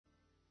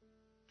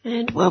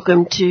And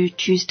welcome to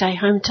Tuesday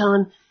Home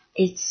Time.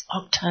 It's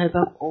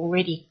October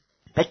already.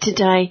 But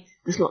today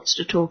there's lots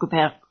to talk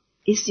about.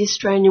 Is the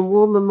Australian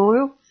War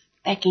Memorial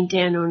backing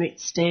down on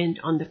its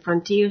stand on the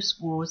Frontiers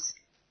Wars?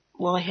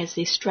 Why has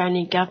the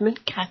Australian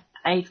government cut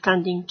aid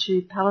funding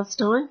to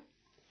Palestine?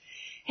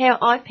 How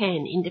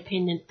IPAN,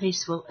 Independent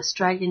Peaceful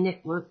Australia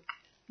Network,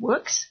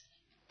 works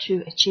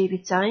to achieve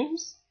its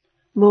aims?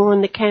 More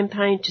on the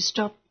campaign to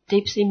stop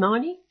deep-sea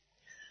mining?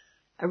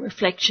 A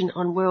reflection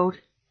on world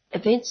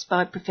events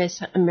by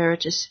Professor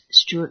Emeritus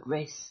Stuart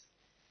Rees.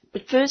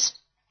 But first,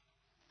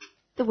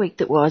 the week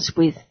that was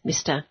with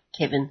Mr.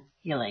 Kevin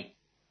Healy.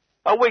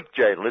 A week,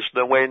 Jane,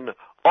 listener, when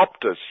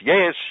Optus,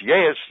 yes,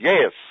 yes,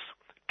 yes.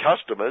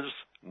 Customers,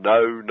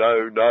 no,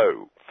 no,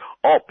 no.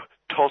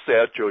 Toss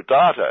out your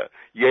data.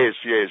 Yes,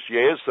 yes,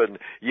 yes, and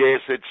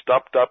yes, it's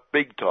stuffed up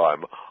big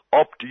time.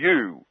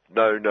 You,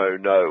 no, no,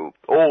 no.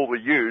 All the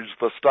U's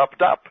were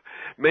stuffed up.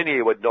 Many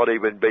who had not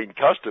even been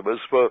customers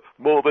for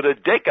more than a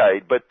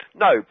decade, but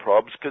no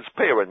probs, because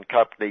parent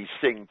company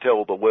Sing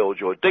Tell the World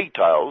Your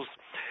Details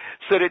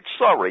said it's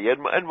sorry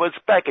and was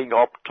backing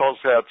toss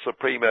out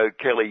Supremo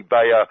Kelly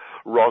Bayer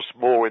Ross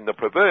Moore in the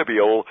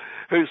proverbial,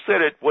 who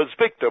said it was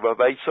victim of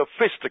a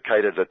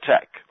sophisticated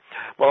attack.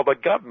 Well, the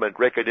government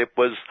reckoned it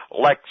was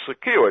lax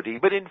security,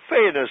 but in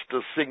fairness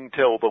to Sing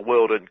Tell the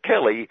World and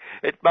Kelly,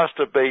 it must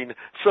have been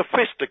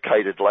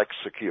sophisticated lax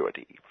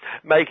security,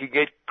 making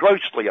it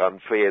grossly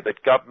unfair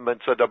that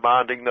governments are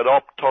demanding that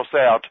toss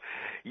out,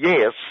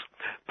 yes,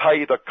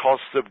 pay the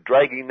costs of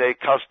dragging their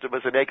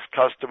customers and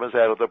ex-customers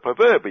out of the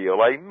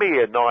proverbial, a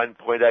mere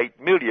 9.8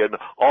 million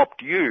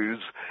Opt-Us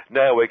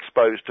now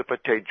exposed to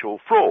potential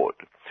fraud.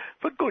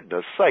 For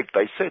goodness sake,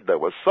 they said they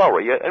were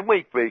sorry, and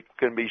we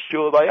can be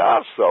sure they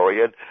are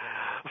sorry, and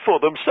for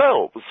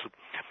themselves.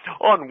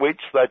 On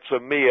which that's a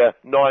mere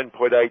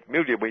 9.8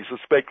 million we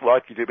suspect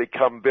likely to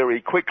become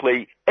very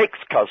quickly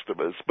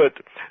ex-customers, but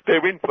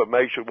their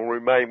information will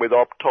remain with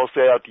toss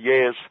out,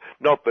 yes,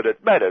 not that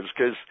it matters,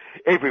 because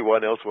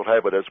everyone else will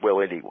have it as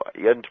well anyway.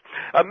 And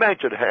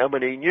imagine how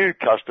many new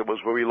customers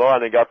will be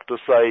lining up to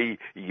say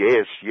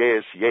yes,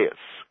 yes, yes.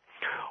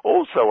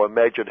 Also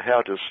imagine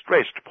how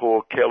distressed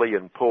poor Kelly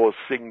and poor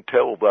Sing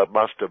Tell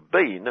must have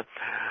been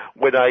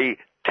when a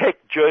tech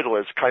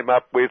journalist came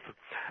up with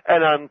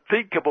an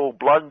unthinkable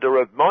blunder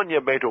of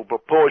monumental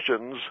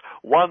proportions,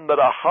 one that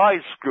a high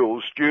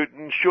school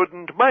student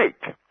shouldn't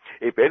make.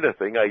 If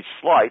anything, a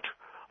slight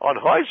on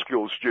high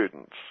school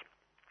students.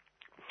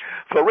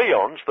 For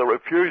eons, the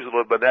refusal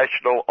of the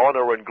National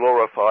Honour and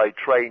Glorify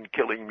Train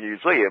Killing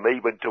Museum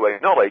even to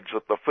acknowledge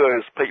that the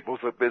first peoples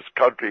of this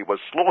country were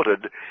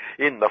slaughtered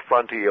in the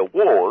frontier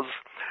wars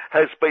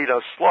has been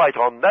a slight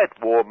on that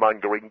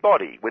warmongering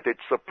body, with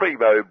its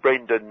Supremo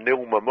Brendan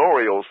Nil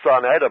Memorial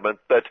son adamant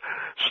that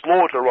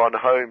slaughter on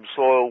home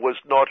soil was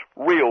not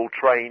real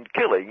trained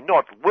killing,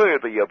 not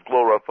worthy of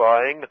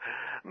glorifying,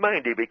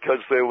 mainly because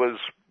there was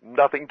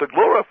nothing to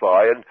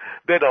glorify. And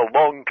then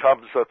along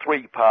comes a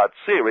 3-part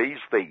series,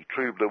 the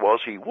True Blue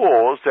Aussie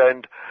Wars,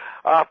 and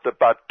after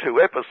but 2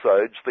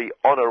 episodes, the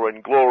honour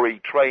and glory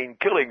train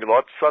killing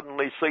lot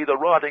suddenly see the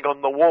writing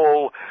on the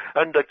wall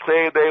and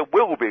declare there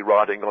will be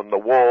writing on the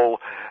wall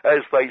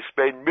as they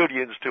spend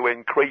millions to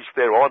increase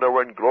their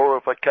honour and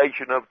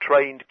glorification of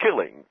trained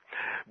killing.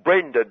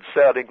 Brendan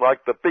sounding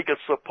like the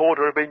biggest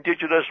supporter of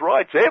Indigenous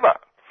rights ever.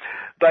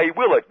 They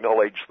will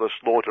acknowledge the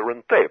slaughter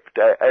and theft,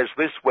 as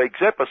this week's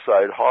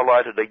episode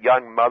highlighted a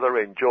young mother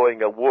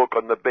enjoying a walk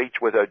on the beach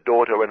with her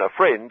daughter and a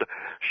friend,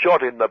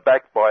 shot in the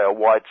back by a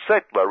white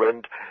settler,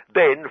 and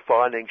then,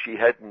 finding she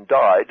hadn't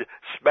died,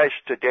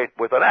 smashed to death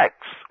with an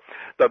axe.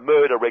 The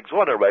murder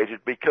exonerated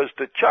because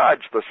to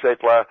charge the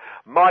settler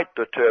might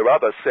deter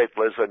other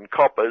settlers and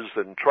coppers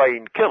and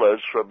trained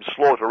killers from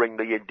slaughtering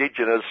the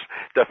Indigenous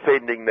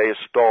defending their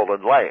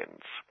stolen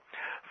lands.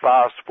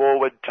 Fast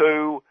forward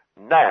to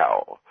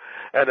now,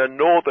 and a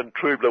northern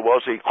True Blue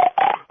Aussie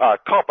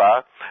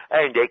copper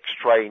and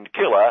ex-trained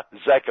killer,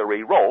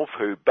 Zachary Rolfe,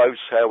 who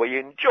boasts how he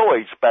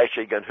enjoys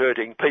bashing and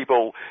hurting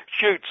people,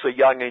 shoots a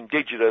young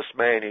Indigenous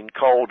man in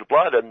cold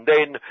blood, and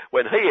then,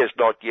 when he is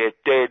not yet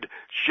dead,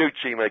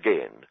 shoots him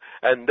again,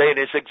 and then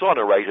is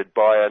exonerated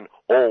by an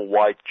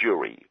all-white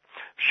jury,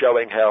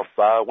 showing how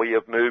far we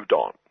have moved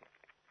on.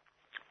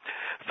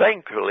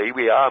 Thankfully,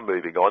 we are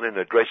moving on in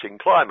addressing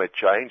climate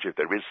change, if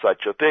there is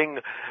such a thing,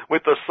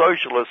 with the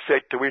Socialists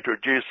set to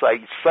introduce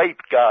a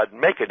safeguard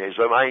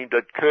mechanism aimed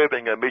at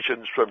curbing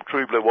emissions from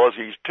True Blue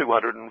Aussie's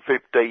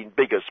 215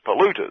 biggest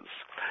polluters.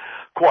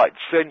 Quite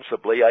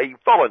sensibly, a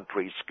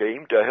voluntary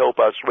scheme to help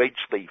us reach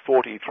the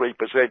 43%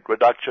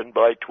 reduction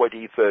by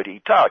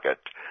 2030 target.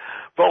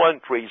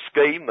 Voluntary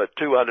scheme, the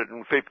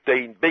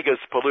 215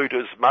 biggest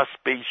polluters must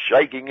be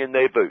shaking in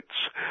their boots.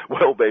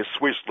 Well, they're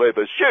Swiss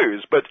leather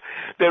shoes, but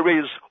there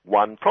is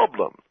one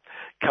problem.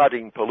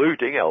 Cutting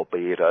polluting,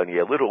 albeit only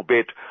a little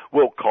bit,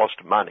 will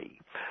cost money.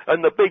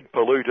 And the big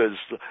polluters,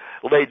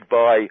 led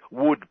by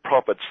wood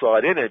profit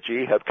side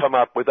energy, have come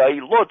up with a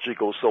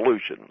logical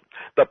solution.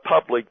 The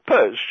public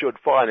purse should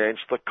finance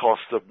the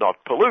cost of not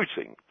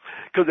polluting.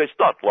 Because it's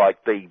not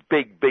like the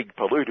big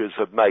polluters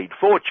have made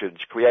fortunes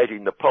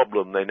creating the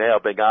problem they're now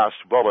being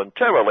asked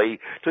voluntarily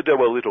to do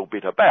a little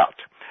bit about.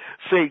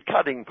 See,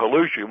 cutting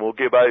pollution will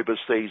give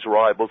overseas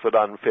rivals an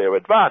unfair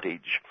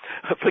advantage.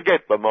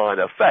 Forget the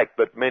minor fact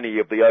that many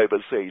of the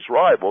overseas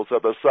rivals are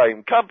the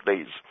same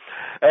companies.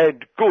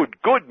 And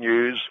good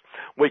news,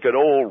 we can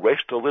all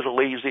rest a little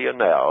easier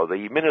now.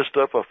 The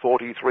Minister for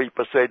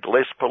 43%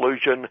 less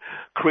pollution,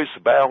 Chris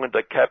Bowen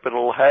to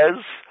Capital, has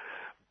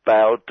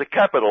bowed to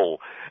Capital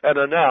and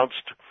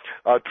announced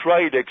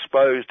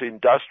trade-exposed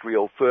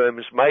industrial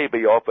firms may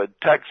be offered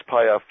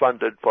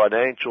taxpayer-funded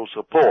financial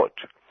support.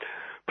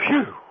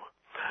 Phew!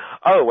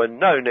 Oh, and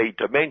no need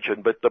to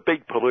mention, but the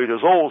big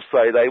polluters all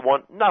say they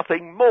want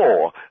nothing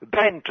more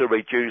than to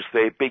reduce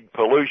their big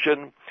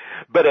pollution,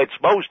 but it's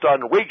most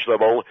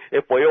unreasonable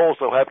if we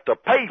also have to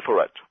pay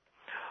for it,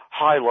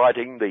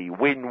 highlighting the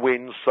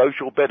win-win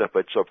social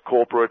benefits of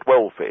corporate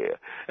welfare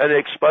and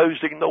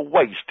exposing the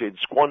waste in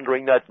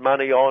squandering that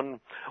money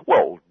on,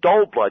 well,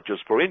 dole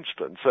bludgers, for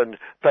instance, and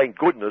thank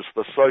goodness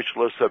the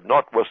socialists have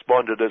not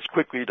responded as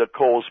quickly to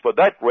calls for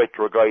that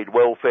retrograde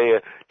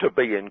welfare to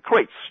be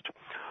increased.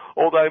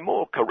 Although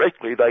more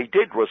correctly, they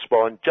did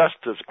respond just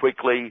as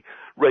quickly,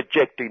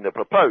 rejecting the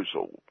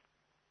proposal.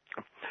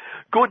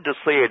 Good to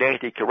see an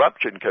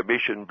anti-corruption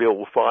commission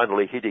bill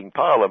finally hitting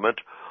Parliament,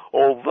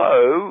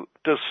 although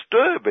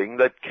disturbing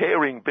that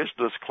caring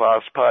business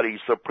class party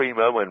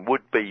Supremo and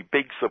would-be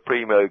big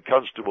Supremo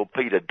Constable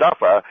Peter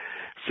Duffer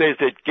says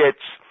it gets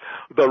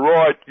the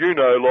right,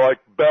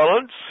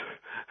 balance.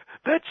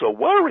 That's a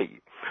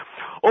worry.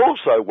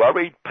 Also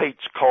worried,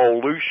 Pete's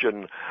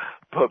coalition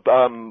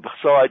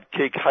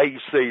sidekick,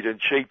 hayseed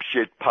and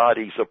sheepshit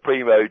party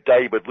Supremo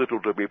David Little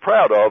to be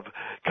proud of,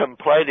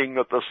 complaining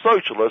that the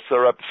socialists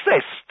are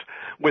obsessed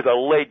with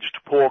alleged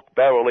pork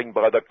barrelling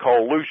by the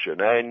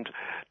coalition and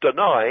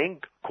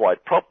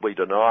quite properly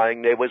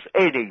denying there was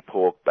any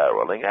pork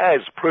barrelling,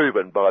 as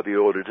proven by the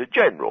Auditor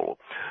General,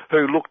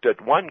 who looked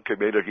at one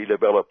community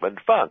development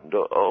fund,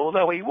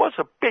 although he was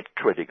a bit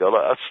critical,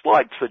 a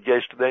slight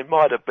suggestion there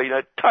might have been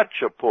a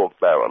touch of pork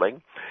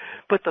barrelling,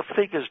 but the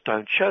figures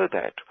don't show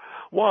that.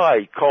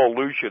 Why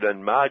coalition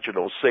and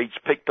marginal seats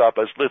picked up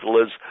as little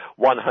as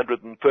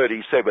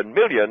 137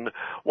 million,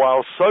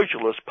 while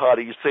Socialist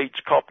Party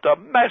seats copped a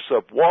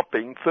massive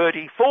whopping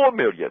 34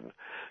 million.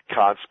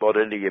 Can't spot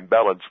any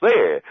imbalance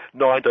there.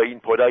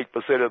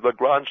 19.8% of the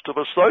grants to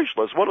the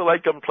Socialists. What are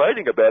they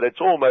complaining about? It's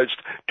almost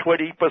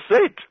 20%.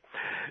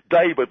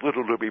 David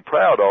Little to be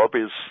proud of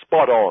is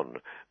spot on.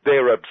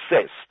 They're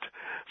obsessed.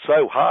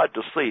 So hard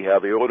to see how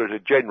the Auditor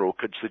General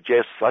could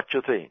suggest such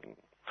a thing.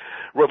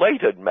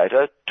 Related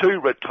matter, 2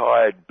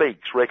 retired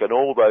beaks reckon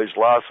all those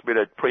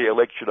last-minute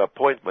pre-election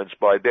appointments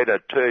by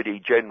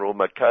then-Attorney General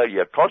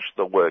Michaelia cost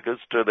the workers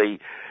to the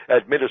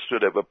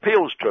Administrative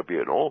Appeals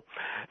Tribunal,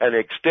 an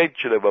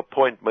extension of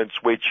appointments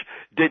which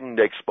didn't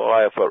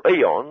expire for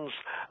eons,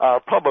 are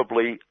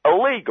probably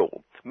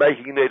illegal,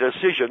 making their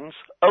decisions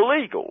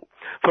illegal.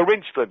 For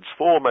instance,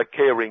 former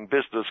caring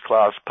business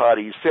class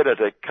party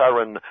Senator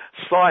Curran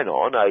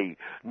Sinon, a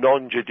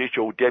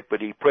non-judicial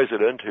deputy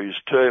president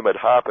whose term at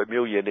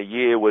 $500,000 a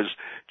year was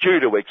due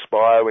to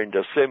expire in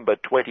December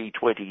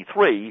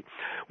 2023,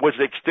 was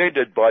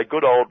extended by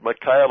good old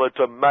Michaela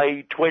to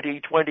May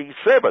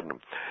 2027.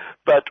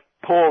 But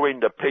poor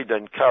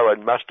independent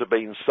Curran must have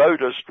been so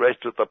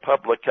distressed at the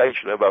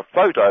publication of a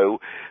photo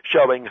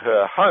showing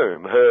her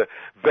home, her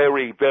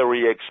very,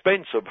 very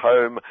expensive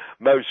home,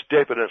 most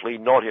definitely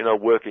not in a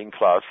working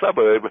class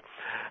suburb,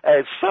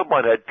 as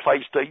someone had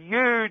placed a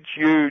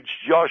huge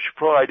Josh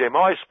Pride M.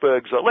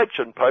 Iceberg's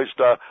election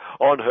poster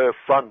on her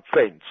front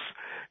fence,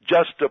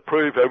 just to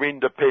prove her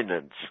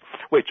independence,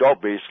 which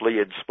obviously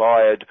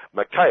inspired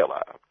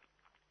Michaela.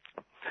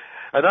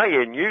 An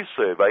ANU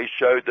survey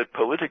showed that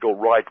political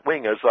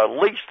right-wingers are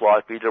least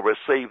likely to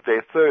receive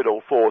their 3rd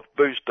or 4th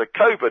booster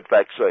COVID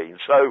vaccine,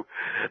 so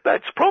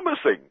that's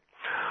promising.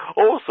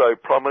 Also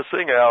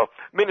promising, our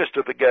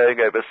minister for going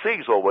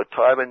overseas all the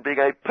time and being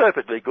a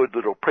perfectly good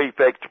little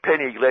prefect,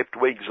 Penny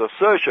Left-Wing's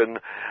assertion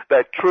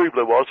that True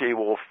Blue Aussie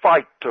will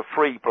fight to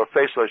free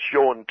Professor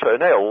Sean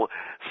Turnell,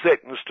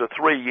 sentenced to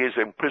 3 years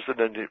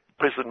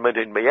imprisonment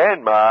in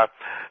Myanmar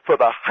for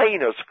the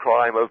heinous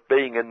crime of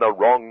being in the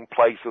wrong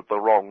place at the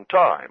wrong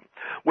time,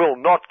 will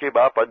not give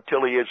up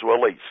until he is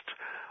released.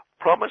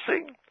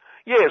 Promising?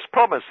 Yes,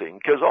 promising,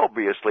 because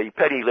obviously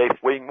Penny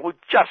Left-Wing would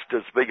just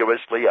as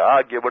vigorously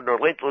argue and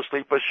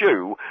relentlessly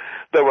pursue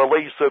the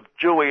release of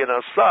Julian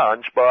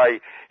Assange by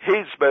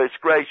His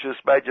Most Gracious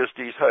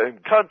Majesty's home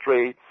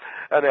country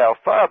and our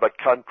father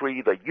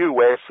country, the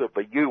US of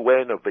the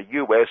UN of the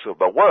US of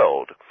the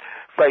world,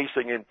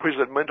 facing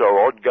imprisonment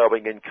or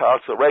ongoing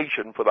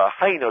incarceration for the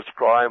heinous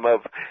crime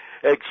of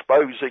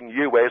exposing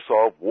US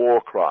of war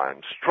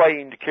crimes,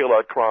 trained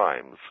killer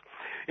crimes.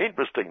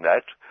 Interesting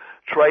that.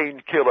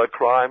 Trained killer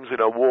crimes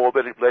in a war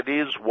that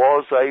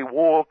was a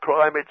war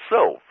crime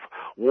itself.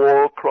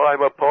 War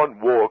crime upon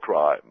war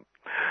crime.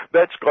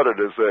 That's got to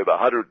deserve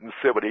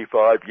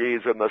 175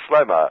 years in the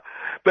slammer,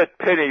 but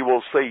Penny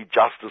will see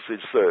justice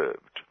is served.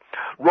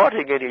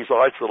 Rotting in his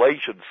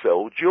isolation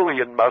cell,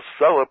 Julian must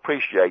so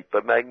appreciate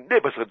the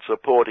magnificent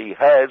support he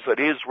has and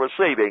is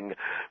receiving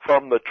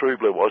from the True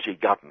Blue Aussie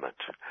government,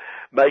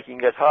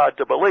 making it hard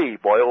to believe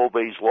why all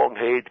these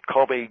long-haired,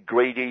 commie,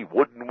 greedy,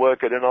 wooden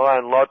worker and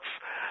iron lots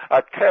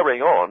are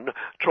carrying on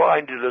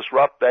trying to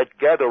disrupt that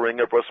gathering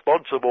of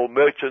responsible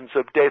merchants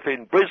of death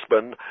in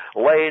Brisbane,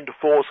 Land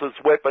Forces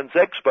Weapons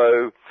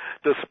Expo,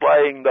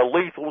 displaying the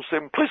lethal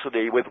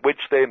simplicity with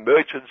which their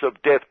merchants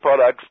of death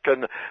products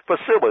can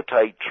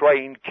facilitate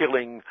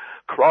train-killing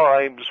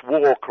crimes,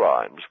 war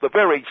crimes, the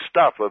very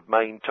stuff of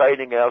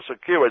maintaining our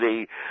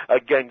security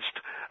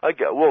against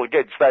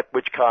that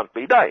which can't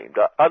be named,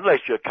 unless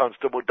you're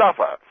Constable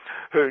Duffer,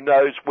 who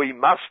knows we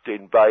must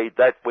invade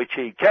that which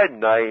he can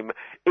name,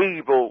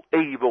 evil,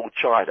 evil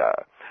China.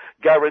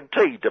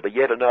 Guaranteed to be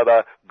yet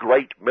another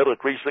great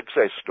military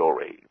success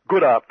story.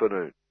 Good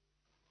afternoon.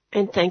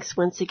 And thanks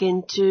once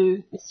again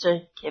to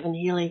Mr. Kevin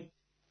Healy.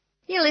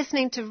 You're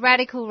listening to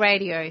Radical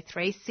Radio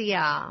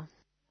 3CR.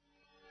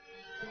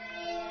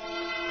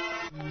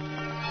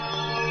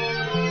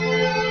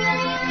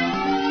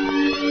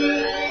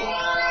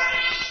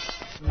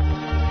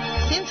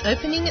 Since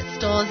opening its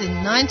doors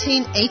in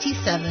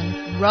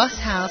 1987, Ross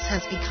House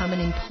has become an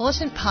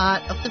important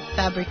part of the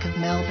fabric of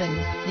Melbourne.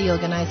 The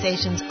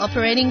organisations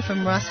operating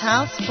from Ross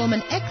House form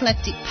an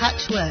eclectic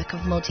patchwork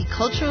of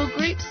multicultural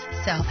groups,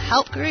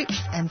 self-help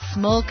groups and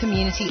small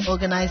community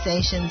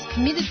organisations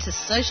committed to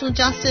social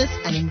justice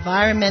and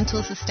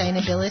environmental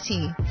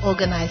sustainability.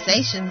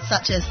 Organisations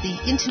such as the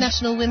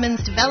International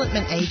Women's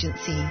Development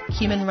Agency,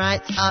 Human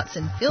Rights Arts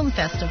and Film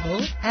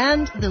Festival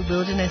and the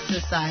Wilderness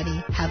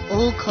Society have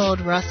all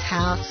called Ross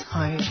House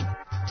home.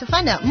 To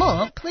find out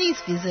more, please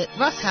visit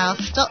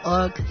rosshouse.org.au.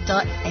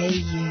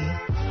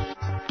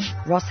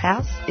 Ross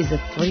House is a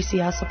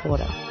 3CR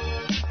supporter.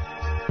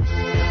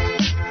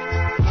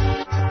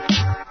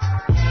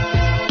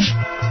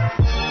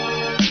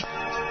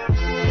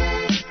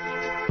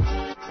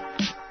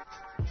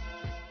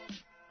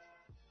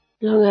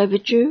 Long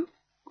overdue,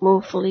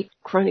 more fully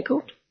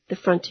chronicled, the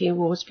frontier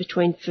wars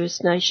between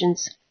First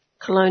Nations,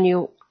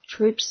 colonial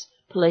troops,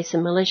 police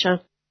and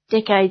militia,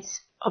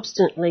 decades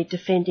obstinately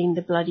defending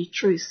the bloody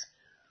truth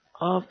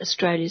of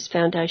Australia's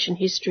foundation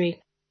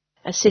history,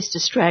 assist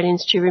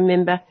Australians to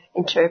remember,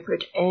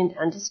 interpret and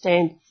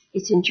understand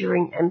its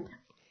enduring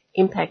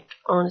impact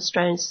on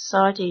Australian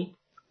society.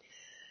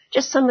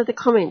 Just some of the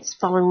comments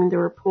following the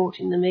report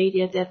in the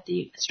media that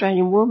the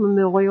Australian War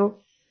Memorial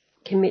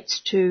commits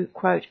to,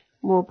 quote,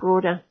 more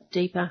broader,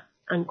 deeper,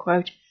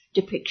 unquote,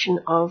 depiction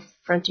of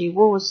frontier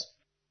wars.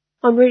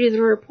 On reading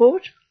the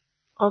report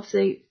of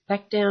the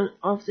backdown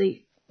of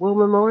the War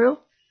Memorial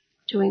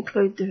to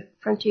include the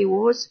frontier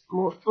wars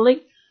more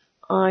fully,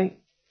 I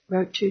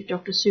wrote to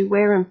Dr. Sue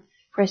Wareham,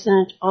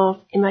 President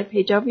of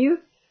MAPW,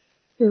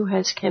 who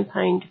has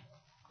campaigned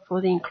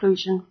for the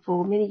inclusion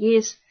for many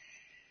years,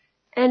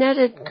 and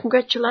added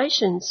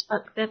congratulations,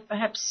 but that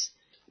perhaps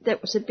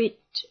that was a bit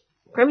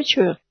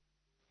premature.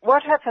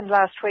 What happened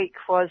last week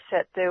was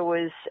that there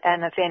was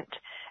an event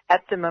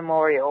at the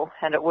memorial,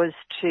 and it was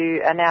to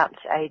announce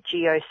a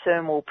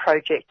geothermal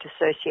project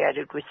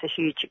associated with the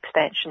huge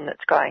expansion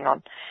that's going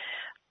on.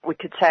 We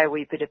could say a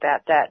wee bit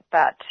about that,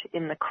 but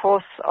in the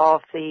course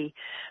of the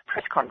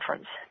press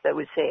conference that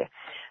was there,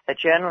 a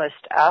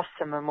journalist asked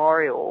the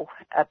memorial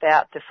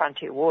about the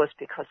frontier wars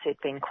because there'd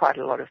been quite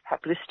a lot of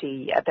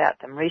publicity about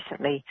them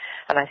recently,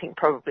 and I think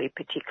probably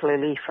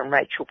particularly from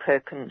Rachel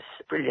Perkins'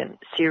 brilliant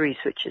series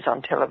which is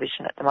on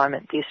television at the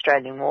moment, The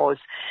Australian Wars.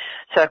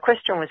 So a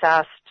question was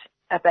asked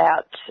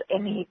about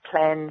any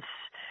plans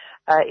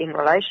in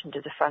relation to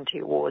the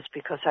frontier wars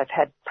because they've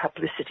had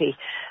publicity,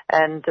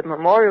 and the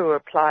memorial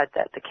replied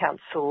that the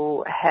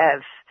council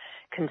have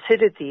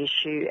considered the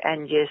issue,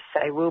 and yes,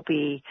 they will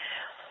be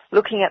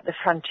looking at the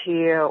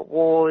frontier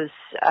wars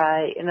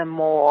in a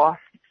more,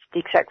 the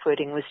exact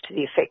wording was to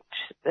the effect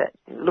that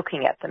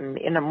looking at them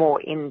in a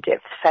more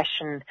in-depth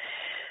fashion.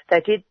 They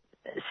did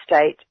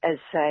state, as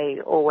they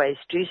always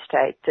do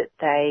state, that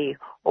they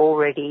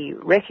already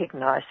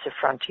recognise the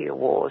frontier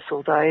wars,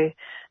 although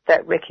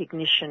that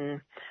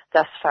recognition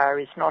thus far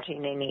is not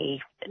in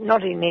any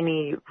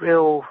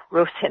real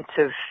sense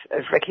of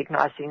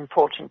recognising the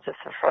importance of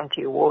the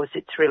frontier wars.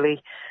 It's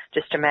really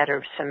just a matter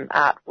of some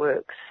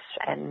artworks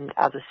and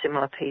other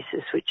similar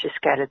pieces which are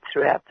scattered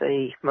throughout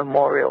the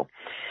memorial.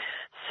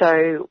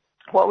 So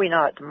what we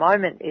know at the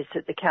moment is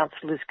that the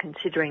council is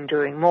considering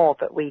doing more,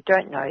 but we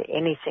don't know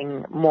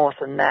anything more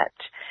than that.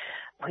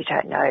 We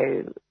don't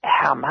know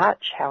how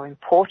much, how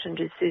important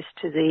is this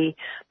to the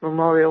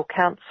Memorial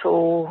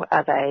Council?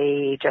 Are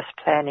they just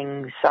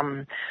planning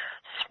some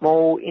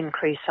small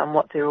increase on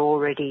what they're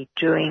already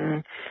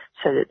doing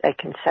so that they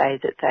can say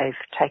that they've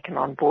taken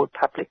on board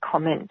public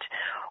comment?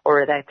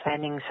 Or are they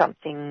planning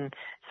something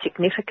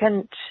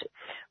significant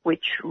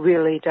which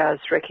really does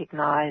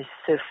recognise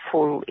the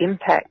full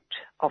impact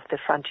of the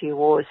frontier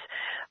wars,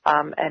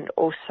 and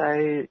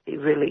also the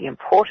really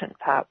important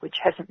part, which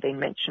hasn't been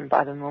mentioned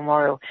by the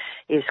memorial,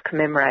 is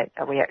commemorate.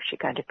 Are we actually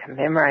going to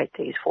commemorate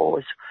these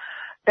wars?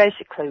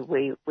 basically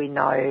we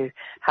know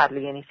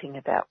hardly anything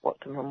about what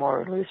the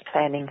memorial is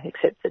planning,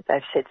 except that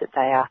they've said that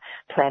they are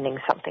planning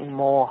something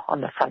more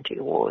on the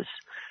Frontier Wars.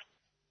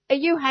 Are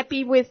you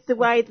happy with the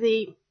way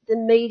the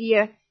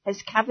media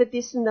has covered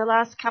this in the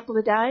last couple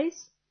of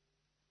days?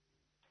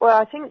 Well,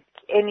 I think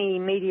any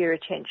media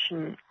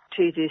attention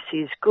to this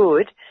is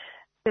good.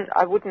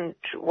 I wouldn't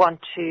want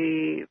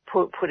to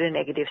put a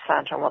negative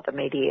slant on what the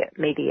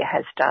media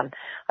has done.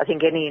 I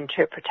think any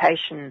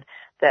interpretation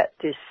that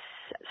this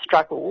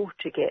struggle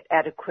to get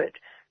adequate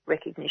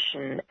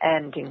recognition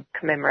and in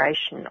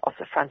commemoration of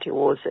the Frontier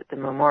Wars at the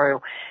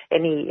memorial,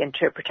 any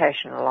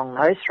interpretation along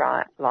those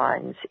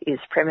lines is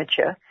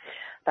premature.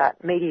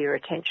 But media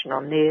attention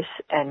on this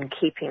and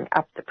keeping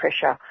up the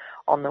pressure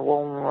on the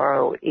War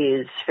Memorial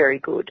is very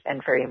good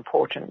and very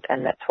important,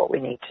 and that's what we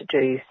need to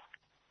do.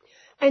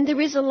 And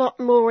there is a lot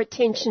more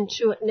attention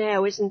to it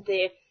now, isn't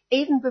there?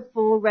 Even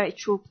before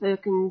Rachel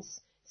Perkins'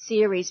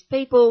 series,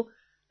 people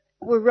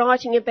were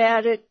writing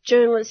about it,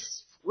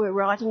 journalists were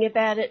writing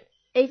about it,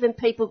 even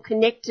people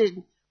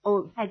connected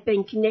or had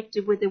been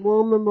connected with the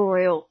War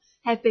Memorial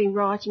have been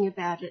writing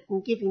about it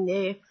and giving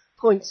their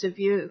points of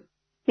view.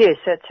 Yes,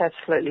 that's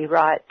absolutely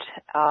right.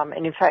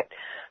 And in fact,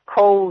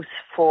 calls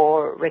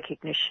for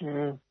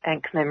recognition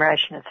and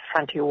commemoration of the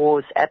Frontier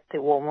Wars at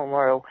the War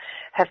Memorial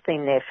have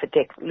been there for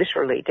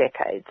literally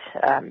decades,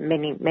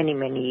 many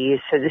years.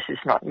 So this is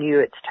not new.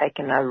 It's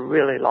taken a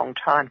really long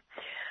time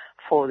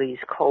for these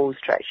calls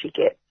to actually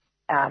get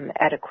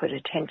adequate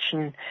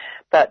attention.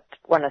 But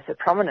one of the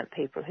prominent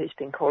people who's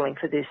been calling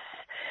for this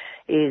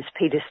is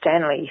Peter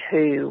Stanley,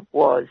 who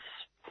was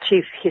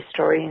chief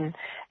historian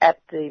at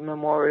the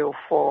memorial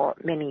for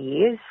many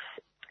years,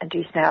 and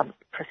he's now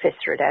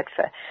professor at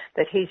ADFA.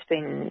 But he's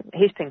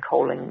been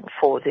calling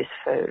for this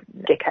for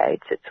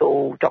decades. It's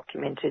all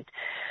documented.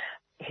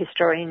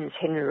 Historians,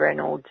 Henry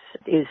Reynolds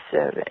is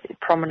a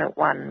prominent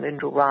one,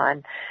 Lyndall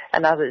Ryan,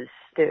 and others.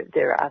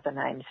 There are other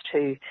names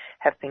too,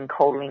 have been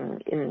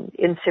calling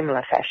in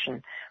similar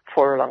fashion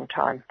for a long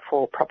time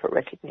for proper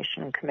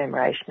recognition and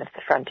commemoration of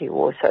the Frontier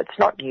War. So it's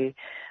not new,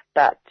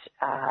 but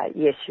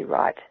yes, you're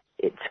right.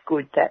 It's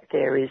good that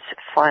there is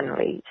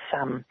finally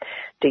some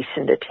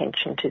decent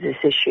attention to this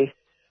issue.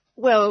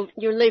 Well,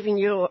 you're leaving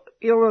your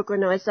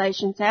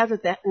organisations out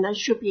of that, and they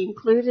should be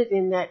included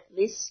in that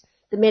list,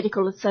 the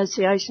Medical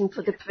Association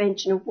for the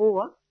Prevention of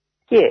War.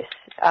 Yes,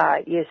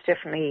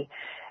 definitely.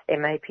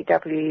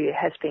 MAPW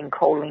has been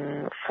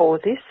calling for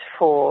this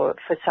for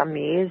some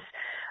years.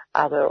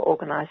 Other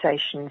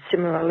organisations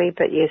similarly,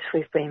 but yes,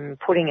 we've been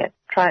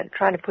trying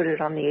to put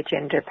it on the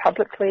agenda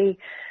publicly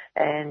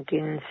and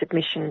in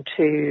submission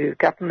to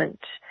government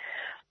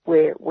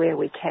where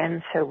we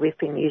can. So we've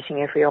been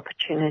using every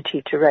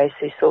opportunity to raise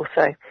this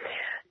also.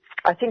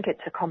 I think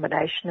it's a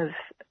combination of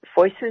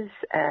voices,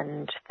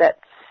 and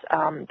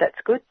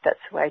that's good. That's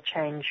the way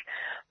change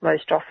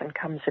most often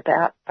comes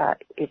about,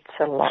 but it's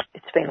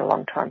been a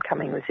long time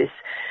coming with this.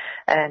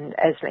 And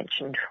as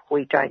mentioned,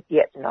 we don't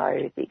yet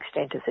know the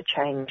extent of the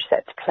change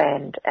that's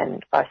planned,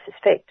 and I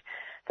suspect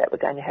that we're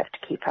going to have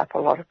to keep up a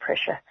lot of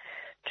pressure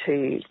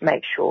to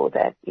make sure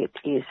that it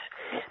is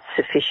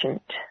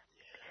sufficient.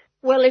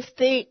 Well, if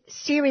the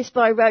series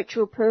by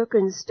Rachel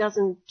Perkins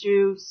doesn't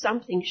do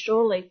something,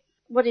 surely,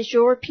 what is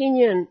your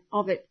opinion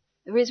of it?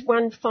 There is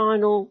one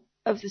final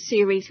of the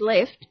series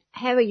left.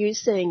 How are you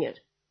seeing it?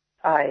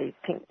 I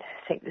think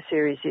the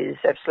series is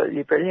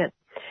absolutely brilliant.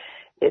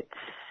 It's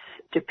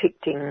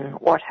depicting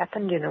what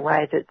happened in a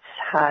way that's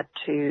hard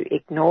to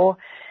ignore.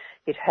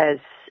 It has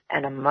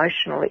an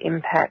emotional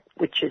impact,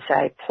 which is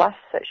a plus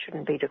that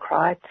shouldn't be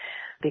decried,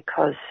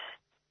 because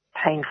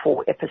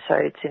painful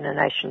episodes in a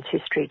nation's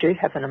history do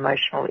have an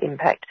emotional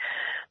impact.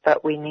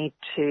 But we need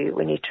to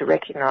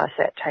recognise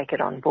that, take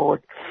it on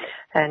board,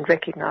 and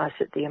recognise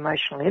that the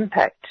emotional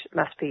impact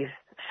must be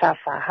far,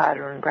 far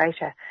harder and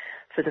greater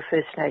for the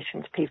First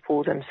Nations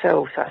people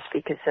themselves. I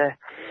speak as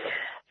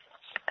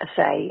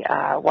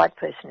a white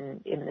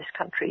person in this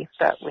country,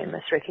 but we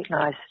must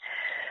recognise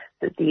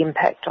that the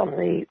impact on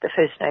the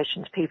First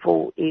Nations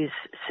people is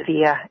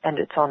severe and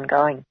it's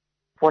ongoing.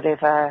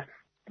 Whatever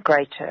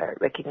greater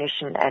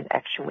recognition and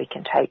action we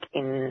can take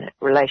in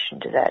relation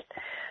to that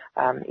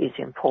is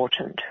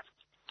important.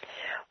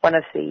 One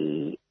of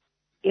the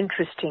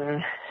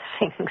interesting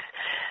things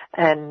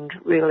and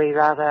really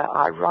rather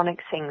ironic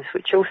things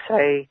which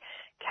also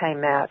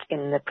came out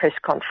in the press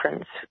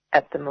conference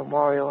at the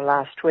memorial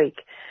last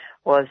week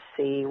was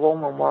the War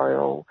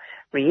Memorial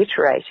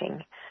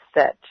reiterating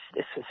that,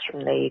 this was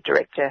from the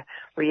director,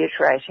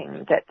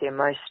 reiterating that their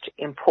most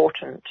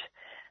important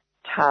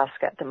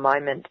task at the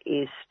moment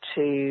is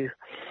to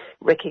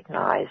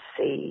recognise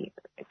the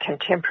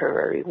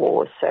contemporary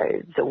wars, so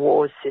the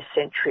wars this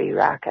century,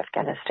 Iraq,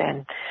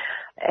 Afghanistan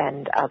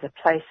and other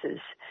places.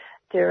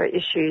 There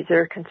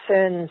are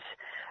concerns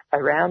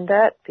around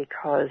that,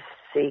 because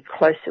the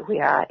closer we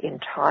are in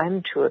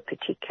time to a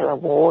particular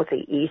war,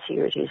 the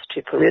easier it is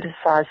to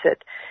politicise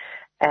it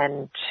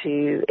and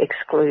to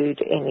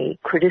exclude any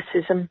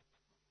criticism.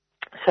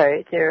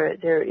 So there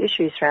are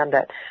issues around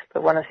that.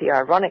 But one of the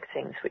ironic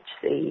things which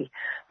the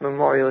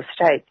memorial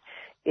state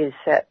is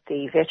that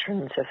the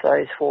veterans of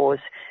those wars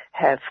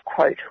have,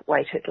 quote,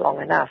 waited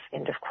long enough,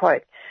 end of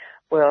quote.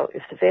 Well,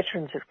 if the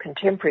veterans of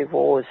contemporary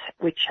wars,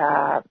 which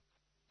are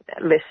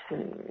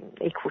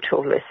equal to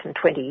or less than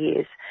 20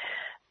 years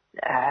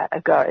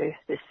ago,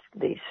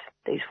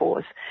 these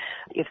wars,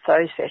 if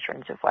those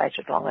veterans have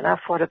waited long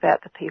enough, what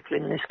about the people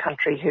in this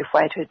country who've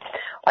waited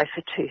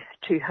for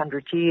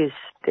 200 years,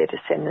 their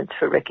descendants,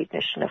 for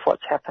recognition of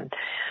what's happened?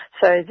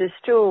 So there's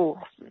still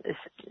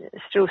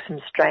some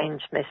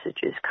strange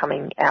messages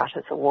coming out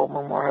of the War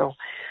Memorial.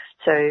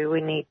 So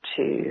we need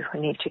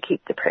to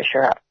keep the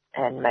pressure up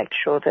and make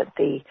sure that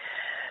the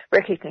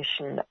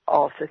recognition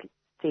of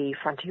the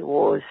frontier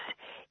wars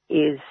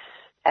is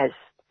as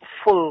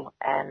full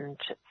and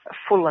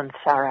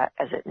thorough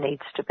as it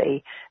needs to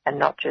be, and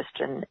not just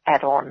an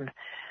add-on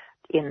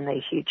in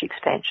the huge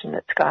expansion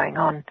that's going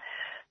on.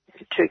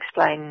 To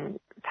explain,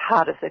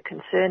 part of the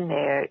concern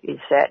there is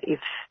that if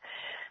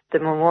the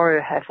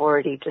Memorial have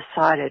already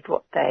decided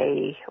what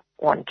they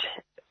want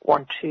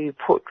to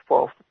put,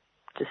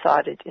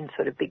 decided in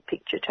sort of big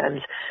picture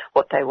terms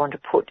what they want to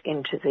put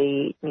into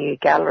the new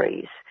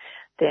galleries,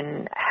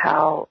 then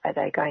how are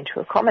they going to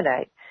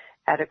accommodate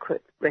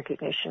adequate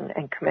recognition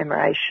and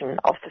commemoration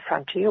of the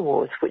frontier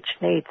wars, which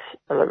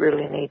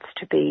really needs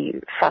to be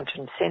front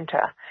and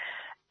centre,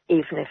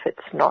 even if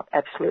it's not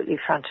absolutely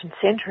front and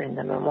centre in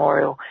the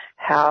memorial.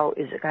 How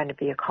is it going to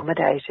be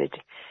accommodated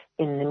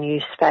in the new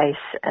space?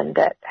 And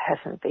that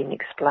hasn't been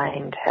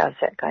explained. How's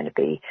that going to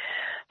be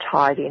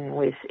tied in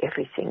with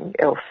everything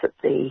else that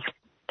the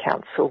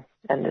council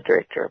and the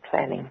director are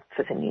planning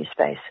for the new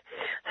space?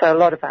 So a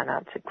lot of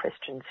unanswered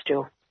questions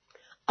still.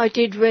 I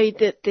did read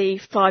that the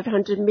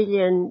 $500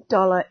 million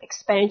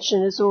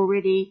expansion has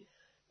already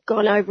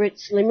gone over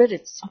its limit.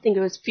 I think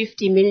it was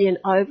 $50 million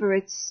over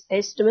its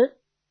estimate.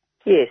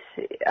 Yes,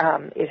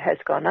 it has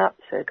gone up,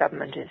 so the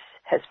government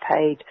has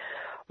paid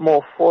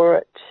more for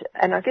it.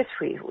 And I guess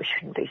we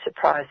shouldn't be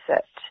surprised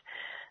that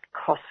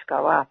costs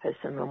go up. As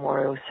the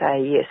memorial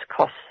say, yes,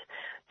 costs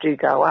do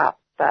go up,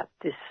 but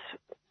this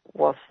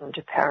wasn't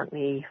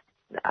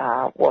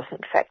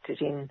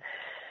factored in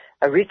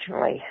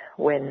originally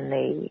when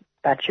the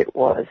budget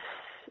was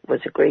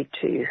agreed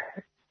to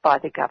by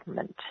the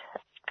government.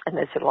 And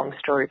there's a long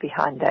story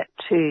behind that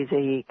too.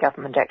 The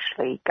government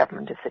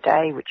of the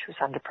day, which was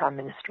under Prime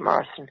Minister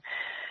Morrison,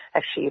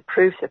 actually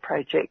approved the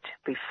project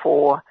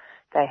before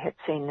they had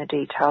seen the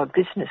detailed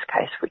business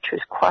case, which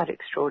was quite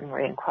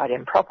extraordinary and quite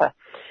improper.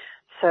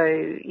 So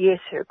yes,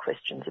 there are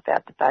questions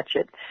about the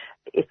budget.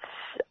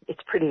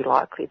 It's pretty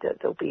likely that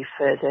there'll be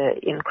further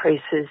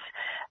increases.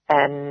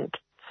 And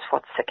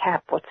what's the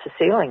cap? What's the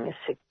ceiling?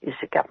 Is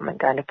the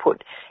government going to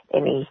put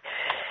any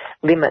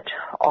limit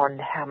on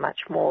how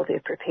much more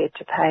they're prepared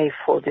to pay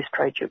for this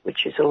project,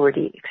 which is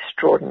already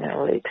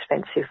extraordinarily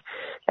expensive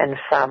and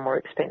far more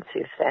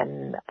expensive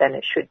than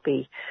it should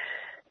be?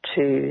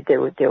 There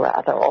were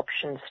other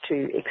options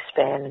to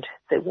expand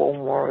the War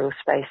Memorial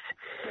space,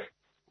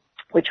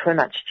 which were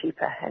much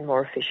cheaper and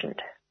more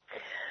efficient.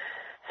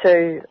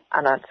 So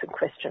unanswered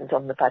questions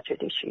on the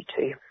budget issue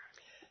too.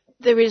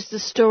 There is the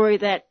story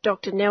that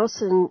Dr.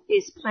 Nelson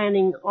is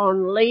planning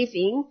on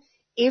leaving.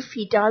 If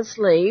he does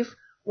leave,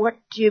 what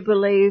do you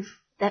believe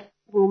that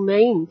will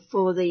mean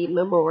for the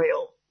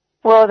memorial?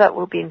 Well, that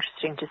will be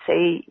interesting to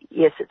see.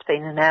 Yes, it's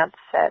been announced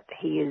that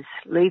he is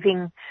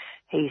leaving.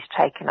 He's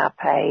taken up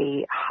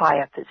a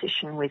higher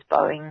position with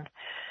Boeing.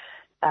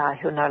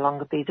 He'll no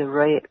longer be the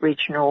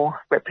regional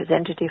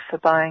representative for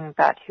Boeing,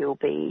 but he'll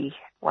be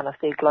one of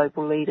their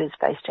global leaders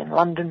based in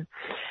London.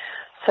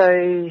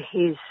 So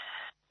he's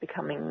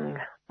becoming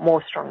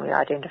more strongly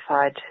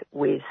identified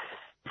with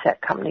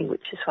that company,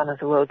 which is one of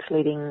the world's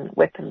leading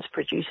weapons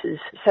producers.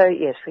 So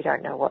yes, we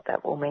don't know what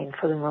that will mean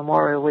for the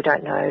memorial. We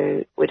don't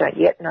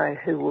yet know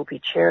who will be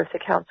chair of the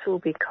council,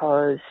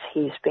 because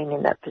he's been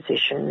in that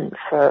position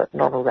for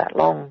not all that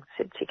long,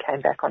 since he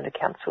came back onto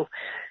council,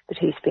 but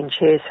he's been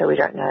chair, so we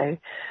don't know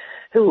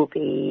who will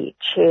be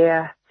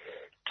chair.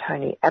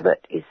 Tony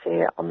Abbott is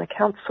there on the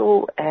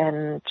council,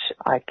 and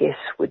I guess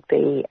would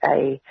be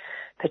a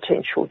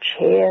potential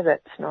chair.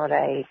 That's not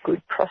a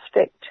good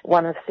prospect.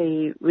 One of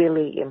the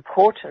really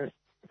important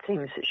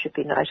things that should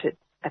be noted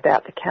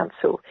about the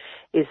council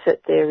is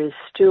that there is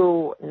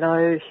still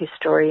no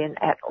historian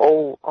at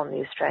all on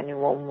the Australian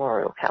War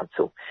Memorial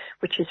Council,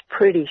 which is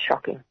pretty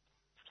shocking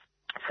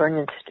for an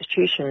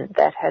institution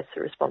that has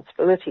the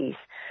responsibilities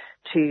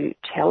to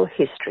tell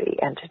history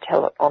and to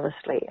tell it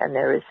honestly, and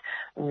there is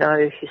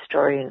no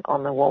historian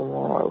on the War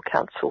Memorial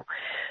Council.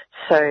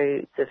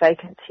 So the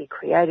vacancy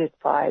created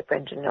by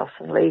Brendan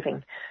Nelson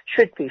leaving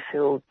should be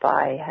filled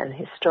by an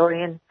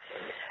historian,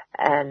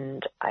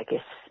 and I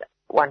guess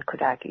one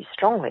could argue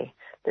strongly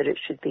that it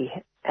should be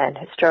an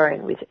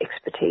historian with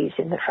expertise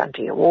in the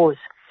frontier wars.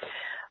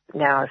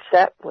 Now, if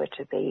that were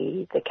to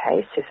be the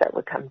case, if that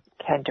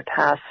came to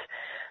pass,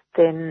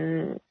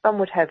 then one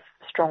would have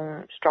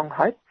strong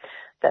hope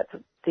that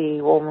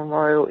the War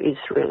Memorial is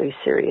really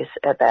serious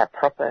about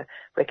proper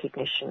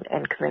recognition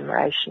and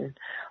commemoration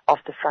of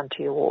the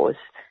frontier wars.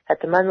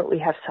 At the moment we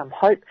have some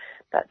hope,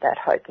 but that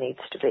hope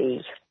needs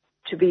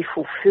to to be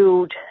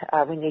fulfilled,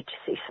 we need to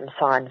see some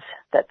signs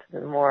that the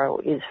memorial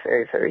is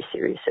very, very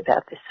serious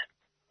about this.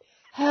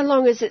 How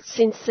long is it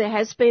since there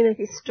has been a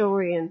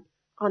historian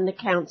on the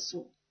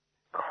council?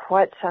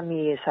 Quite some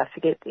years. I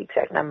forget the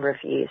exact number of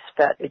years,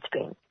 but it's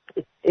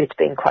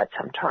been quite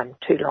some time,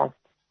 too long.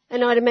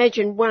 And I'd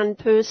imagine one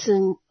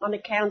person on a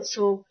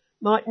council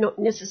might not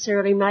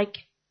necessarily make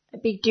a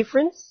big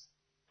difference.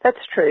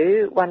 That's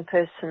true. One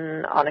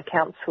person on a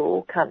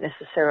council can't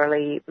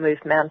necessarily move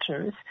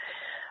mountains,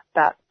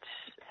 but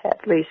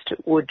at least it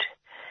would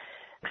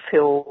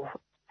fill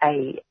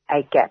a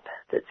gap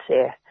that's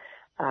there.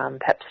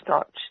 Perhaps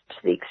not to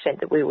the extent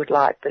that we would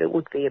like, but it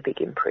would be a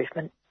big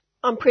improvement.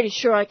 I'm pretty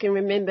sure I can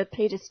remember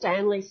Peter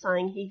Stanley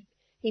saying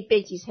he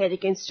beat his head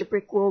against a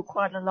brick wall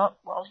quite a lot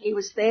while he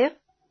was there.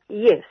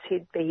 Yes,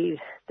 he'd be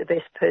the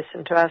best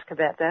person to ask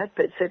about that,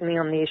 but certainly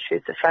on the issue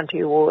of the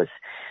Frontier Wars,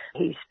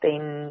 he's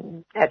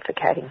been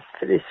advocating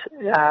for this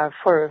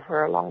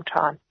for a long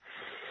time,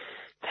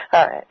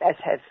 as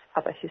have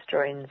other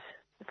historians,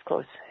 of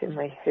course, whom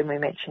we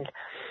mentioned.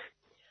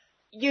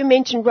 You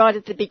mentioned right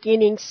at the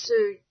beginning,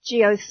 Sue,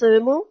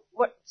 geothermal.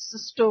 What's the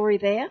story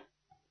there?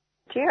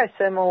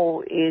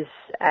 Geothermal is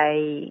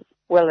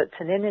it's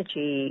an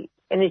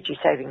energy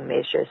saving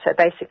measure. So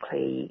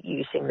basically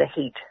using the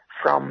heat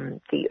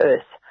from the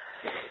earth,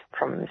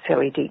 from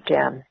fairly deep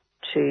down,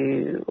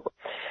 to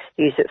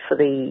use it for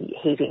the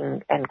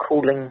heating and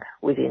cooling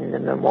within the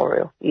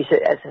memorial. Use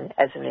it as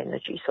an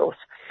energy source.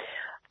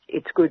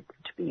 It's good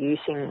to be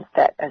using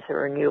that as a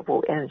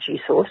renewable energy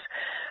source.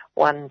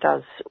 One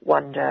does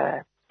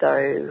wonder,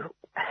 though,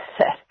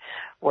 that,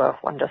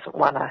 one doesn't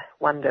want to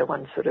wonder,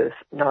 one sort of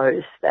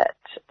knows that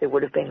there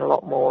would have been a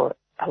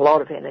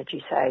lot of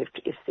energy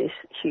saved if this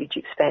huge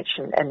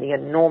expansion and the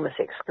enormous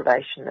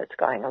excavation that's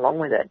going along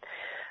with it,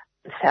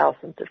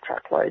 thousands of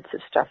truckloads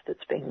of stuff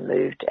that's being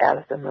moved out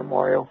of the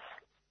memorial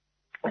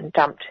and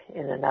dumped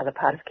in another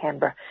part of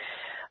Canberra.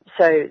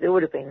 So there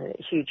would have been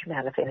a huge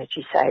amount of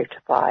energy saved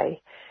by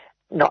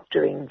not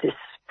doing this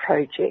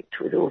project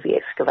with all the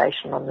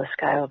excavation on the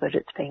scale that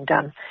it's being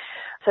done.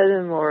 So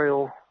the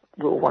memorial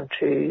will want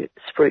to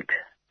spruik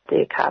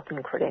their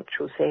carbon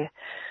credentials there.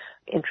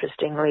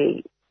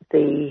 Interestingly,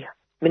 the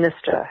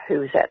minister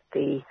who was at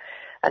the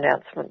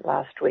announcement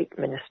last week,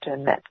 Minister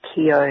Matt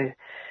Keogh,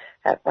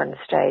 at one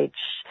stage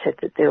said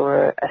that there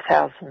were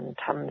 1,000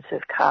 tonnes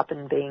of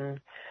carbon being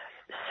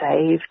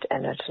saved,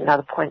 and at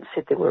another point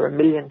said there were 1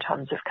 million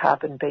tonnes of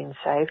carbon being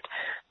saved.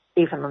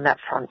 Even on that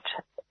front,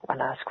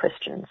 one asks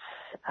questions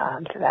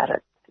about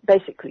it.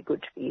 Basically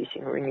good to be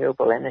using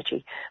renewable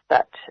energy,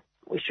 but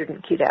we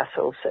shouldn't kid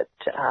ourselves that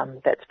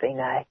that's been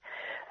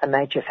a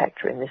major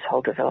factor in this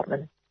whole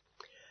development.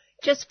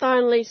 Just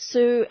finally,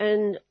 Sue,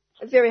 and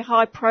a very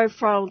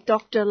high-profile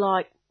doctor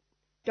like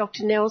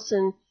Dr.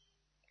 Nelson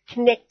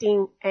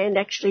connecting and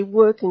actually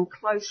working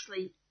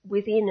closely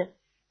within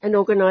an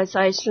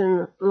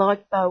organisation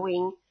like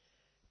Boeing,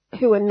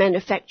 who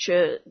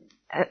manufacture,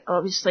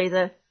 obviously,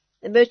 the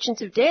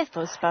Merchants of Death,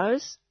 I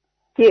suppose.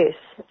 Yes,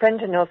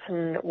 Brendan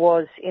Nelson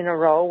was in a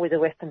role with a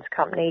weapons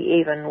company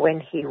even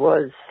when he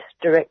was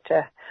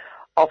director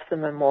of the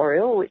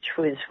memorial, which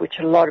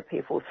a lot of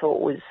people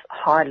thought was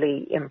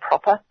highly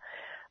improper,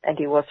 and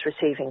he was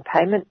receiving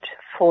payment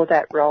for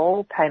that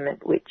role,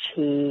 payment which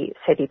he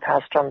said he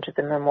passed on to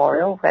the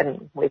memorial,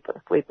 and we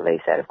believe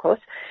that, of course,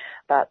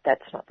 but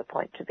that's not the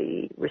point, to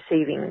be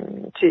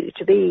receiving,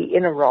 to be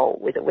in a role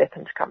with a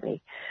weapons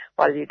company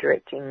while you're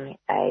directing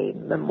a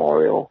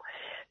memorial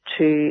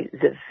to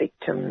the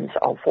victims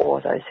of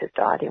war, those who've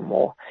died in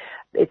war.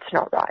 It's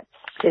not right.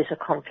 There's a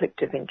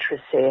conflict of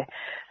interest there,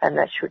 and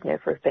that should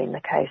never have been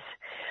the case.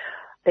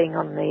 Being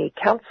on the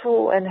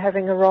council and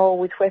having a role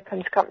with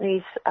weapons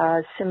companies,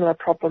 similar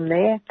problem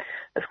there.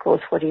 Of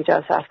course, what he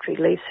does after he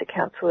leaves the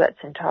council,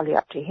 that's entirely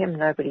up to him,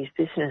 nobody's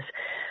business.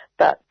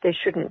 But there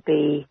shouldn't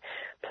be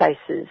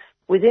places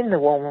within the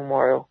War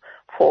Memorial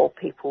for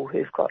people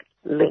who've got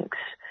links,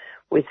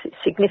 with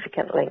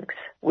significant links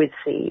with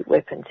the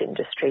weapons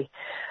industry,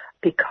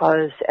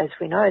 because, as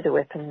we know, the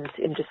weapons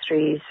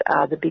industries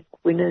are the big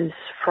winners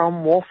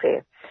from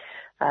warfare.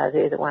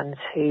 They're the ones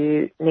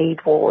who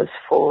need wars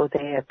for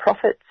their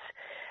profits,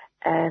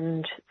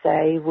 and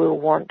they will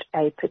want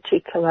a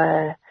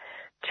particular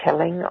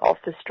telling of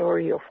the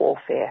story of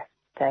warfare.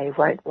 They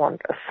won't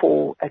want a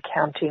full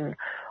accounting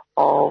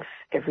of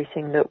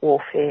everything that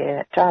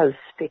warfare does,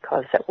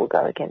 because that will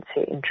go against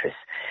their interests.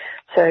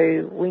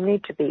 So we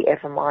need to be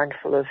ever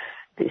mindful of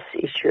this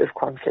issue of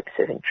conflicts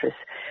of interest,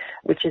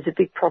 which is a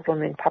big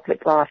problem in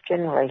public life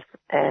generally,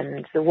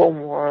 and the War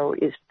Memorial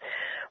is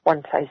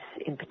one place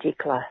in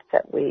particular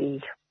that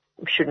we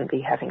shouldn't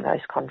be having those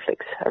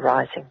conflicts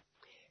arising.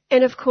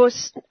 And of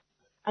course,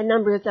 a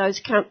number of those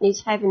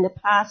companies have in the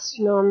past,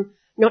 and I'm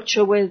not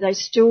sure whether they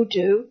still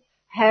do,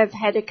 have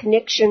had a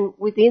connection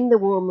within the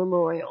War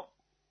Memorial.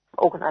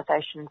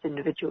 Organisations,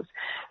 individuals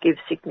give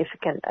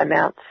significant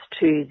amounts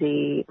to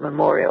the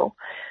memorial,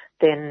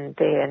 then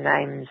their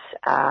names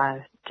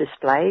are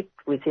displayed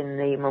within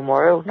the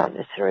memorial, not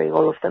necessarily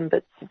all of them,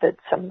 but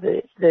some of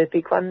the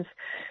big ones.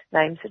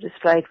 Names are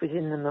displayed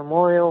within the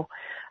memorial.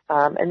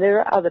 And there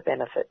are other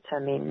benefits. I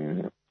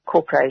mean,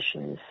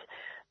 corporations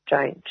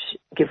don't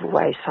give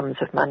away sums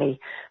of money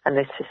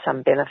unless there's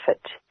some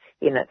benefit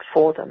in it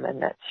for them,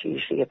 and that's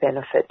usually a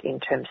benefit in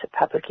terms of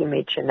public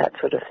image and that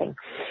sort of thing.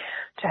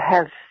 To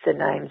have the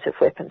names of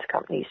weapons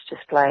companies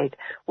displayed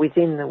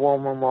within the War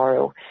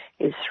Memorial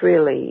is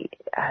really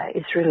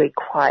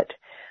quite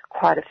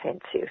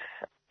offensive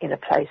in a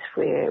place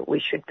where we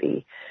should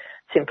be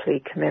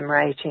simply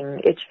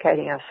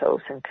educating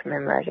ourselves and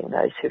commemorating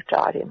those who've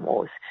died in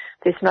wars.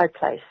 There's no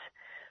place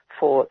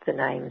for the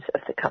names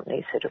of the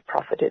companies that have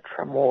profited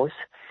from wars.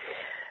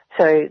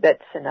 So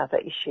that's another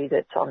issue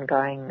that's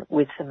ongoing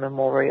with the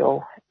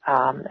memorial,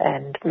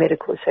 and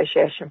Medical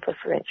Association for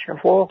Prevention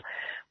of War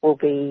will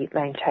be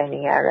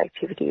maintaining our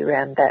activity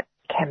around that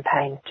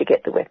campaign to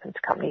get the weapons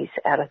companies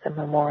out of the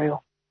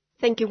memorial.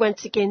 Thank you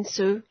once again,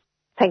 Sue.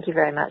 Thank you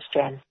very much,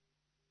 Jan.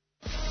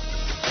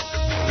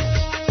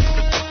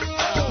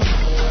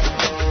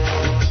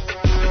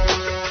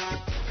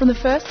 From the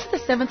 1st to the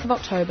 7th of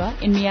October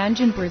in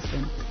Meanjin,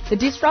 Brisbane, the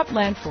Disrupt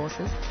Land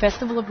Forces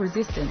Festival of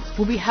Resistance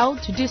will be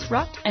held to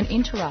disrupt and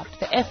interrupt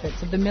the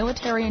efforts of the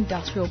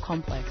military-industrial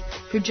complex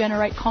who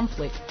generate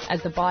conflict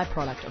as the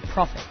byproduct of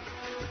profit.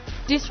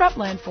 Disrupt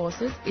Land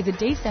Forces is a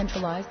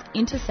decentralised,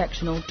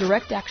 intersectional,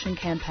 direct action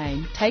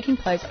campaign taking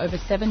place over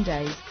 7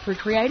 days through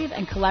creative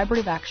and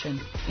collaborative action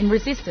in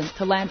resistance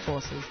to Land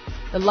Forces,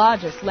 the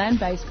largest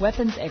land-based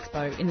weapons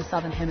expo in the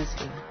Southern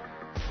Hemisphere.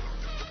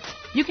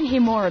 You can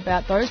hear more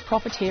about those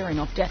profiteering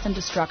off death and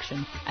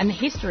destruction and the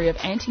history of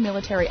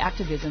anti-military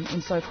activism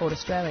in so-called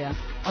Australia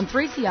on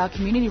 3CR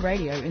Community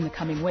Radio in the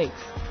coming weeks.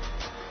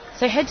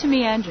 So head to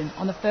Meanjin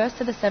on the 1st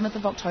to the 7th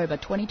of October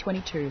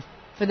 2022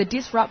 for the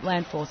Disrupt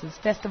Land Forces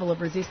Festival of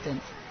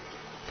Resistance.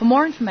 For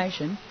more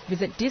information,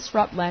 visit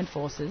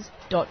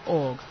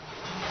disruptlandforces.org.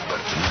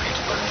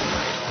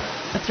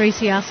 A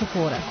 3CR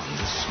supporter.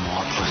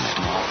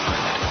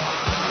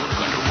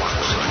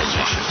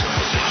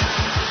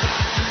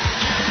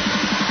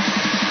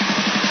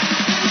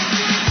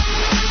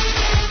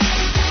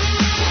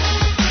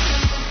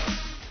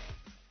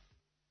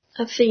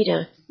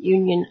 AFIDA,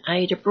 Union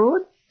Aid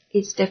Abroad,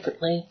 is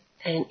definitely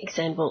an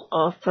example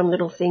of From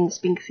Little Things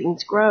Big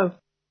Things Grow.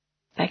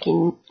 Back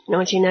in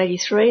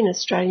 1983, an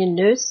Australian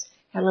nurse,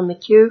 Helen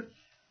McHugh,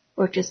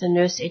 worked as a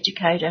nurse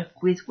educator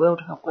with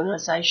World Health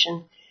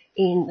Organization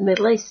in the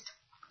Middle East.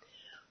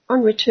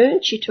 On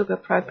return, she took a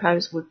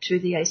proposal to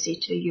the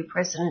ACTU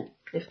President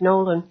Cliff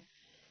Nolan,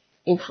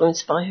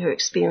 influenced by her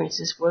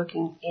experiences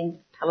working in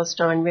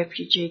Palestine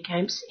refugee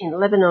camps in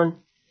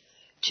Lebanon,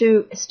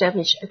 to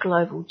establish a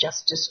global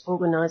justice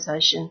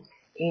organisation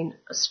in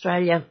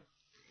Australia.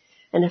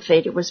 And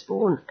AFIDA was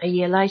born a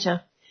year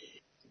later.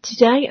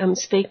 Today I'm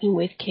speaking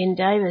with Ken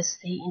Davis,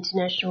 the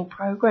International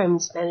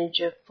Programs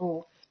Manager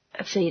for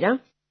AFIDA.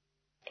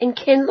 And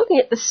Ken, looking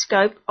at the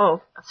scope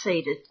of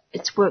AFIDA,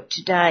 its work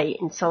today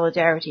in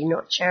solidarity,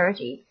 not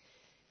charity,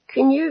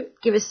 can you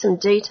give us some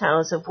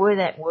details of where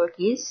that work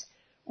is,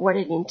 what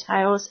it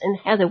entails, and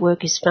how the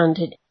work is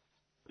funded?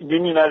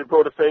 Union Aid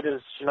Abroad AFIDA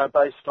is,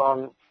 based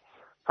on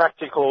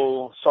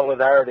practical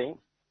solidarity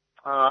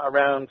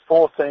around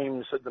 4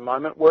 themes at the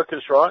moment: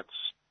 workers' rights,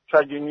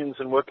 trade unions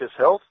and workers'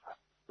 health.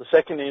 The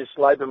second is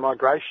labour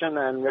migration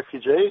and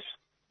refugees.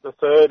 The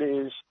third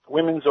is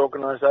women's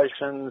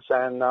organisations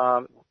and,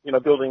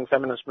 building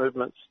feminist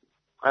movements.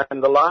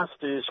 And the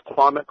last is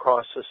climate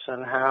crisis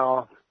and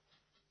how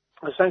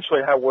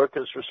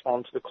workers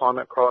respond to the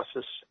climate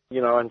crisis,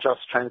 and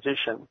just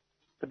transition.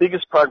 The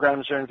biggest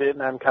programs are in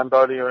Vietnam,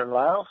 Cambodia and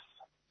Laos.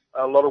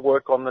 A lot of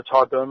work on the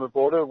Thai-Burma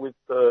border with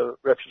the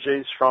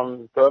refugees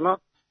from Burma,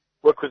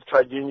 work with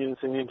trade unions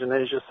in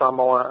Indonesia,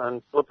 Samoa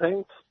and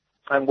Philippines,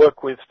 and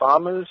work with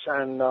farmers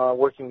and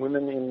working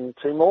women in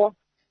Timor,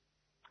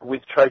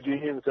 with trade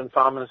unions and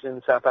farmers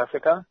in South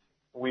Africa,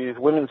 with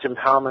women's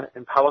empowerment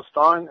in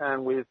Palestine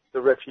and with the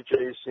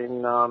refugees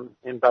in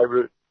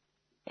Beirut.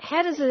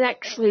 How does it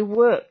actually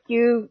work?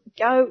 You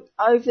go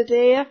over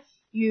there,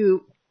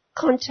 you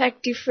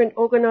contact different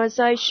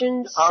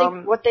organisations, see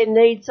what their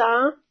needs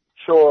are?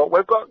 Sure.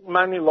 We've got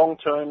mainly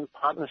long-term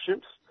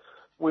partnerships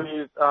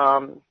with,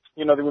 the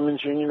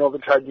Women's Union or the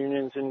trade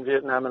unions in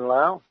Vietnam and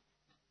Laos,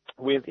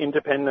 with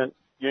independent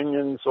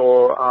unions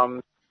or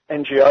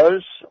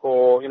NGOs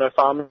or,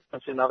 farmers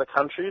in other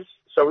countries.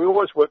 So we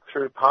always work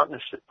through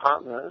partnership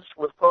partners.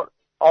 We've got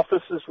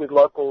offices with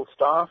local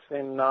staff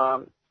in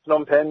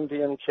Phnom Penh,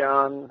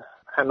 Vientiane,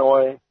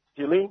 Hanoi,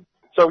 Dili.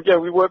 So,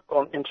 we work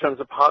in terms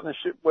of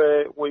partnership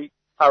where we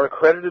are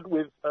accredited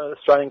with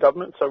Australian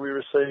government, so we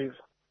receive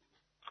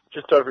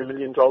just over $1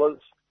 million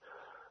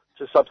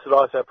to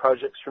subsidise our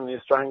projects from the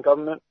Australian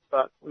government,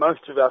 but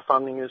most of our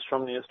funding is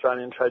from the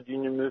Australian trade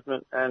union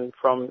movement and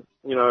from,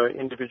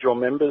 individual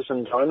members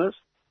and donors.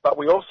 But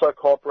we also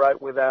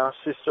cooperate with our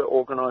sister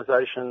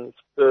organisations,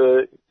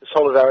 the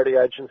solidarity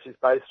agencies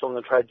based on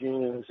the trade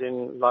unions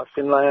in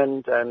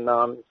Finland and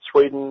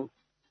Sweden,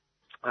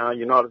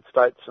 United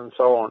States and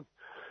so on.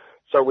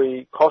 So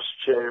we cost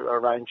share a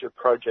range of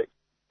projects,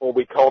 or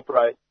we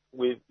cooperate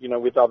with,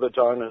 with other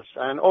donors.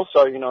 And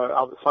also,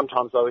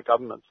 sometimes other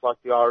governments, like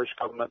the Irish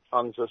government,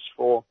 funds us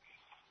for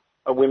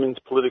a women's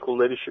political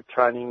leadership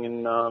training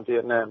in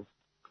Vietnam.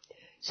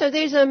 So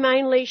these are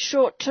mainly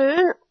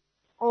short-term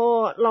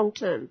or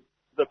long-term?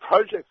 The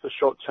projects are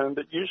short-term,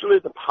 but usually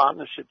the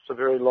partnerships are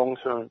very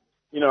long-term.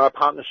 Our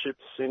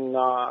partnerships in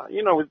Lao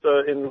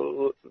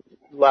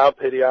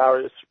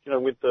PDR is,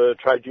 with the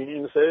trade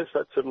unions there, so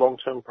that's a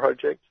long-term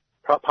partnership,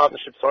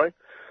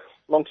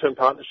 long-term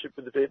partnership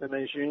with the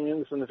Vietnamese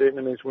unions and the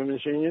Vietnamese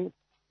Women's Union.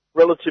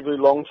 Relatively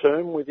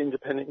long-term with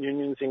independent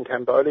unions in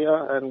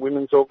Cambodia and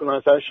women's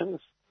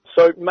organisations.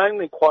 So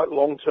mainly quite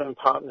long-term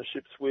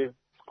partnerships with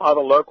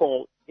either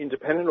local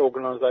independent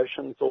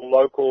organisations or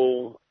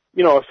local,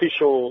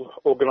 official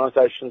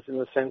organisations in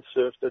the sense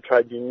of the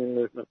trade union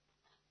movement.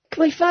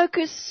 Can we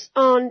focus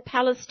on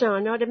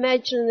Palestine? I'd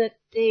imagine that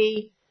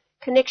the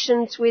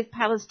connections with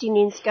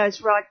Palestinians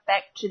goes right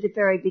back to the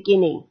very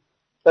beginning.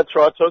 That's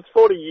right. So it's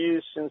 40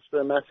 years since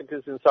the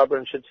massacres in Sabra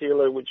and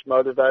Shatila, which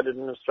motivated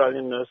an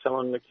Australian nurse,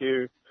 Helen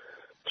McHugh,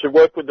 to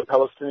work with the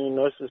Palestinian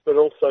nurses, but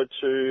also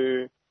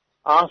to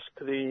ask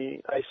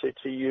the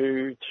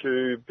ACTU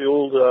to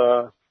build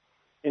a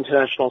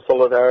international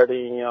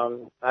solidarity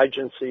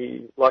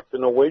agency like the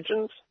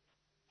Norwegian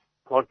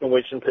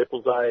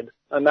People's Aid.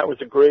 And that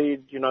was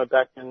agreed,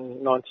 back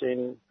in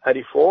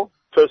 1984.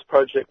 First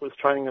project was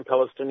training the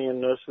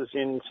Palestinian nurses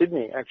in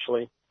Sydney,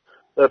 actually.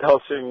 The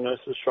Palestinian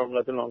nurses from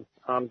Lebanon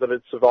that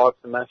had survived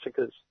the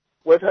massacres.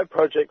 We've had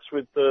projects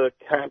with the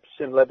camps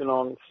in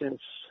Lebanon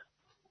since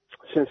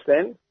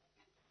then,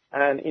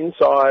 and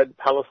inside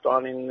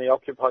Palestine in the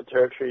occupied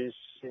territories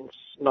since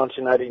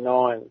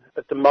 1989.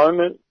 At the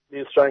moment,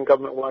 the Australian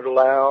government won't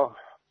allow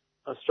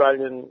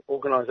Australian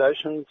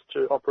organisations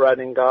to operate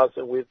in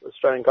Gaza with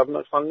Australian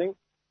government funding,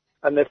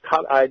 and they've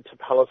cut aid to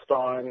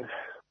Palestine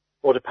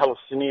or to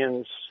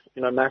Palestinians,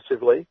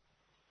 massively,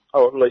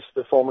 or at least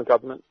the former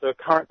government. The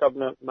current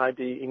government may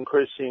be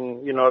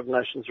increasing United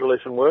Nations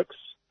Relief and Works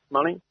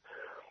money,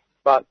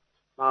 but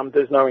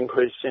there's no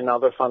increase in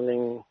other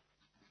funding,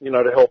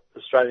 to help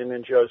Australian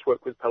NGOs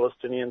work with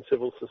Palestinian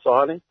civil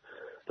society.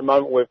 At the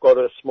moment, we've got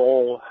a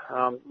small,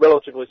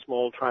 relatively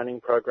small training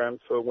program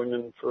for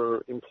women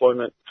for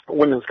employment,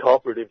 women's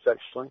cooperatives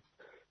actually,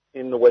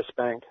 in the West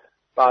Bank.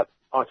 But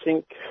I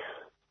think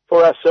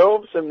for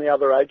ourselves and the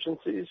other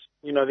agencies,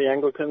 the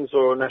Anglicans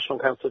or National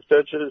Council of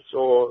Churches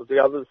or the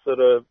others that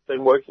have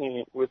been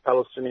working with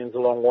Palestinians a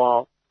long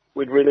while,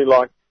 we'd really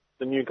like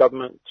the new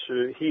government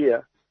to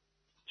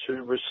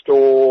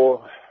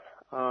restore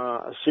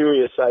a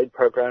serious aid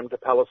program to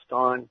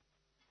Palestine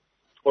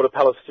or to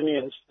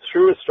Palestinians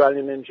through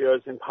Australian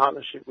NGOs in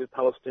partnership with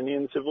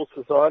Palestinian civil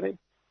society.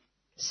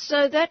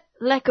 So that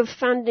lack of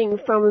funding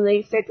from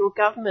the federal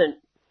government,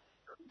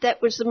 that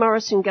was the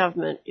Morrison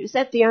government. Is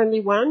that the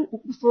only one?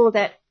 Before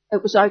that,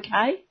 it was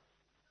okay?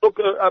 Look,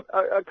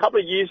 a couple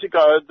of years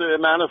ago, the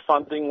amount of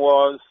funding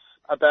was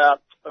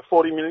about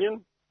 40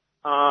 million.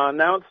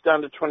 Now it's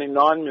down to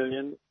 29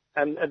 million,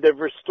 and they've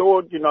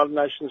restored United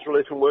Nations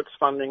Relief and Works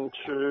funding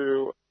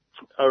to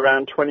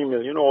around 20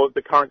 million, or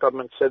the current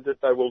government said that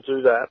they will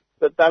do that.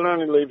 But that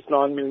only leaves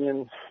 9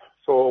 million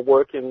for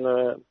work in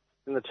the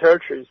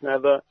territories. Now,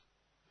 the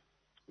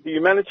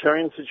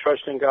humanitarian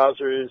situation in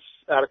Gaza is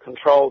out of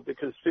control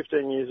because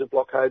 15 years of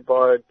blockade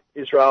by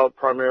Israel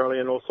primarily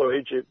and also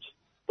Egypt.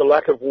 The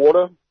lack of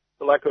water,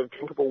 the lack of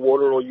drinkable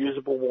water or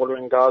usable water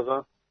in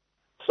Gaza.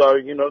 So,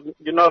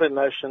 United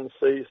Nations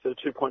sees the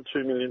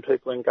 2.2 million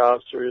people in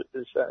Gaza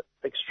is at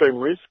extreme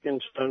risk in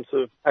terms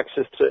of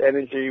access to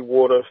energy,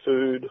 water,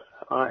 food,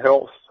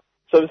 health.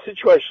 So the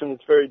situation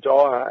is very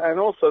dire, and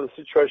also the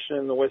situation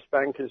in the West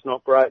Bank is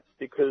not great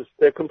because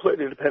they're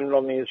completely dependent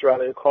on the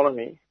Israeli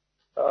economy.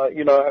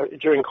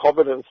 During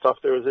COVID and stuff,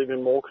 there was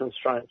even more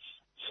constraints.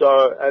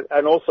 So,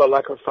 and also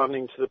lack of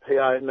funding to the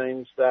PA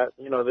means that,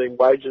 the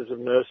wages of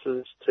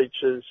nurses,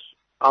 teachers,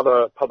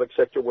 other public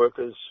sector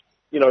workers,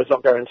 is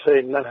not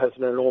guaranteed, and that has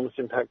an enormous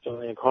impact on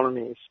the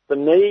economies. The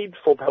need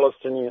for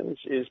Palestinians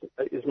is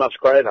much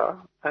greater,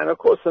 and of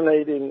course the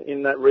need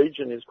in that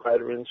region is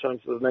greater in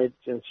terms of the needs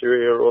in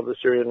Syria or the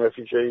Syrian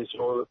refugees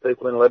or the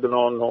people in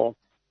Lebanon or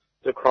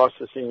the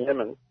crisis in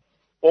Yemen.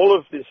 All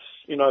of this,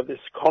 this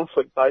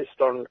conflict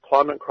based on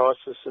climate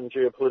crisis and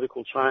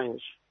geopolitical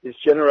change is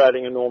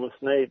generating enormous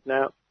need.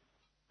 Now,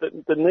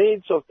 the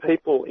needs of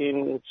people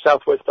in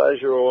Southwest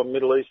Asia or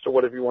Middle East or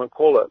whatever you want to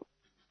call it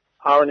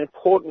are an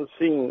important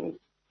issue,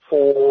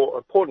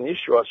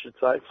 I should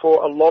say,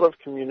 for a lot of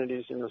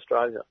communities in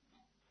Australia.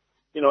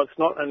 It's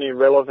not an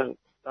irrelevant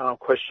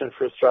question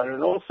for Australia.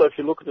 And also, if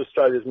you look at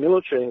Australia's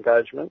military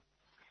engagement,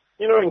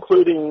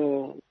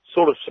 including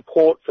sort of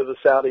support for the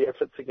Saudi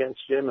efforts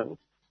against Yemen,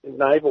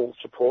 naval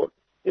support,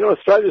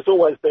 Australia's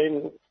always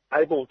been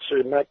able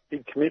to make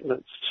big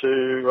commitments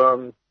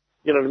to,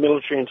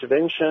 military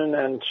intervention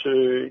and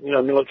to,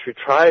 military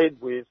trade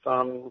with,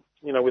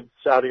 with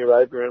Saudi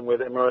Arabia and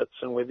with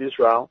Emirates and with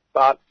Israel.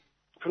 But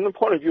from the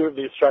point of view of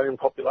the Australian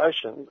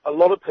population, a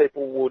lot of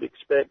people would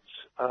expect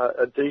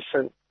a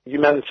decent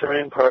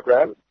humanitarian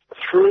program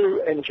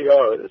through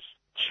NGOs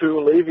to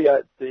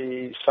alleviate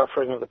the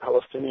suffering of the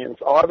Palestinians,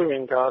 either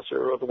in Gaza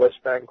or the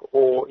West Bank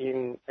or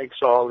in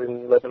exile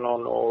in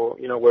Lebanon or,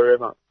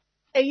 wherever.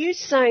 Are you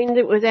saying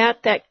that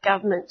without that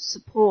government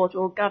support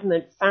or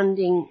government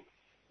funding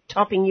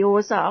topping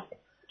yours up,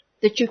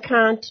 that you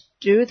can't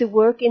do the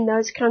work in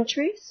those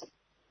countries?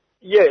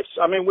 Yes,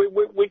 I mean,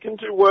 we can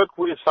do work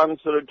with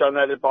funds that are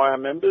donated by our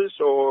members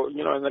or, in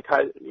the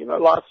case,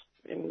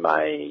 in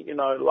May,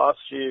 last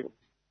year,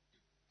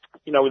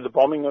 with the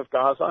bombing of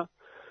Gaza,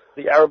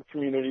 the Arab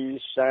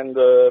communities and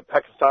the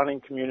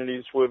Pakistani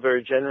communities were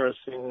very generous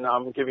in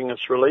giving us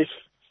relief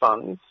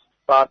funds.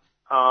 But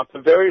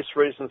for various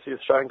reasons, the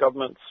Australian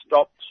government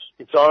stopped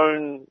its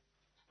own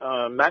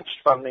matched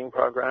funding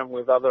program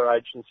with other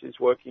agencies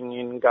working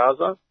in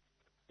Gaza.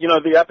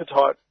 The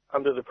appetite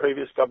under the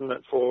previous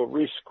government for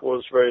risk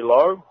was very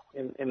low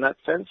in that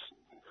sense.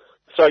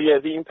 So, yeah,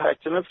 the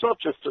impact, and it's not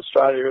just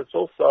Australia, it's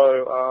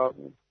also,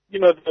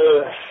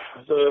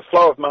 the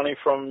flow of money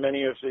from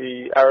many of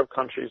the Arab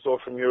countries or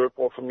from Europe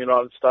or from the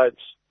United States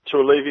to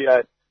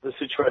alleviate the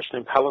situation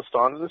in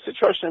Palestine. And the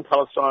situation in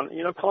Palestine,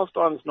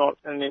 Palestine's not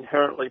an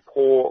inherently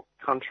poor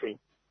country.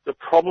 The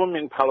problem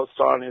in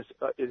Palestine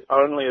is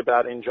only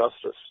about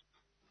injustice.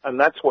 And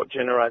that's what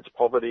generates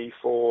poverty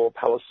for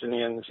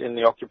Palestinians in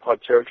the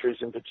occupied territories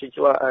in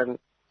particular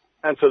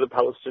and for the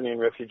Palestinian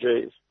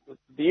refugees.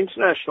 The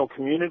international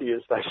community,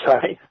 as they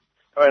say,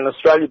 and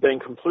Australia being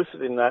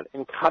complicit in that,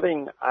 in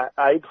cutting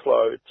aid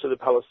flow to the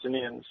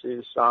Palestinians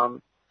is,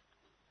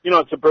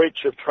 it's a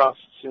breach of trust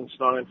since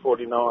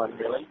 1949,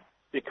 really,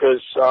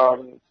 because,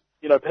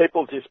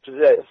 people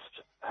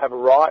dispossessed have a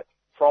right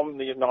from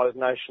the United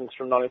Nations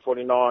from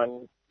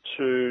 1949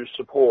 to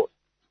support.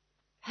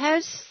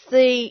 Has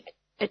the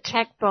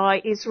attack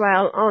by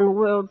Israel on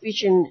World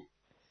Vision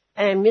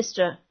and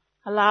Mr.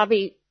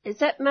 Halabi, has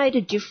that made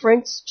a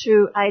difference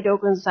to aid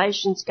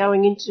organisations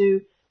going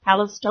into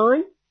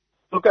Palestine?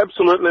 Look,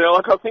 absolutely.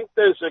 I think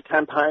there's a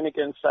campaign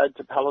against aid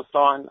to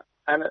Palestine,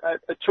 and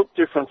it took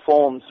different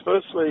forms.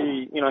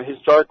 Firstly,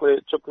 historically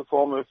it took the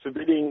form of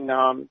forbidding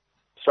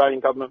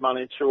Australian government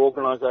money to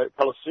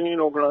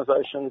Palestinian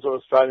organisations or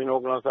Australian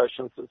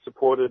organisations that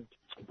supported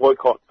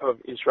boycott of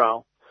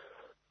Israel.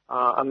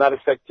 And that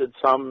affected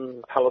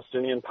some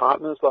Palestinian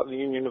partners like the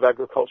Union of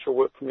Agricultural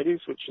Work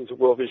Committees, which is a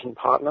World Vision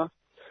partner.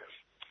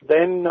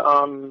 Then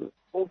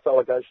false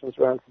allegations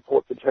around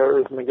support for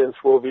terrorism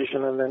against World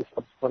Vision and then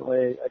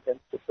subsequently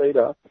against the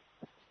FIDA,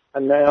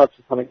 and now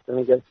to some extent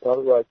against the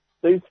other roads.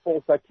 These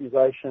false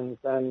accusations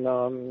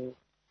and,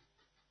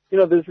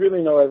 there's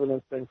really no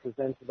evidence being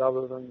presented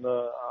other than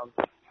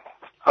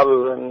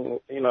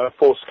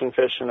forced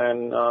confession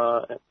and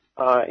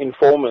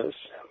informers.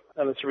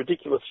 And it's a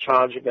ridiculous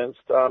charge against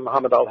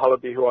Mohammed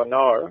al-Halabi, who I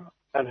know,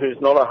 and who's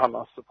not a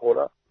Hamas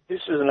supporter.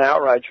 This is an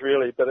outrage,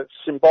 really, but it's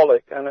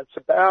symbolic, and it's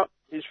about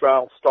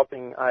Israel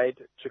stopping aid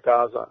to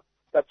Gaza.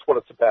 That's what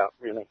it's about,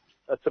 really.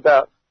 It's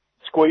about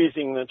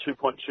squeezing the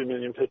 2.2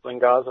 million people in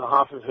Gaza,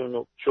 half of whom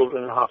are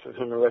children and half of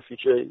whom are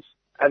refugees.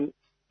 And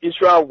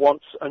Israel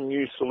wants a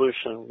new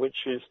solution, which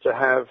is to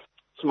have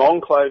some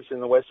enclaves in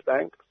the West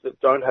Bank that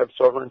don't have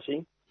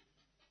sovereignty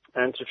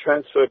and to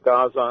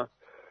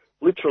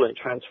literally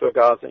transfer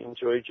Gaza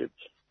into Egypt,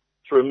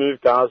 to remove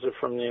Gaza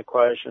from the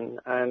equation.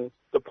 And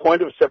the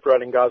point of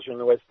separating Gaza and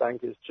the West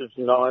Bank is to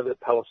deny that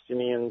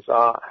Palestinians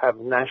have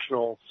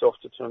national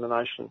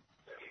self-determination.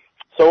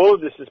 So all of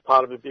this is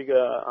part of a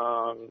bigger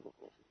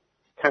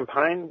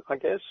campaign, I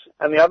guess.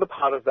 And the other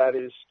part of that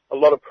is a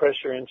lot of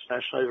pressure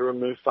internationally to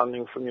remove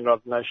funding from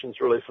United Nations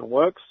Relief and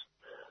Works,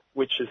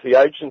 which is the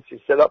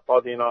agency set up by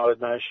the United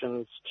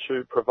Nations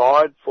to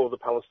provide for the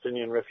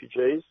Palestinian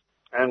refugees,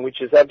 and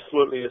which is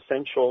absolutely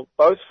essential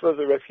both for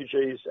the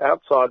refugees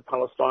outside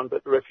Palestine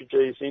but the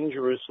refugees in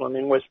Jerusalem,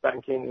 in West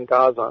Bank, in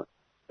Gaza.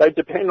 They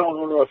depend on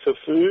UNRWA for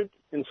food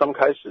in some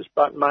cases,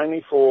 but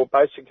mainly for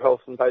basic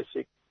health and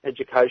basic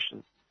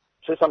education.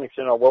 To some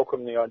extent, I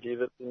welcome the idea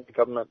that the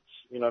government's,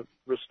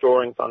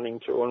 restoring funding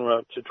to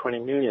UNRWA to 20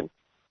 million.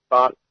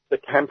 But the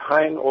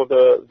campaign or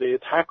the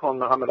attack on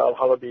Mohammed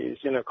al-Halabi is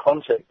in a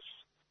context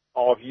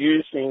of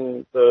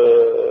using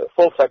the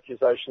false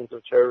accusations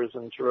of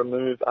terrorism to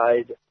remove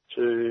aid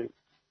to,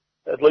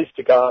 at least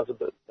to Gaza,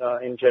 but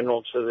in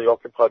general to the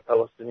occupied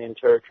Palestinian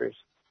territories.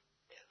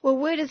 Well,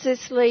 where does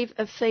this leave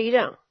a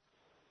FIDA?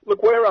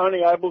 Look, we're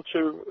only able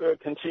to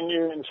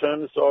continue in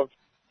terms of,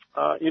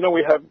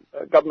 we have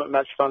government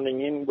match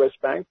funding in West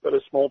Bank, but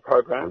a small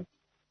program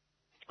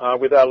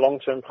with our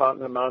long-term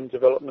partner, Martin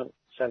Development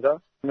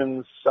Centre,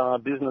 women's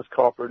business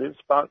cooperatives,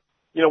 but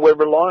we're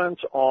reliant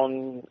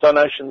on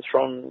donations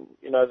from,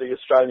 the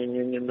Australian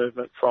Union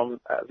movement, from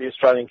the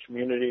Australian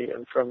community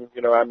and from,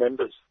 our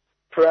members.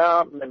 For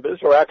our members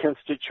or our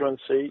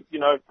constituency,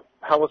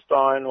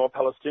 Palestine or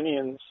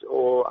Palestinians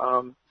or,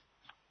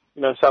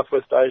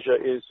 Southwest Asia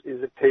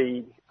is a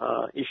key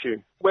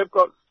issue. We've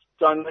got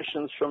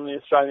donations from the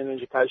Australian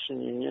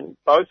Education Union,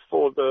 both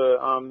for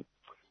the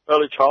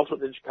early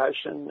childhood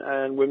education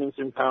and women's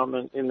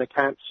empowerment in the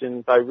camps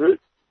in Beirut,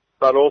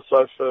 but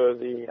also for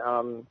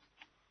the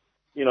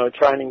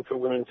training for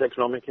women's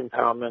economic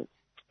empowerment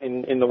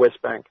in the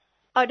West Bank.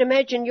 I'd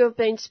imagine you've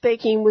been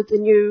speaking with the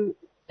new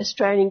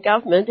Australian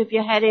government. Have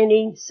you had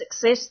any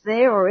success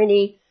there or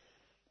any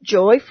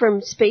joy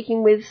from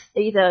speaking with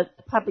either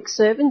the public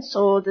servants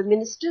or the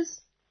ministers?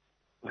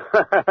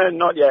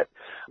 Not yet.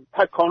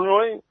 Pat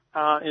Conroy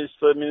is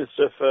the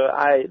Minister for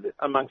Aid,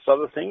 amongst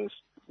other things.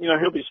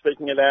 He'll be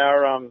speaking at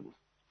our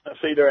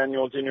feeder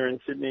annual dinner in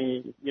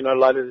Sydney,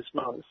 later this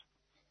month.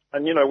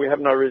 And, we have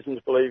no reason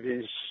to believe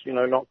he's,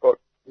 not got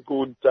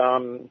good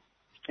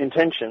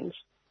intentions.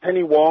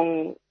 Penny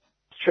Wong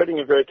is treading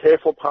a very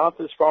careful path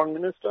as Foreign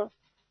Minister.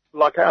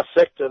 Like our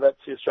sector,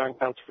 that's the Australian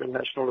Council for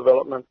International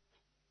Development,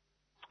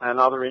 and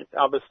other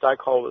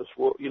stakeholders,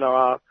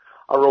 are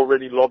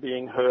already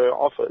lobbying her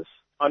office.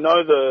 I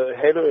know the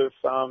head of,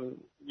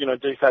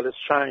 DFAT has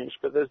changed,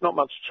 but there's not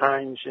much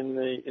change in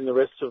the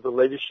rest of the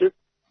leadership.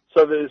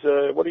 So there's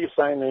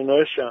an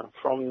inertia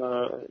from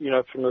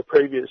the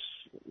previous,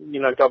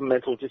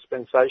 governmental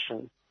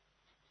dispensation,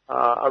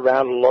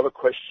 around a lot of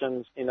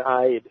questions in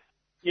aid.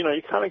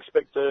 You can't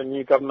expect a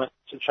new government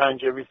to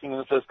change everything in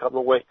the first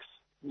couple of weeks.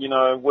 We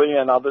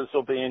and others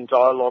will be in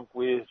dialogue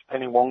with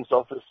Penny Wong's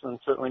office and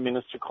certainly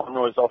Minister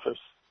Conroy's office,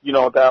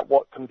 about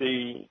what can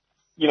be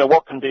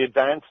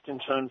advanced in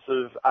terms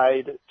of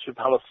aid to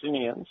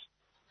Palestinians.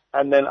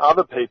 And then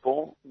other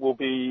people will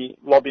be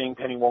lobbying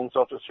Penny Wong's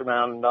office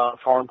around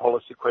foreign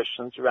policy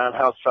questions, around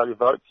how Australia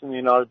votes in the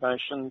United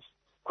Nations,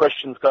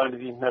 questions going to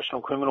the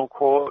International Criminal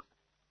Court,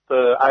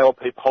 the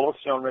ALP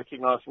policy on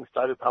recognising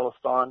State of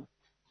Palestine.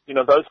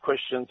 Those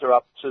questions are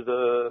up to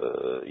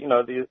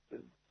the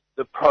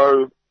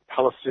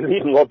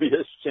pro-Palestinian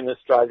lobbyists in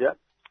Australia,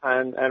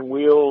 and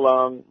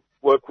we'll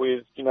work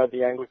with,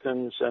 the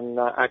Anglicans and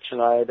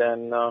Action Aid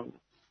and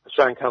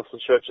Australian Council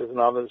of Churches and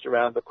others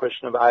around the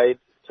question of aid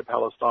to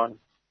Palestine.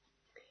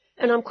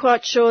 And I'm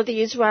quite sure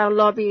the Israel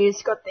lobby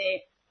has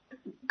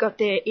got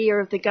their ear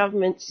of the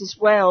governments as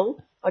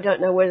well. I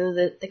don't know whether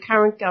the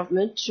current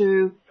government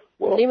to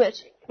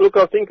limit. Look,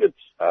 I think it's,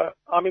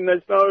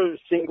 there's no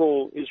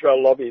single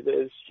Israel lobby.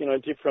 There's,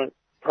 different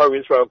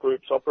pro-Israel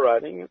groups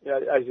operating,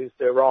 as is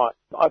their right.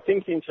 I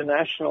think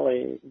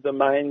internationally, the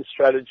main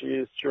strategy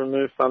is to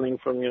remove funding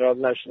from the United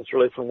Nations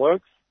Relief and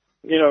Works.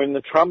 In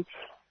the Trump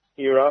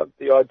era,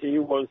 the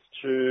idea was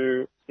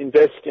to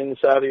invest in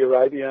Saudi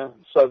Arabia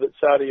so that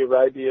Saudi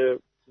Arabia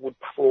would,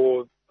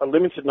 for a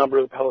limited number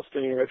of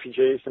Palestinian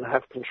refugees, and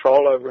have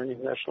control over an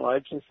international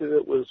agency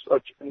that was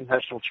an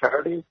international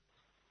charity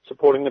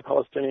supporting the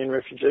Palestinian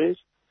refugees.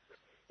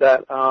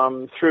 That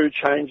through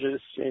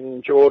changes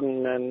in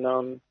Jordan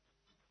and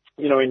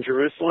in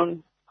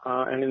Jerusalem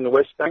and in the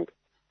West Bank,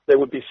 there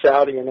would be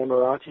Saudi and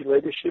Emirati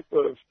leadership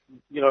of,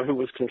 who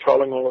was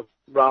controlling all of,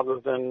 rather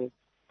than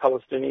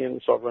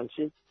Palestinian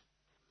sovereignty.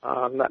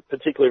 That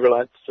particularly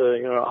relates to,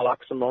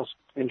 Al-Aqsa Mosque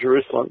in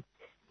Jerusalem.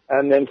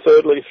 And then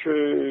thirdly,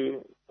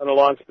 through an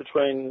alliance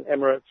between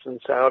Emirates and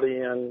Saudi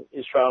and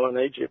Israel and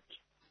Egypt,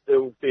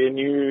 there would be a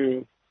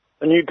new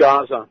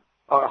Gaza,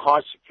 a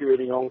high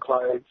security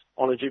enclave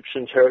on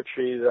Egyptian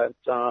territory that,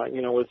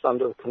 was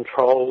under the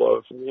control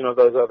of,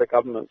 those other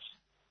governments,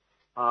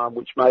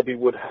 which maybe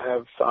would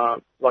have,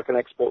 like an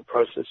export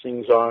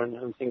processing zone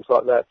and things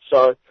like that.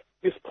 So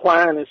this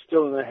plan is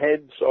still in the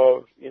heads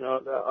of,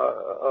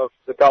 of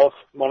the Gulf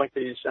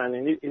monarchies and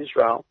in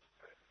Israel,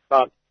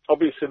 but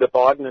obviously the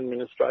Biden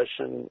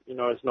administration,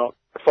 is not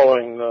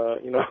following the,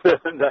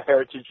 the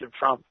heritage of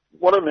Trump.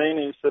 What I mean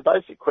is the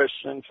basic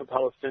question for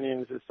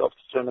Palestinians is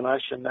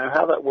self-determination. Now,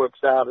 how that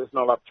works out is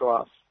not up to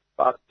us,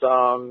 but,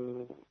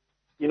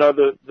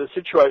 the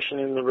situation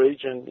in the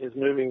region is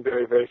moving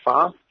very, very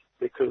fast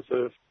because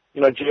of,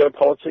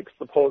 geopolitics,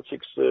 the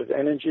politics of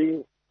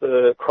energy,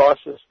 the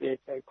crisis, the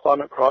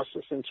climate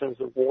crisis in terms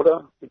of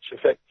water, which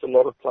affects a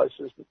lot of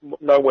places,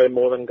 nowhere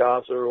more than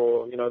Gaza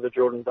or, the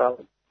Jordan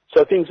Valley.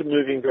 So things are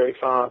moving very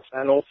fast,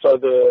 and also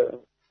the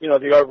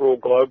overall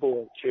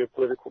global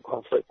geopolitical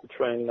conflict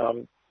between,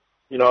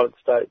 United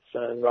States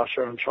and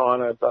Russia and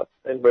China, but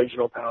and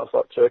regional powers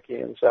like Turkey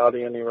and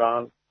Saudi and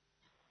Iran,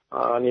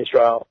 and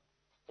Israel.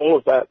 All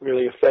of that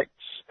really affects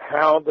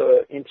how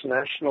the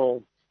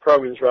international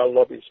pro-Israel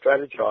lobby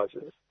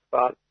strategizes.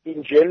 But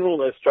in general,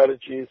 their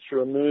strategy is to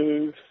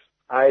remove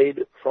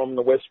aid from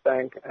the West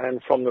Bank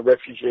and from the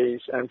refugees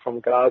and from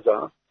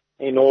Gaza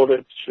in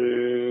order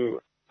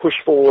to push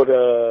forward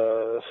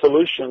a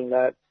solution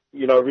that,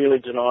 really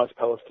denies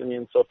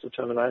Palestinian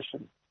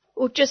self-determination.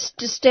 Well, just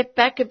to step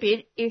back a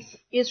bit, if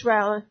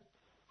Israel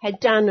had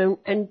done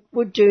and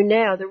would do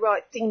now the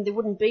right thing, there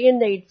wouldn't be a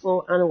need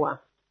for UNRWA.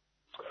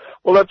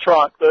 Well, that's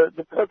right.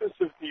 The purpose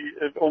of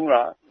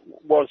UNRWA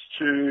was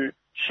to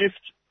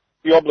shift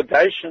the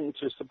obligation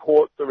to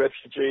support the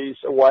refugees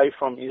away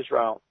from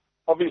Israel.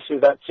 Obviously,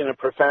 that's in a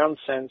profound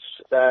sense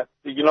that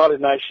the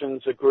United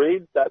Nations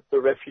agreed that the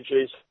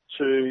refugees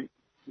to,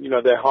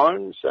 their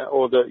homes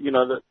or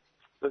the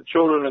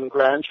children and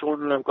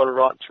grandchildren have got a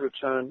right to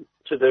return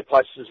to their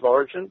places of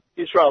origin.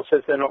 Israel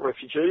says they're not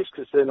refugees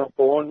because they're not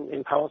born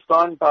in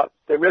Palestine, but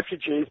they're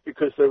refugees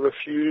because they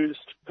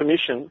refused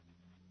permission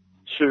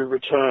to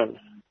return.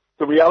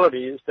 the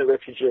reality is they're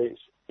refugees.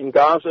 In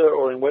Gaza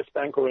or in West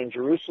Bank or in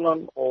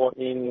Jerusalem or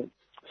in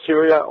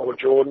Syria or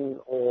Jordan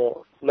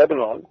or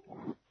Lebanon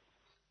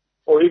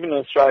or even in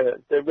Australia,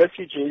 they're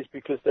refugees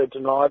because they're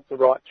denied the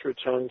right to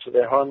return to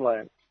their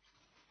homeland.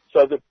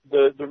 So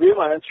the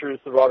real answer is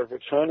the right of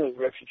return of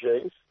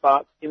refugees,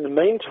 but in the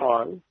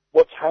meantime,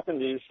 what's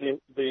happened is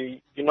the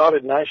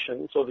United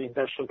Nations or the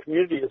international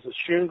community has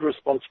assumed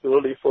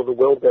responsibility for the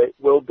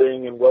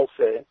well-being and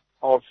welfare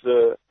of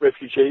the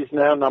refugees,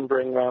 now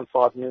numbering around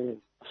 5 million.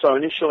 So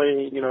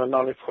initially, in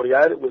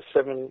 1948, it was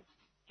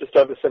just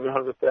over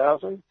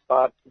 700,000,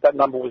 but that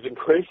number was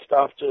increased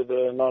after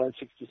the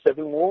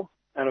 1967 war.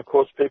 And of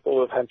course, people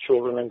have had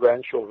children and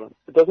grandchildren.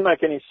 It doesn't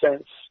make any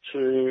sense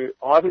to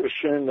either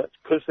assume that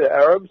because they're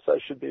Arabs,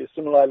 they should be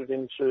assimilated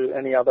into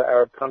any other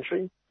Arab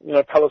country.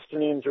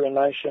 Palestinians are a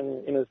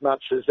nation in as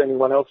much as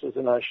anyone else is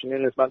a nation,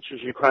 in as much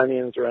as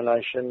Ukrainians are a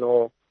nation,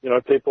 or,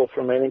 people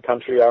from any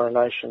country are a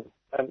nation.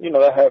 And,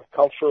 they have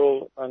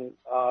cultural and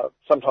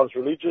sometimes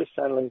religious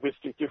and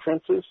linguistic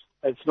differences.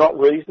 It's not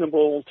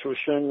reasonable to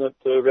assume that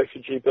the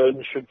refugee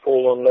burden should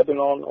fall on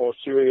Lebanon or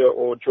Syria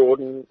or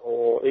Jordan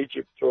or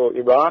Egypt or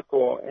Iraq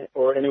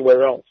or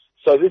anywhere else.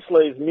 So this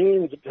leaves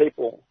millions of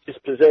people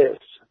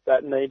dispossessed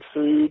that need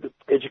food,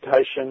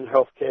 education,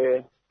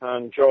 healthcare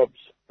and jobs.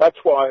 That's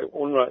why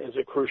UNRWA is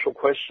a crucial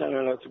question,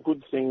 and it's a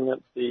good thing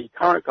that the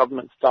current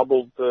government's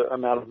doubled the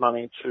amount of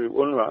money to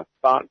UNRWA.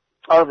 But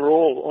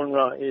overall,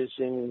 UNRWA is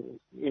in,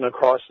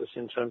 crisis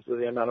in terms of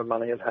the amount of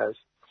money it has.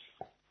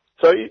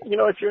 So,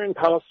 if you're in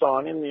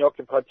Palestine, in the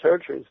occupied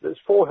territories, there's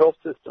 4 health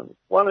systems.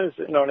 One is,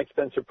 an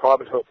expensive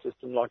private health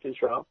system like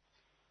Israel.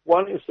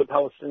 One is the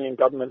Palestinian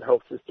government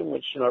health system,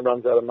 which,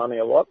 runs out of money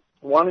a lot.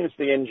 One is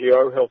the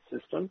NGO health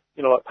system,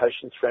 like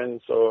Patients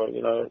Friends or,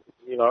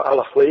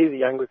 Al-Ahli,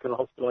 the Anglican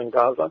hospital in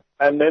Gaza.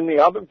 And then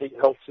the other big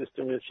health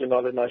system is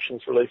United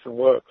Nations Relief and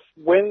Works.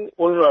 When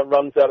UNRWA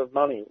runs out of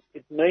money,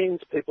 it means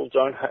people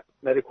don't have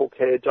medical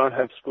care, don't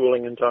have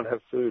schooling and don't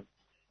have food.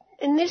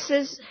 And this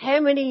is how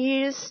many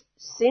years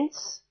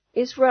since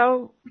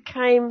Israel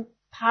became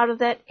part of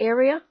that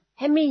area?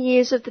 How many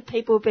years have the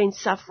people been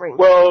suffering?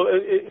 Well,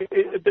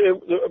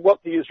 what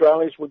the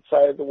Israelis would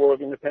say the War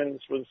of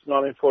Independence was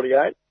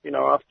 1948,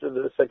 after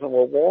the Second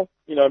World War.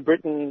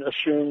 Britain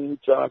assumed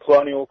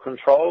colonial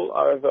control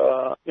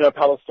over,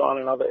 Palestine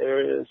and other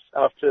areas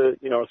after,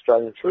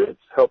 Australian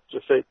troops helped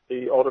defeat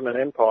the Ottoman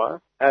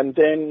Empire. And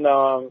then,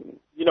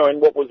 in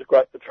what was a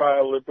great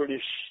betrayal, the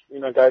British,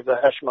 gave the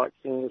Hashemite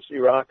kings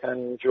Iraq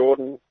and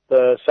Jordan,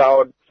 the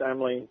Saud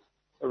family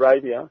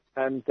Arabia,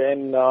 and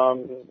then,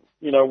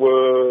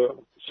 were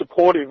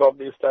supportive of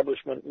the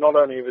establishment not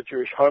only of a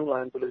Jewish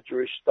homeland but a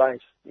Jewish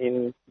state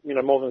in,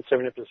 more than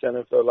 70%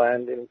 of the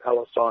land in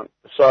Palestine.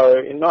 So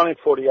in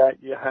 1948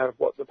 you have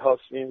what the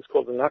Palestinians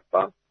call the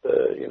Nakba,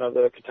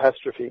 the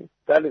catastrophe.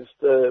 That is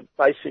the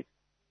basic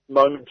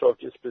moment of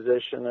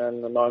dispossession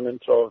and the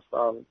moment of,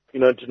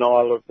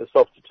 denial of the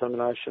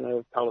self-determination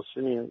of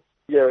Palestinians.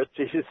 Yeah, it's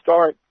a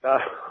historic, I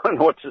don't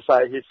know what to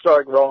say,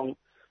 historic wrong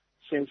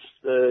since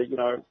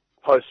the,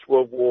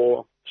 post-World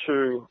War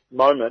II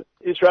moment.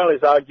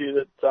 Israelis argue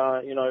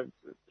that,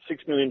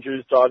 6 million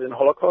Jews died in the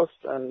Holocaust,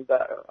 and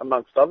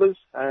amongst others,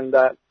 and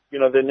that,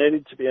 there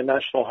needed to be a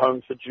national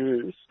home for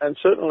Jews. And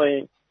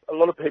certainly a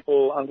lot of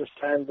people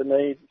understand the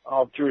need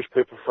of Jewish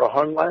people for a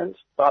homeland,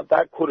 but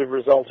that could have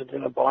resulted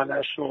in a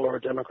binational or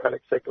a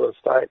democratic secular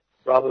state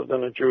rather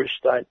than a Jewish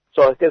state.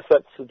 So I guess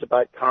that's the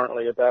debate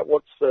currently about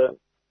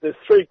there's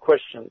 3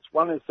 questions.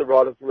 One is the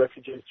right of the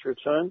refugees to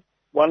return.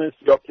 One is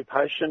the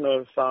occupation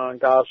of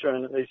Gaza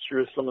and East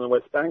Jerusalem and the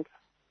West Bank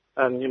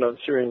and, the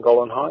Syrian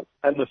Golan Heights.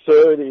 And the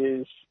third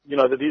is,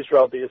 that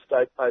Israel be a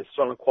state based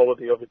on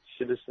equality of its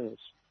citizens,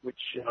 which,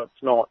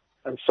 it's not.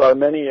 And so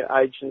many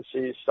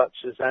agencies such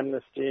as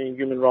Amnesty,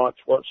 Human Rights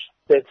Watch,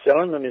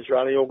 B'Tselem, an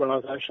Israeli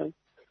organisation,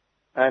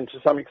 and to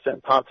some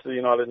extent parts of the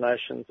United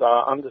Nations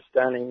are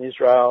understanding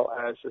Israel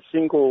as a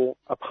single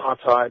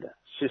apartheid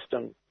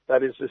system.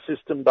 That is a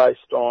system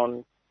based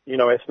on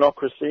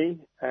ethnocracy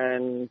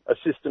and a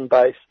system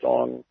based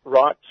on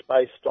rights,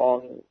 based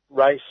on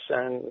race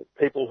and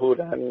peoplehood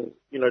and,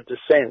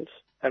 descent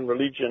and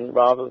religion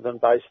rather than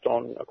based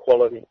on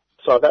equality.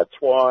 So that's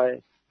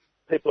why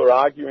people are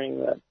arguing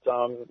that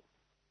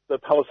the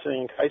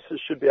Palestinian cases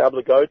should be able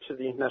to go to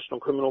the International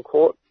Criminal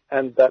Court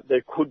and that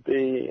there could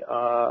be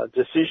a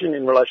decision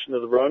in relation to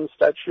the Rome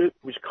Statute,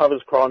 which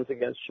covers crimes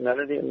against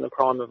humanity and the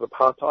crime of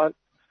apartheid.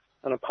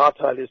 And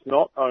apartheid is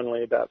not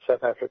only about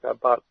South Africa,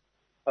 but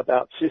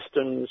about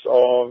systems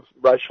of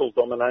racial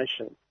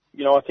domination.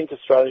 I think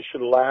Australia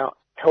should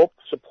help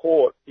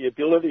support the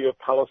ability of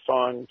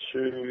Palestine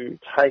to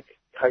take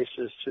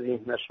cases to the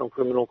International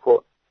Criminal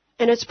Court.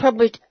 And it's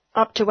probably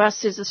up to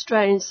us as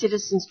Australian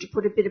citizens to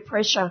put a bit of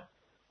pressure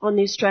on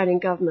the Australian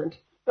government.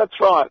 That's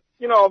right.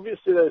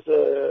 Obviously there's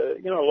a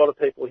lot of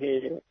people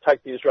here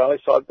take the Israeli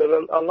side, but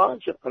a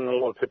larger, and a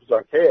lot of people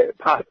don't care,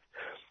 but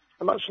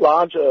a much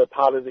larger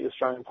part of the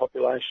Australian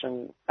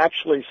population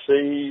actually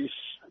sees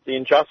the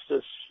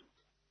injustice,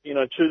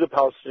 to the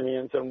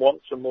Palestinians and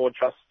wants a more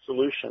just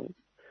solution.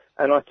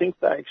 And I think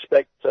they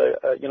expect,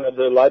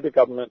 the Labor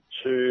government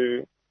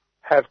to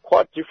have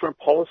quite different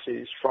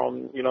policies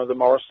from, the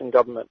Morrison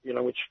government,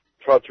 which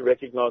tried to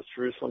recognise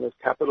Jerusalem as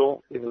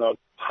capital, even though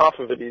half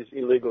of it is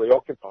illegally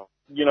occupied,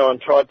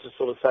 and tried to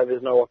sort of say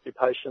there's no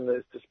occupation,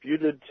 there's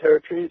disputed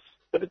territories.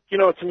 But,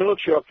 it's a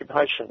military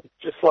occupation,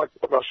 just like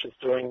what Russia's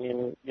doing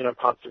in,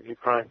 parts of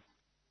Ukraine.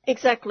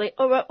 Exactly.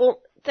 All right,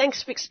 well,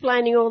 thanks for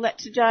explaining all that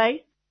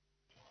today.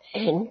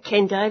 And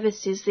Ken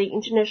Davis is the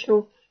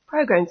International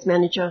Programs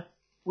Manager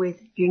with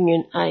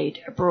Union Aid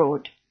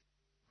Abroad.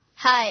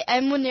 Hi,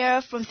 I'm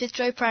Munira from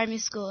Fitzroy Primary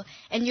School,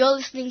 and you're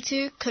listening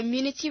to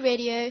Community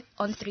Radio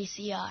on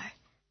 3CR.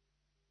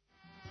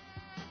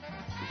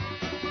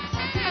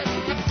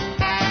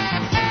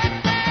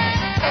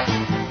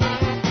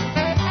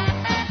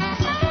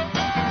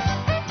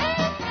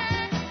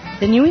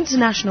 The New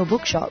International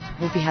Bookshop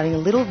will be having a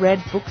Little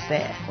Red Book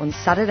Fair on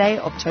Saturday,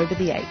 October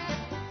the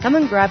 8th. Come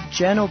and grab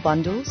journal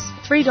bundles,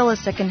 $3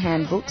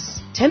 second-hand books,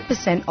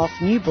 10% off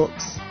new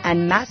books,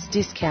 and mass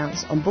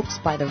discounts on books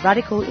by the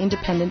radical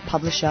independent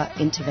publisher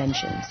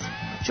Interventions.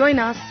 Join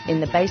us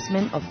in the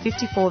basement of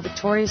 54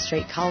 Victoria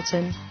Street,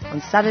 Carlton,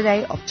 on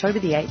Saturday, October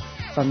the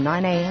 8th from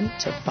 9 a.m.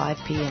 to 5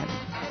 p.m.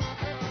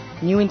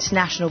 New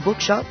International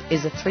Bookshop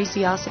is a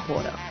 3CR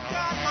supporter.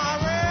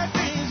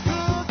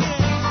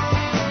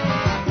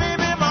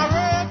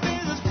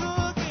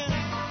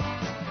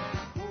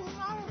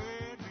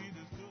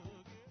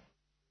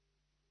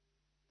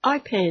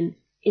 IPAN,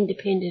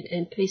 Independent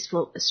and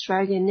Peaceful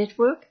Australia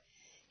Network,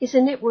 is a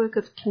network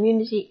of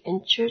community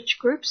and church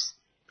groups,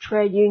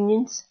 trade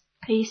unions,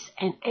 peace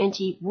and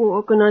anti-war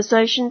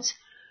organisations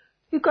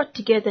who got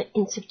together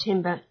in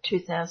September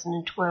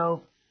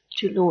 2012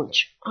 to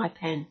launch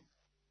IPAN.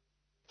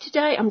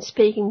 Today I'm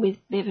speaking with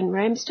Bevan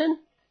Ramsden,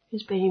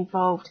 who's been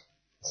involved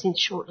since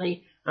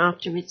shortly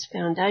after its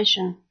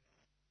foundation.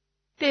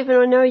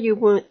 Bevan, I know you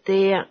weren't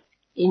there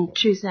in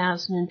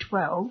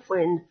 2012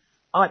 when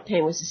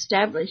IPAN was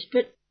established,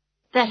 but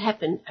that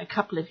happened a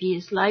couple of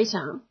years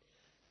later.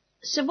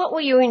 So what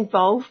were you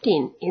involved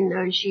in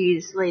those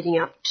years leading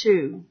up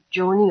to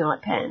joining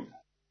IPAN?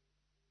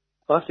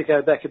 I have to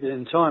go back a bit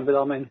in time, but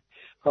I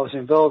was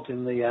involved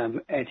in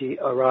the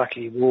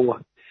anti-Iraqi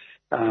war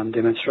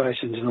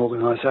demonstrations and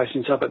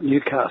organisations up at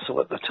Newcastle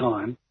at the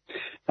time.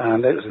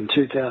 That was in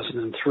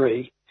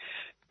 2003.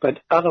 But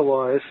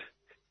otherwise,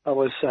 I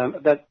was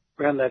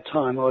around that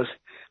time I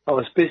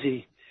was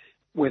busy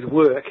with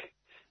work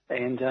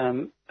and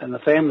the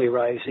family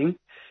raising.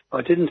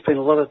 I didn't spend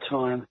a lot of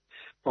time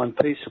on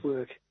peace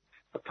work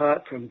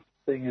apart from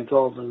being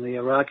involved in the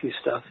Iraqi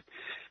stuff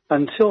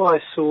until I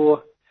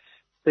saw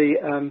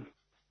been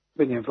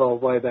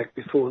involved way back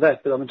before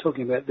that, but I'm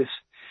talking about this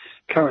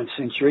current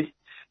century.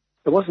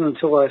 It wasn't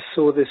until I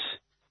saw this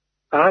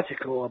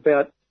article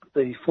about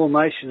the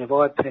formation of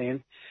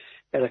IPAN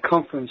at a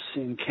conference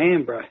in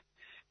Canberra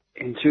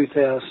in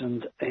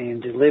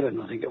 2011,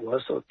 I think it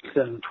was, or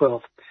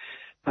 2012.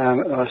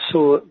 I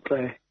saw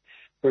the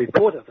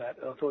report of that.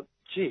 I thought,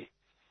 gee,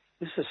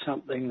 this is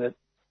something that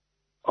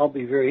I'll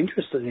be very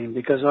interested in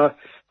because I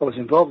was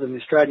involved in the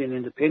Australian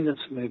independence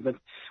movement,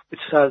 which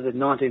started in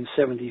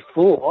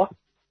 1974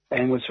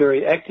 and was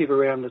very active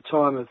around the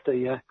time of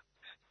the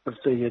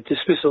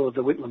dismissal of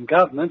the Whitlam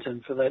government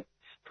and for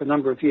a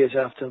number of years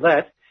after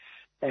that.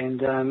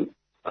 And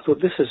I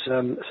thought this is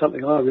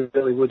something I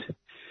really would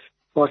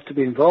like to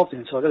be involved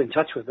in. So I got in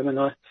touch with them, and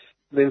I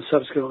then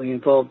subsequently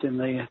involved in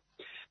the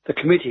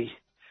committee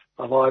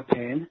of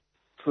IPAN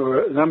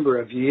for a number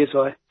of years.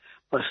 I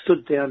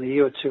stood down a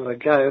year or two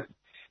ago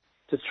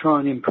to try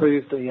and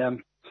improve the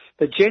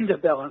gender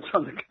balance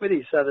on the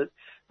committee so that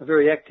a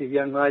very active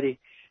young lady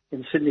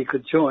in Sydney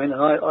could join.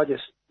 And I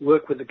just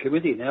work with the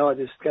committee now. I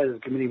just go to the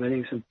committee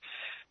meetings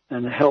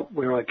and help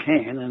where I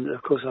can. And,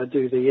 of course, I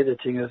do the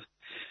editing of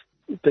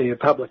the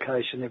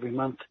publication every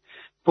month,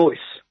 Voice.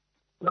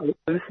 I'm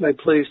so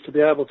pleased to be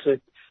able to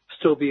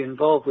still be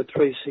involved with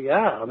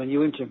 3CR. I mean,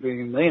 you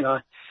interviewing me, and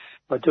I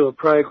do a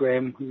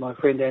program with my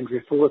friend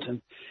Andrew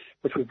Fullerton,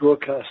 which we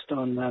broadcast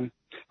on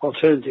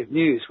Alternative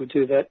News. We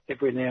do that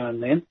every now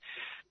and then.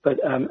 But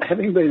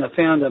having been a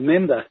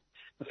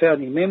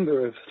founding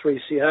member of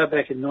 3CR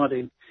back in our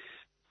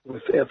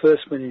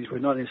first meetings were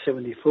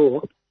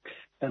 1974,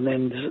 and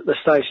then the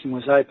station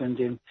was opened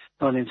in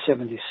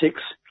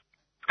 1976.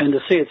 And to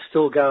see it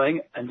still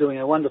going and doing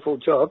a wonderful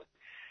job,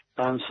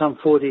 some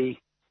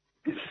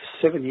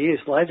 47 years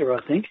later,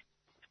 I think,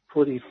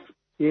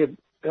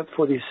 about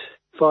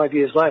 45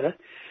 years later,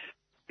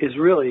 is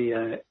really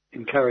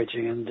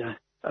encouraging, and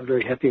I'm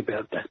very happy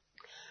about that.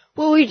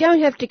 Well, we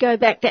don't have to go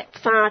back that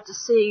far to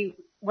see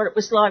what it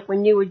was like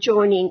when you were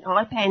joining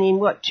IPAN in,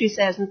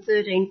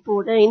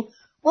 2013-14.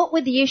 What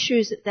were the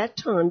issues at that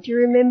time? Do you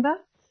remember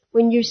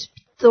when you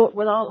thought,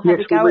 well, I'll have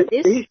a go at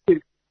this?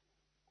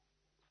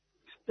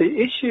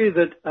 The issue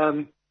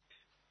that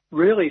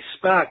really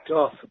sparked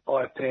off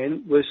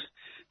IPAN was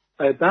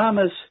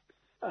Obama's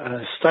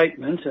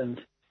statement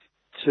and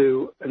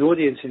to an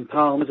audience in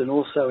Parliament and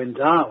also in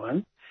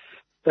Darwin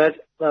that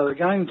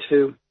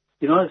the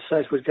United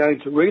States was going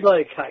to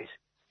relocate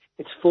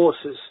its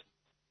forces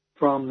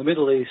from the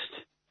Middle East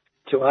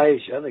to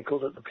Asia. They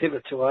called it the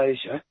Pivot to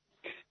Asia.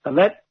 And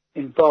that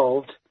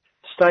involved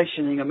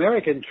stationing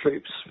American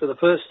troops for the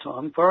first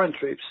time, foreign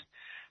troops,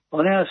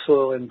 on our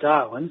soil in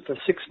Darwin for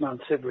 6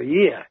 months every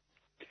year.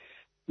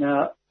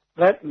 Now,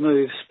 that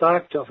move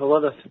sparked off a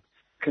lot of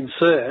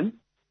concern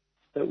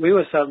that we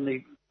were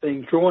suddenly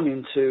being drawn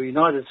into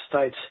United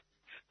States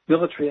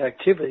military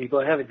activity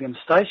by having them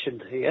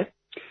stationed here.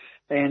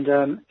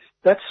 And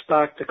that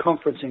sparked a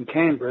conference in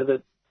Canberra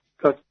that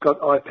got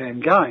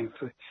IPAN going.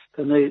 For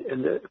the need,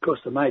 and of course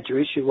the major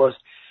issue was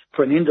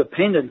for an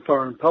independent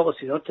foreign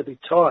policy not to be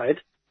tied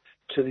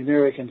to the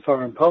American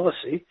foreign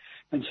policy,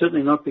 and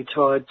certainly not be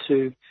tied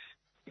to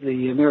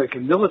the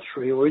American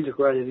military or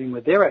integrated in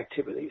with their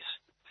activities.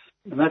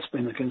 And that's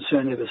been the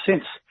concern ever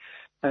since.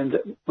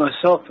 And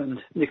myself and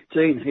Nick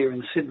Dean here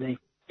in Sydney,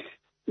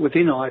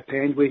 within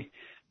IPAN, we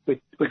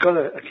got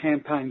a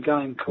campaign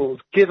going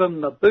called Give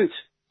 'em the Boot,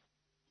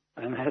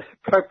 and had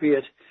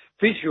appropriate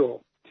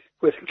visual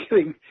with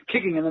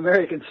kicking an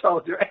American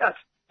soldier out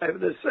over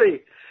the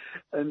sea.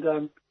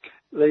 And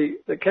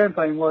the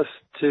campaign was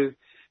to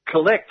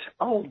collect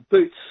old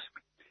boots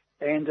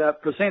and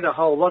present a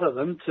whole lot of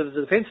them to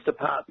the Defence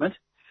Department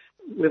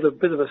with a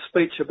bit of a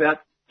speech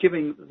about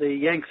giving the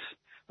Yanks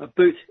a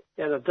boot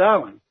out of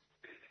Darwin.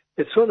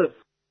 It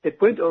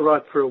went all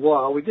right for a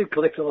while. We did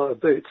collect a lot of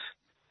boots,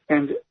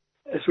 and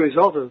as a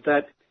result of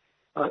that,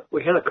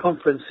 we had a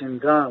conference in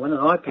Darwin, an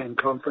IPAN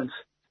conference,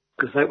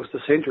 because that was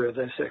the centre of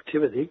this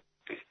activity,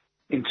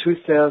 in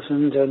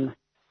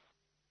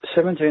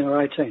 2017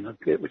 or 18, I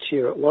forget which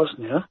year it was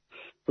now.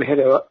 We had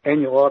our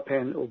annual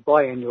IPAN or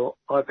biannual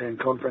IPAN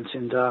conference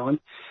in Darwin,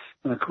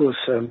 and of course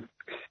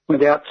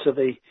went out to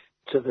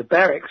the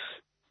barracks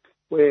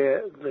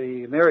where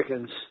the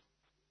Americans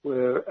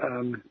were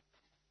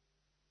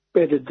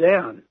bedded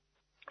down,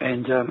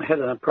 and had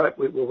an approach.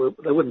 Well,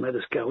 they wouldn't let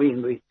us go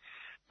in. We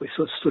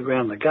sort of stood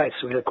around the gate,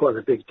 so we had quite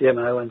a big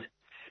demo, and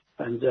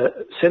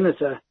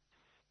Senator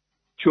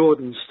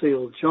Jordan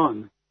Steele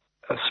John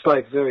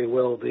spoke very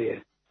well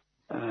there,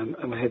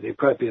 and we had the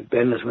appropriate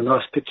banners with a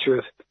nice picture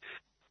of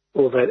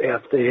all that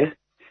out there.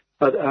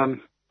 But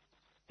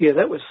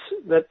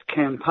that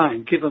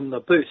campaign, Give 'em the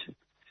Boot,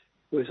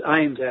 was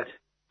aimed at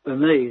the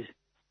need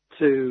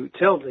to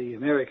tell the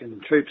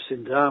American troops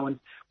in Darwin,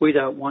 we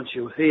don't want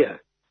you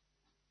here.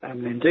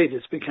 And indeed,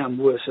 it's become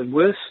worse and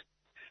worse,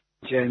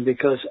 Jan,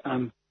 because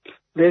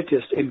they've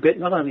just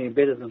not only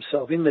embedded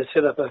themselves in, they've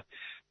set up a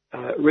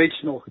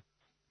regional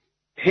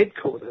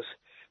headquarters.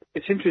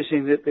 It's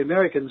interesting that the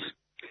Americans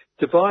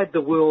divide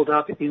the world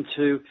up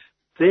into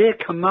their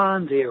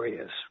command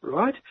areas,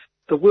 right?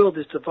 The world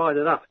is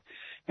divided up.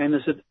 And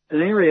there's an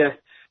area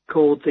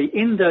called the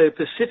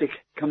Indo-Pacific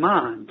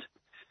Command,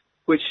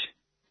 which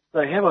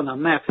they have on a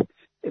map,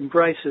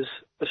 embraces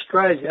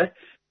Australia,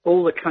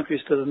 all the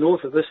countries to the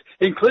north of us,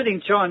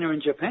 including China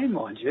and Japan,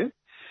 mind you,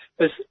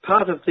 as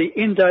part of the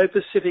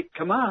Indo-Pacific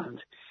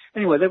Command.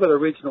 Anyway, they've got a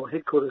regional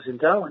headquarters in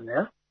Darwin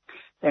now,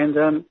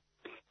 and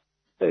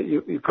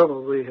you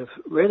probably have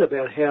read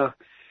about how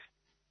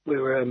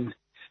we're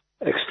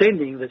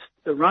extending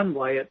the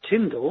runway at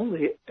Tyndall,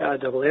 the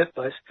RAAF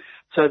base,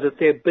 so that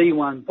their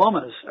B-1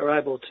 bombers are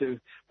able to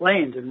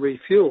land and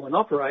refuel and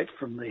operate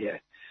from there.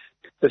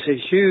 There's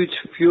a huge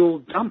fuel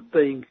dump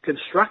being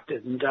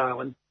constructed in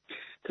Darwin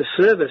to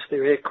service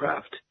their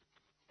aircraft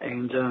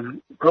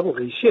and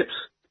probably ships.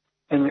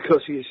 And of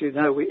course, as you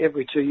know,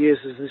 every 2 years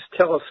there's this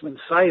Talisman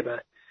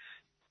Sabre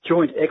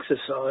joint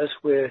exercise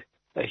where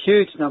a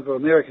huge number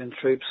of American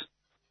troops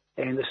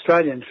and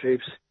Australian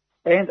troops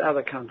and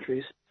other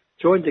countries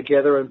join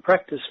together and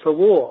practice for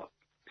war.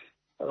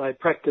 They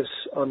practice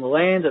on the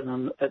land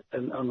and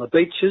on the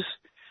beaches.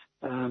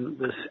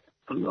 There's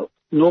an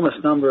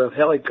enormous number of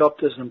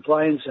helicopters and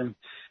planes and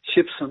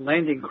ships and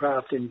landing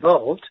craft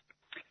involved.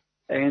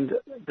 And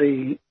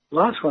the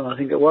last one, I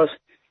think it was,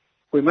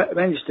 we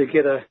managed to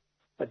get a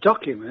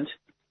document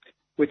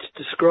which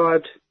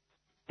described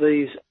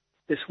this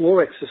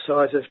war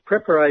exercise as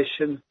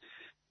preparation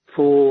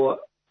for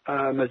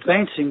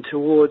advancing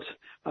towards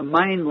a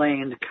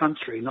mainland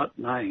country, not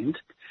named,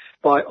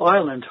 by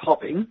island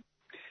hopping,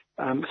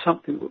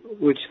 something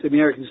which the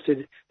Americans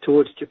did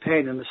towards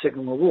Japan in the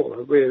Second World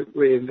War,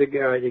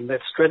 reinvigorating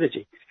that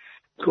strategy.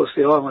 Of course,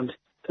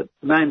 the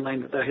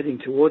mainland that they're heading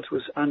towards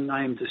was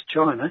unnamed as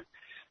China,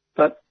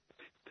 but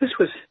this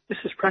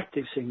is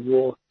practicing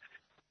war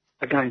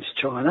against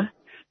China,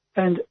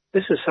 and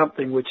this is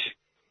something which,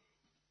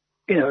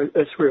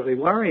 it's really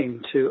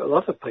worrying to a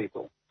lot of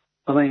people.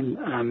 I mean,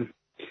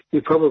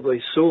 you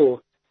probably saw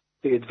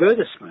the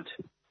advertisement,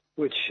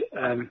 which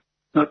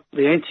not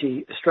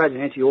the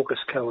Australian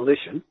Anti-AUKUS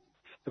Coalition,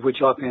 of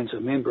which IPAN's a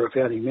member, a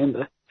founding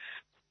member,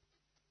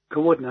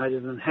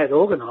 coordinated and had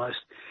organised.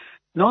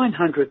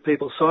 900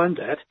 people signed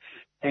that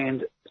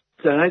and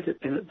donated,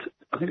 and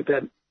I think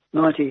about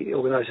 90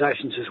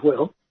 organisations as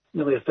well,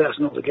 nearly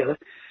 1,000 altogether.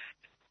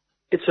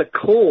 It's a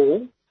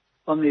call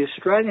on the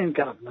Australian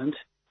government,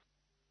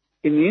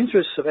 in the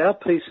interests of our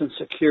peace and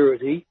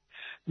security,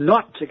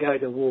 not to go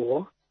to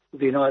war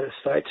with the United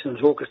States and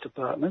its AUKUS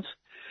departments,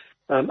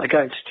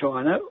 against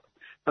China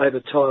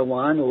over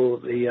Taiwan or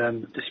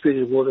the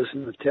disputed waters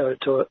in the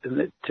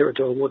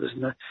territorial waters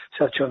in the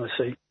South China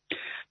Sea,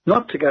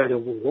 not to go to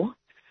war,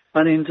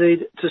 and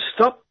indeed to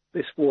stop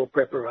this war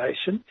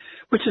preparation,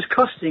 which is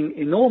costing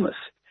enormous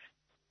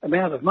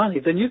amount of money.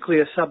 The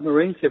nuclear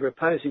submarines they're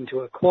proposing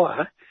to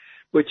acquire,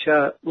 which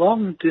are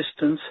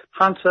long-distance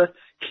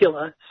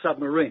hunter-killer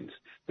submarines.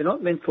 They're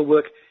not meant for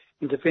work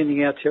in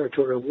defending our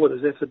territorial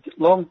waters. They're for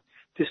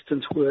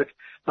long-distance work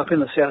up in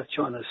the South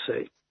China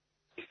Sea.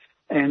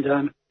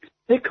 And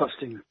they're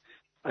costing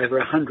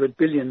over $100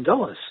 billion.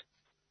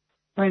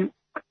 I mean,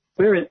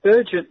 we're in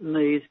urgent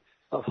need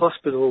of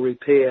hospital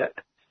repair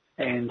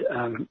and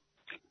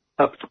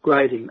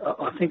upgrading.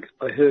 I think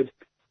I heard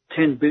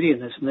 10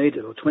 billion is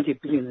needed or 20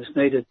 billion is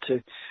needed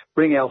to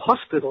bring our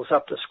hospitals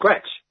up to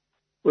scratch.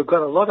 We've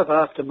got a lot of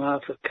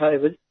aftermath of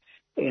COVID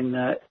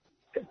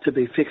to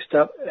be fixed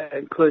up,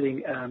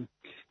 including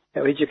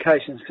our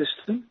education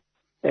system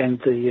and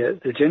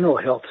the general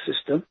health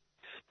system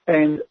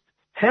and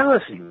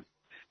housing.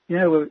 You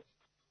know,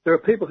 there are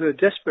people who are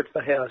desperate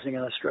for housing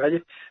in Australia,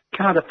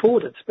 can't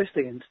afford it,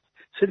 especially in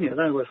Sydney. I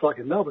don't know what it's like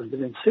in Melbourne, but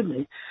in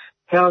Sydney,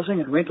 housing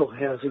and rental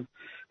housing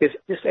is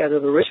just out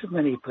of the reach of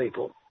many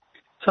people.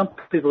 Some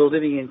people are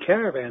living in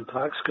caravan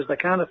parks because they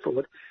can't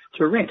afford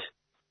to rent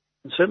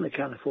and certainly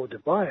can't afford to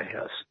buy a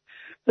house.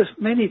 There's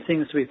many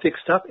things to be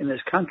fixed up in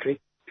this country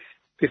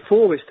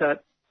before we start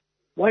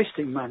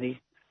wasting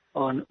money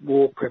on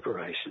war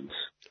preparations.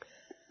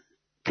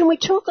 Can we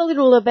talk a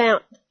little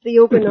about the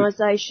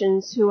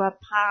organisations who are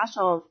part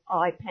of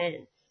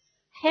IPAN?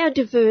 How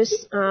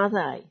diverse are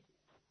they?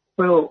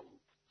 Well,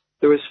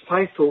 there is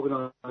faith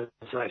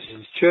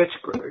organisations, church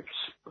groups,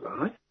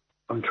 right?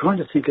 I'm trying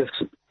to think of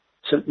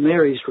St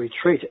Mary's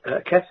Retreat,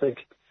 a Catholic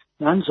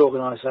nuns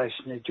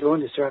organisation who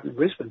joined us up in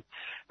Brisbane.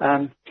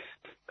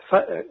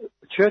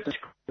 Church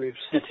groups,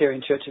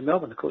 Unitarian Church in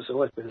Melbourne, of course, has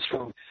always been a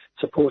strong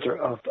supporter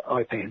of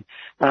IPAN.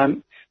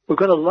 We've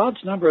got a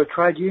large number of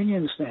trade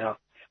unions now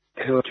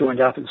who have joined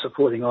up in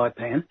supporting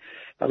IPAN.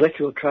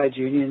 Electrical Trade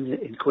Union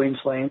in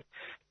Queensland,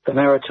 the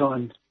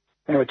Maritime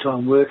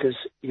Workers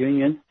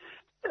Union,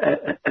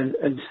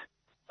 and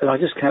I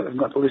just haven't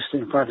got the list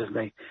in front of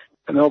me.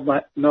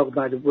 The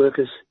Amalgamated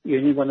Workers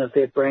Union, one of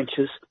their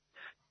branches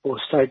or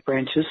state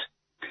branches.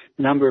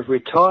 A number of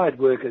retired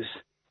workers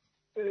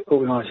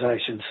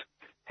organisations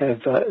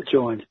have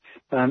joined.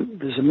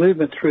 There's a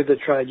movement through the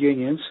trade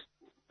unions,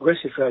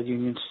 progressive trade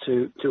unions,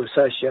 to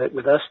associate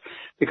with us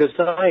because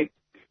they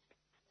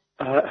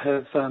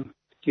have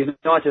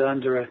united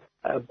under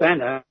a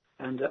banner,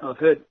 and I've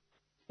heard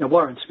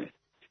Warren Smith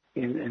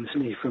in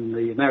Sydney from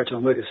the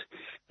Maritime Workers,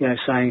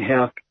 saying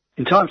how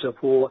in times of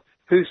war,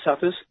 who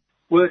suffers?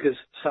 Workers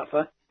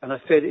suffer and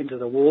are fed into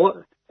the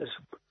war as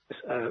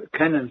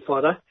cannon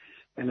fodder,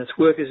 and it's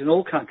workers in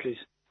all countries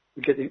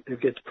who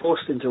get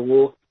forced into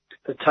war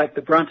that take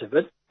the brunt of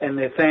it and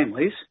their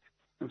families.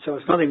 And so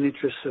it's not in the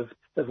interest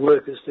of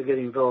workers to get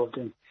involved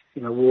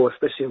in a war,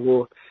 especially a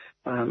war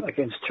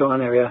against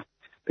China, our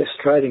best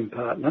trading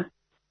partner,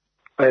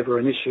 over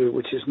an issue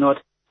which is not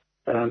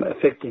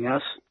affecting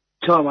us.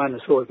 Taiwan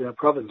has always been a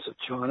province of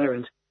China,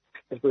 and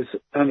it was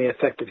only a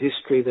fact of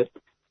history that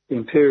the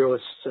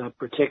imperialists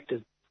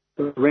protected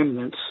the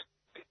remnants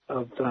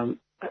of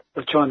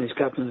the Chinese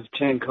government of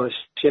Chiang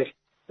Kai-shek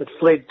that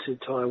fled to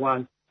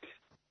Taiwan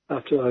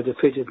after they were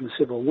defeated in the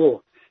Civil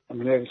War. And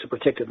the Americans have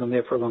protected them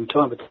there for a long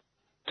time, but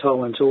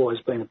Taiwan's always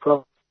been a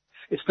problem.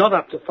 It's not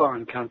up to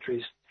foreign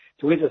countries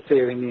to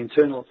interfere in the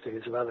internal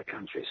affairs of other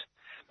countries.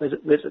 Let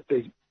it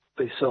be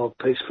solved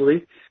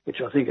peacefully,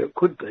 which I think it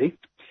could be,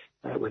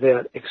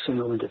 without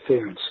external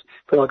interference.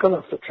 But I got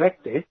off the track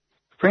there.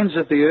 Friends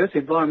of the Earth,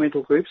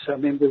 environmental groups, are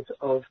members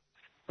of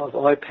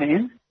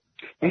IPAN,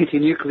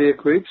 anti-nuclear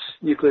groups,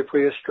 Nuclear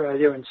Free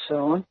Australia and so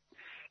on,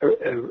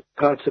 are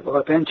parts of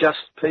IPAN, Just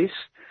Peace,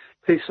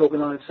 peace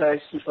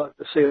organisations like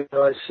the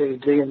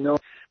CICD and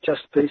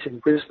Just Peace in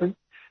Brisbane,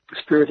 the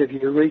Spirit of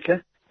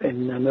Eureka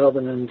in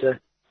Melbourne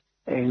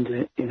and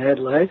in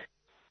Adelaide.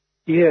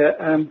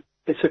 Yeah,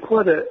 it's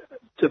quite a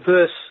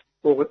diverse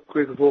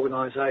group of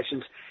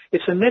organisations.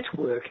 It's a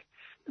network,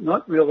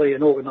 not really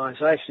an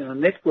organisation, a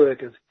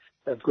network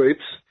of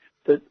groups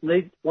that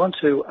want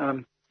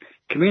to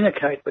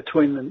communicate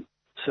between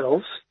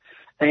themselves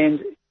and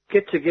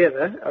get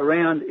together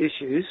around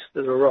issues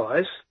that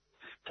arise,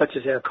 such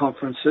as our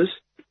conferences,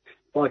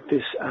 like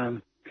this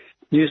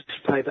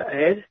newspaper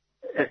ad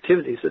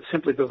activities that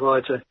simply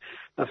provides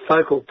a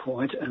focal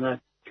point and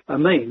a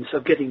means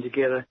of getting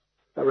together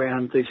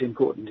around these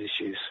important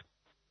issues.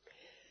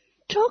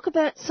 Talk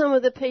about some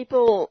of the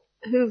people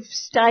who've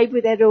stayed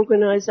with that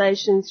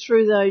organisation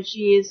through those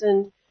years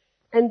and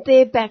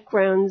their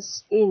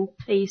backgrounds in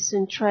peace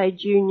and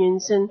trade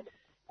unions and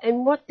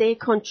what their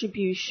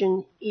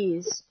contribution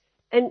is.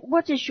 And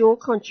what has your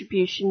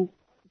contribution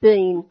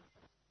been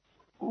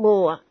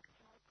more?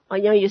 I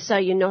know you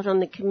say you're not on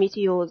the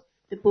committee or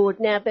the board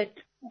now, but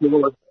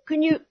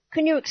can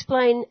you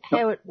explain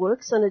how it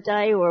works on a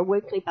day or a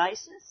weekly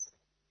basis?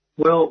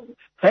 Well,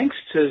 thanks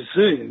to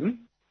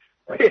Zoom,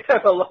 we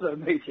have a lot of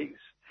meetings.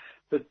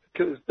 but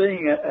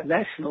being a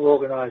national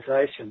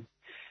organisation,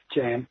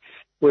 Jan,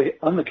 we're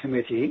on the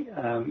committee.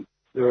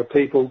 There are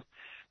people,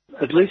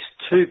 at least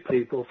 2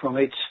 people from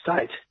each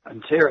state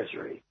and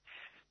territory.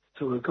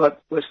 So we've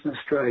got Western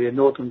Australia,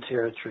 Northern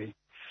Territory,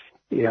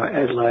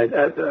 Adelaide,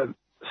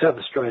 South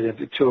Australia,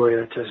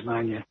 Victoria,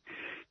 Tasmania,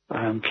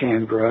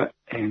 Canberra,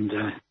 and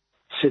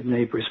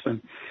Sydney,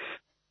 Brisbane,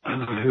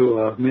 who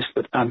I've missed,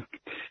 but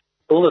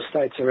all the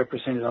states are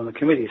represented on the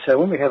committee. So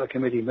when we have a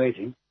committee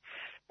meeting,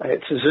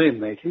 it's a Zoom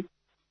meeting,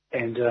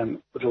 and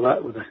with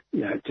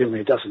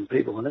generally a dozen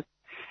people on it.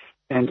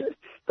 And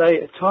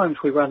at times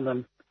we run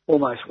them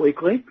almost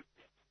weekly,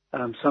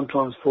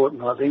 sometimes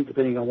fortnightly,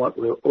 depending on what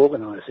we're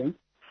organising.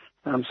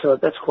 So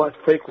that's quite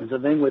frequent.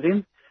 And then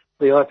within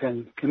the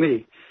IPAN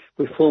committee,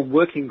 we form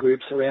working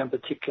groups around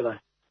particular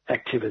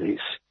activities.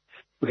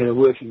 We get a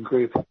working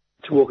group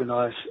to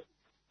organise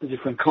the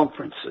different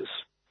conferences.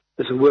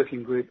 There's a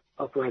working group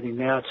operating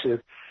now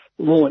to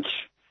launch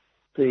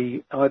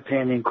the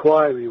IPAN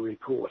inquiry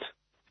report.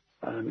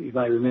 You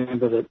may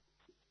remember that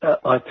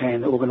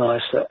IPAN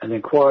organised an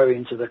inquiry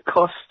into the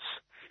costs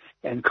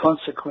and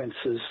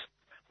consequences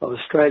of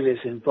Australia's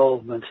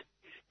involvement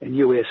in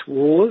US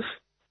wars,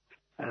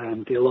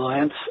 the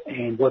alliance,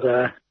 and what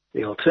are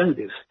the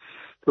alternatives.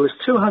 There was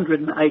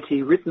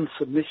 280 written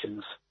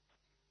submissions,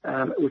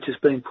 which has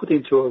been put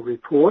into a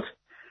report.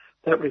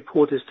 That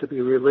report is to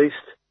be released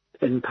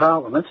in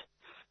Parliament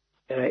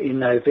in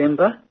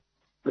November.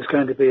 There's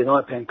going to be an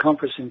IPAN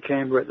conference in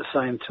Canberra at the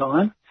same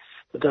time,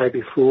 the day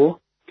before.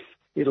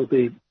 It'll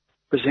be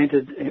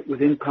presented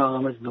within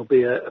Parliament, and there'll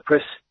be a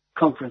press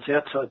conference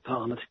outside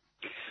Parliament,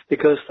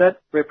 because that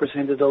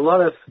represented a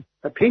lot of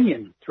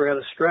opinion throughout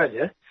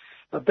Australia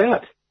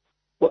about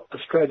what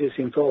Australia's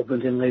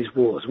involvement in these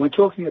wars. We're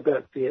talking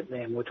about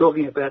Vietnam, we're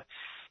talking about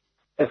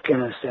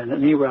Afghanistan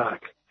and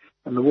Iraq,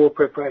 and the war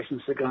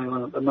preparations that are going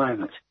on at the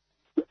moment.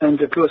 And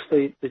of course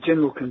the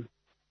general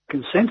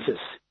consensus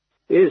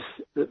is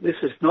that this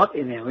is not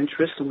in our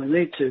interest, and we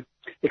need to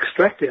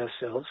extract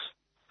ourselves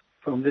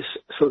from this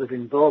sort of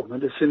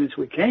involvement as soon as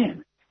we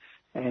can.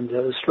 And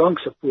there's strong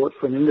support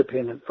for an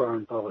independent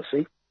foreign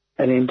policy,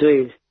 and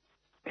indeed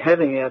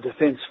having our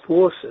defence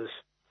forces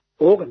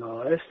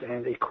organised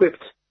and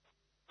equipped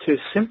to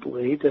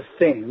simply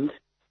defend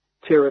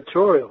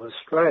territorial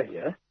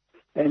Australia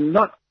and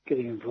not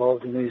getting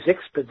involved in these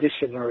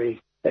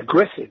expeditionary,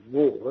 aggressive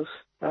wars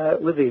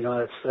with the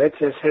United States,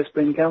 as has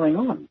been going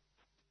on.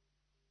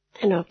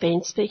 And I've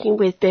been speaking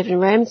with Bevan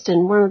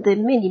Ramsden, one of the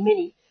many,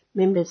 many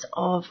members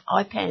of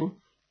IPAN,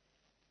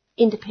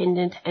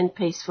 Independent and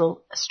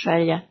Peaceful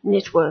Australia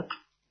Network.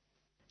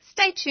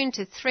 Stay tuned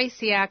to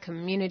 3CR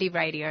Community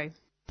Radio.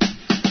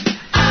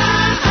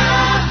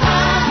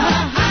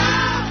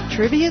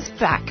 Trivia's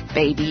back,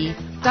 baby.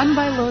 Done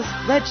by Law's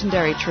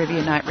legendary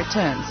Trivia Night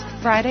returns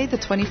Friday the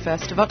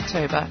 21st of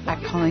October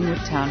at Collingwood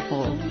Town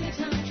Hall.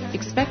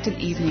 Expect an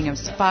evening of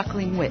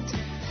sparkling wit,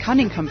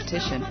 cunning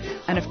competition,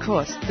 and of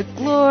course the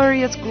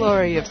glorious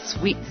glory of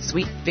sweet,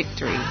 sweet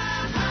victory.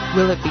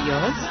 Will it be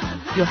yours?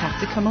 You'll have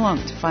to come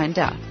along to find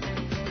out.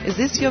 Is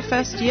this your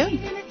first year?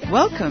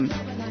 Welcome!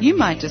 You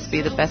might just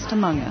be the best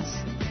among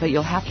us, but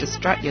you'll have to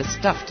strut your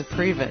stuff to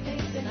prove it.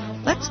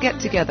 Let's get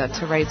together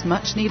to raise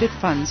much-needed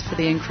funds for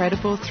the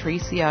incredible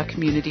 3CR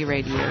Community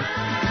Radio.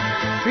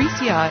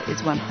 3CR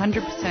is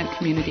 100%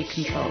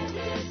 community-controlled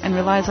and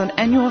relies on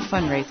annual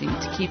fundraising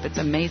to keep its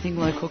amazing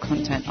local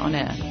content on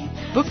air.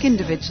 Book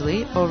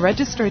individually or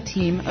register a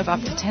team of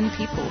up to 10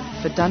 people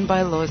for Done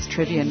by Law's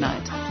Trivia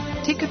Night.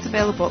 Tickets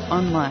available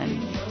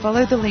online.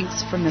 Follow the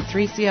links from the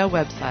 3CR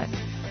website,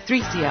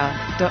 3cr.org.au.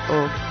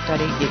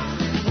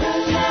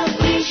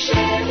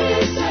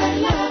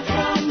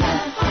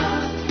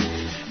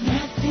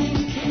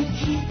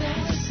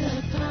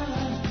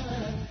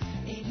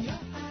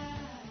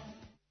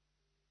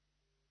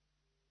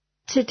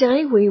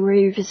 Today we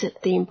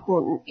revisit the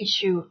important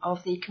issue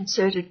of the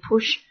concerted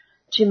push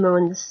to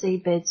mine the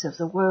seabeds of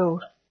the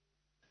world.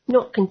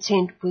 Not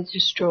content with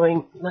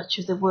destroying much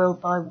of the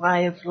world by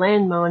way of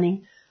land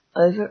mining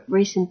over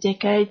recent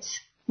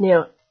decades,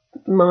 now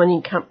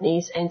mining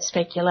companies and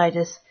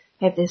speculators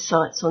have their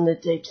sights on the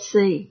deep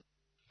sea,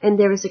 and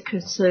there is a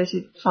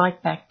concerted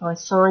fight back by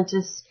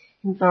scientists,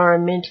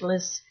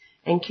 environmentalists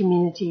and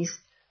communities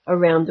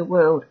around the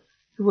world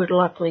who are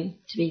likely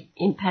to be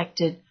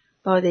impacted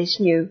by these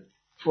new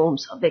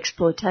forms of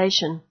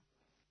exploitation.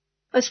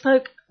 I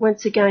spoke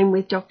once again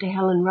with Dr.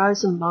 Helen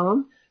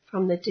Rosenbaum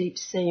from the Deep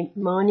Sea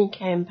Mining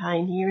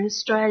Campaign here in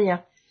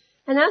Australia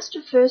and asked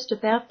her first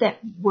about that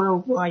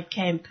worldwide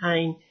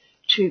campaign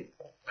to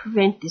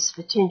prevent this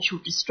potential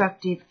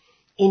destructive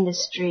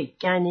industry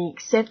gaining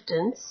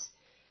acceptance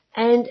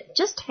and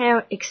just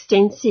how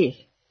extensive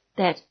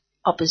that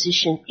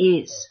opposition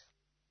is.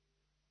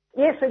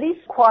 Yes, it is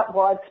quite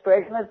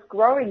widespread and it's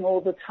growing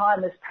all the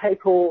time as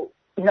people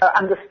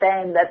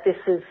understand that this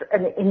is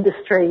an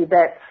industry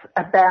that's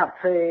about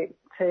to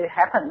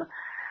happen.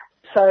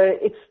 So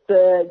it's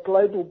the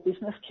global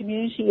business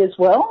community as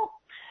well.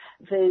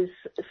 There's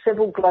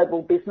several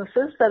global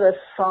businesses that have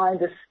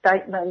signed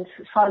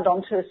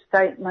onto a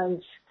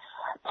statement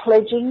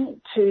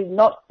pledging to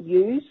not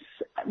use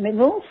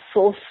minerals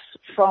sourced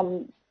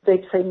from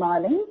deep sea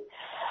mining,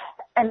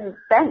 and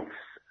banks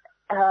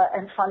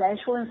and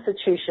financial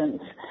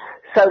institutions,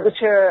 so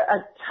which are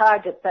a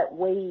target that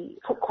we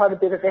put quite a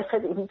bit of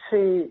effort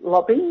into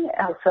lobbying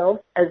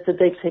ourselves as the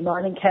Deep Sea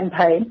Mining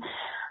Campaign.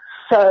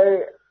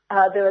 So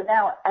there are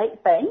now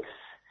 8 banks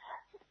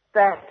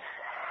that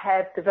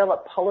have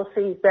developed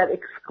policies that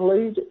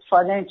exclude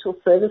financial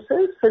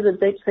services for the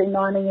deep sea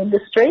mining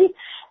industry.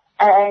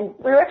 And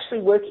we're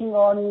actually working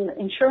on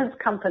insurance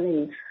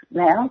companies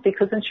now,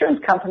 because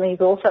insurance companies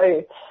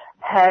also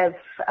have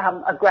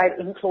a great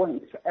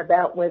influence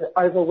about whether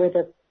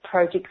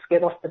projects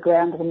get off the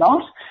ground or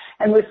not.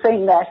 And we're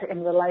seeing that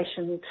in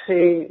relation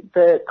to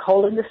the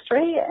coal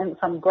industry, and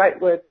some great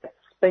work that's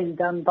been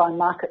done by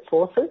Market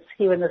Forces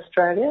here in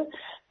Australia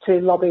to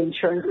lobby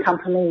insurance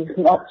companies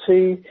not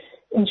to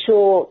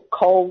insure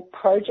coal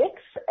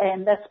projects,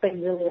 and that's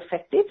been really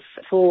effective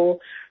for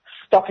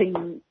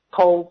stopping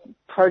coal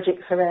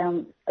projects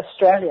around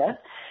Australia.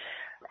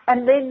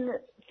 And then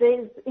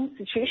there's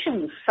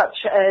institutions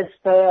such as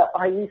the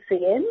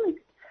IUCN,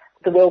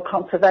 the World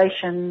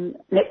Conservation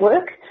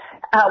Network,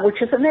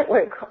 which is a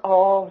network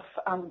of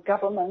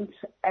government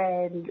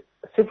and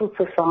civil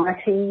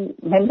society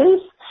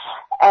members.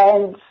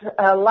 And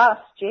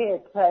last year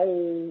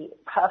they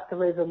passed a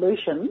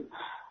resolution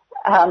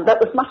that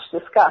was much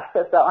discussed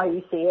at the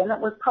IUCN.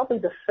 It was probably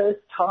the first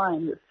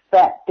time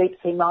that deep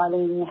sea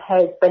mining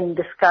has been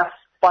discussed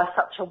by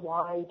such a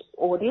wide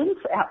audience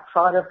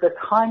outside of the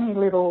tiny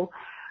little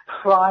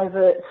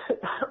private,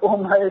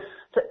 almost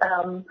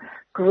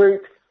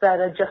groups that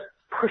are just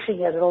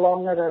pushing it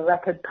along at a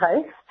rapid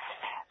pace.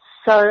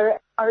 So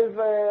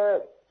over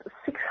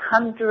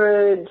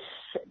 600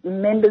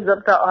 members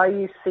of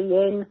the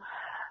IUCN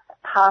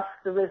passed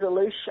a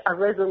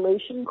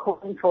resolution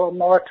calling for a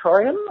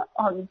moratorium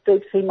on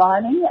deep sea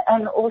mining,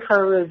 and also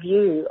a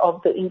review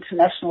of the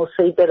International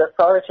Seabed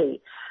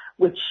Authority,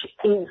 which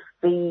is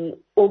the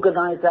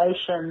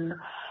organisation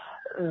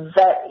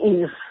that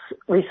is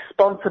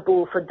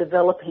responsible for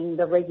developing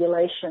the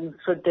regulations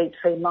for deep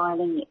sea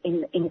mining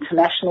in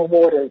international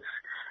waters.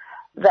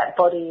 That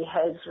body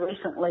has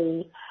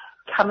recently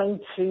come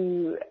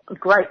into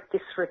great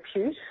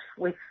disrepute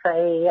with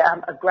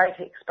a great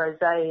expose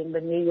in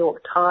the New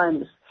York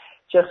Times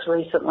just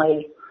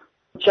recently,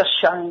 just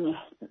showing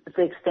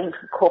the extent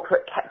of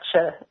corporate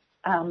capture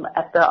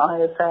at the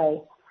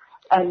ISA,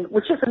 and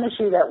which is an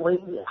issue that we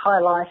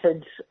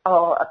highlighted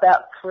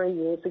about 3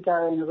 years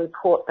ago in a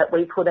report that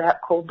we put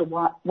out called the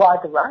Why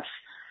the Rush,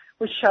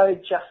 which showed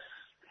just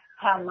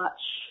how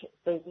much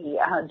the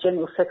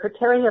General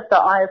Secretary of the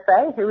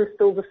ISA, who is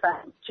still the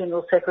same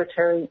General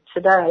Secretary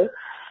today,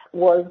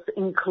 was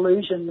in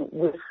collusion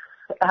with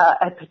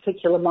a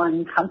particular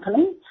mining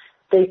company,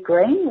 Deep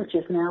Green, which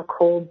is now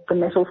called the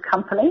Metals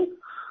Company.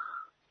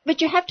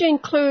 But you have to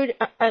include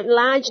a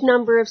large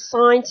number of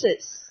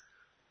scientists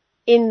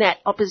in that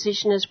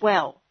opposition as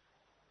well.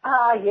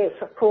 Yes,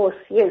 of course.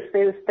 Yes,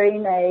 there's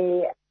been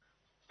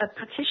a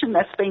petition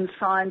that's been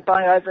signed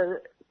by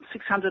over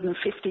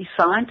 650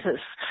 scientists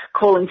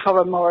calling for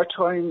a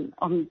moratorium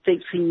on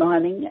deep sea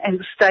mining,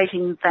 and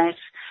stating that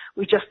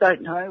we just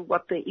don't know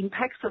what the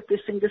impacts of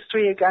this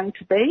industry are going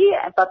to be,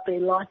 but they're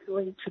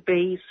likely to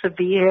be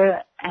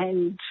severe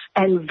and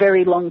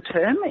very long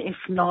term, if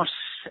not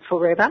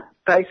forever,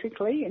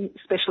 basically, and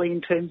especially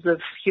in terms of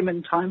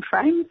human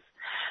timeframes.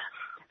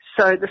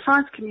 So the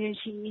science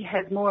community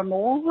has more and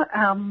more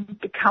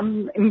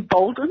become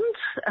emboldened.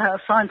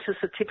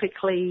 Scientists are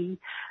typically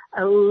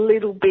a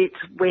little bit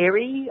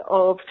wary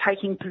of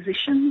taking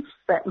positions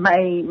that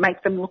may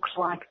make them look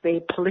like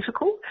they're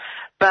political,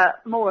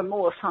 but more and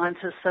more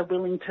scientists are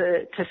willing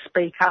to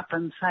speak up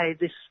and say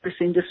this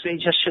industry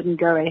just shouldn't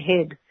go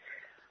ahead.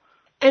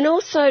 And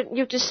also,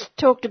 you've just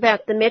talked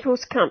about the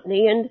Metals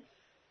Company, and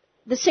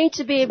there seems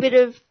to be a bit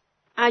of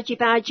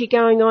argy-bargy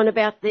going on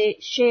about their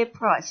share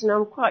price, and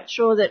I'm quite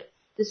sure that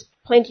there's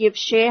plenty of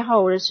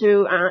shareholders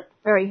who aren't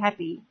very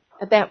happy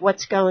about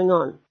what's going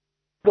on.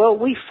 Well,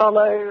 we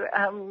follow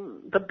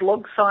the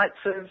blog sites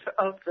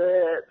of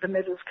the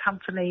Metals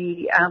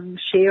Company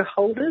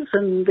shareholders,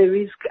 and there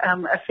is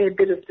a fair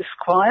bit of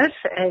disquiet,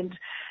 and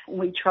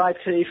we try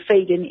to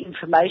feed in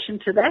information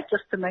to that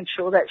just to make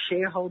sure that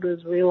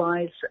shareholders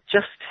realise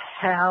just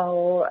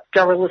how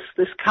garrulous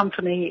this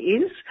company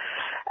is.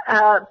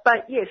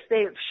 But yes,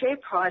 their share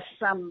price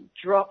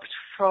dropped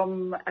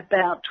from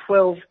about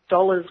 $12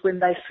 when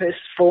they first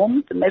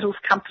formed the Metals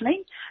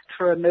Company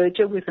through a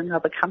merger with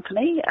another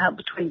company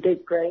between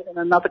Deep Green and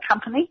another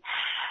company,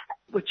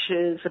 which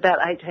is about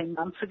 18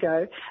 months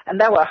ago. And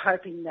they were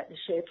hoping that the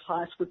share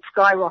price would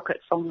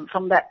skyrocket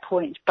from that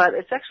point, but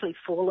it's actually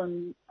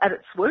fallen. At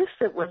its worst,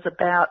 it was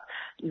about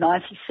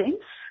 90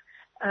 cents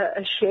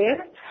a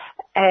share,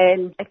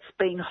 and it's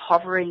been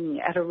hovering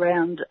at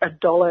around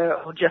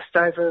 $1 or just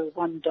over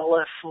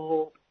 $1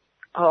 for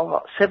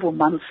several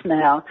months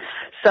now.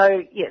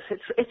 So yes,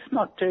 it's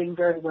not doing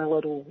very well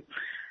at all,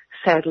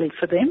 sadly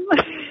for them.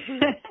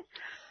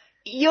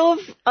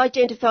 You've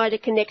identified a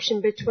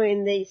connection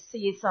between the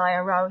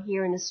CSIRO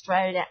here in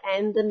Australia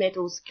and the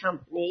metals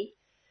company,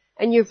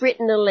 and you've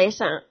written a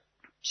letter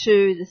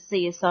to the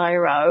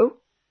CSIRO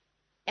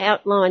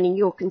outlining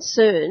your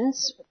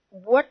concerns.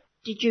 What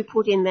did you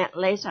put in that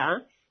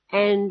letter,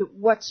 and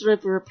what sort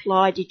of a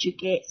reply did you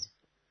get?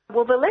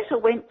 Well, the letter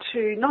went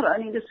to not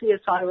only the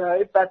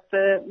CSIRO, but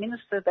the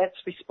minister that's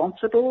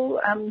responsible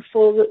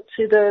to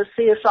the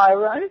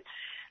CSIRO,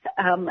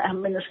 our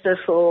Minister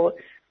for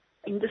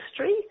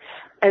Industry,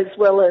 as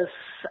well as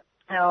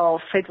our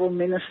Federal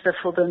Minister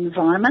for the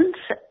Environment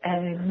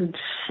and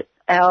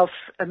our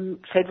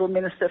Federal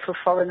Minister for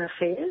Foreign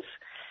Affairs,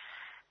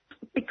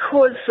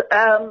 because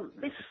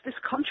this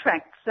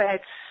contract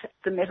that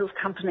the metals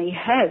company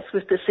has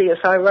with the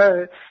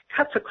CSIRO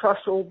cuts across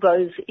all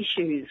those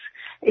issues.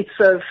 It's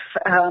of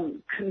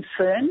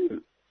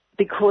concern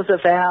because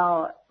of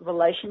our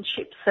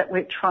relationships that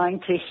we're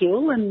trying to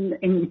heal and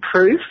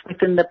improve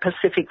within the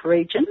Pacific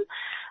region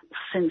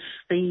since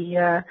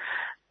the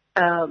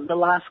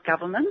last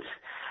government.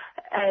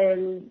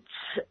 And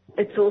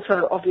it's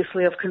also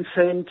obviously of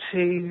concern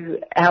to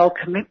our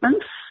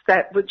commitments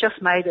that were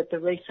just made at the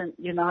recent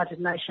United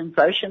Nations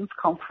Oceans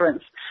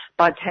Conference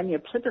by Tanya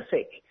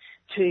Plibersek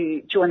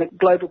to join a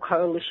global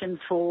coalition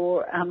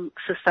for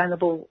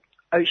sustainable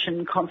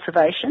ocean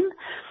conservation.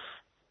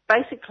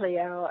 Basically,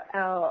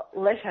 our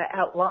letter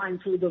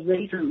outlines all the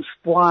reasons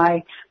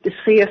why the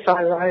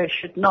CSIRO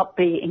should not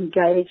be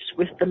engaged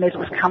with the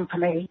metals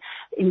company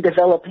in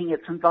developing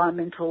its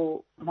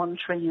environmental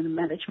monitoring and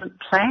management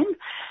plan,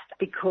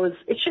 because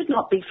it should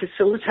not be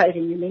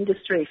facilitating an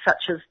industry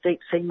such as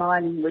deep sea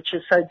mining, which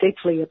is so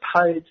deeply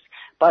opposed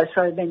by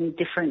so many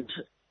different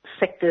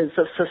sectors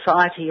of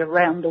society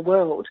around the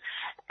world,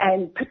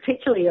 and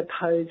particularly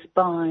opposed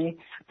by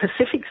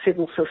Pacific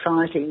civil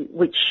society,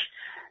 which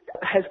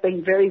has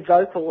been very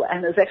vocal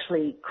and has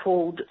actually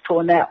called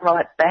for an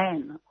outright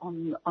ban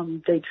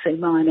on deep sea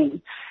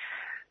mining.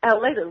 Our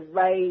letter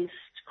raised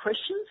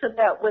questions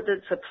about whether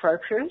it's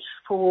appropriate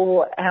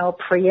for our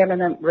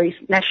preeminent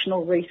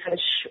national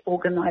research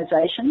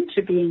organisation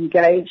to be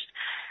engaged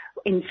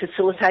in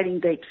facilitating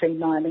deep sea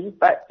mining,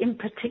 but in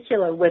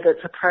particular whether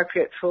it's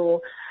appropriate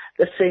for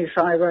the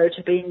CSIRO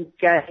to be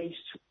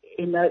engaged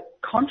in a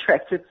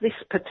contract with this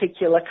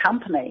particular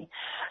company.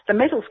 The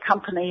metals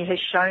company has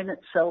shown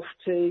itself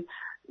to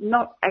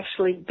not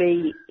actually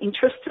be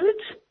interested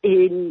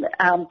in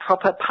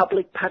proper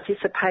public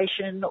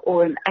participation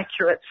or in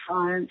accurate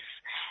science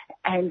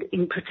and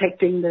in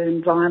protecting the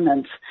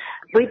environment.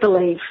 We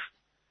believe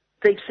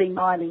deep sea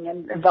mining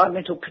and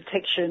environmental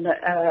protection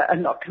are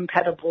not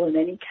compatible in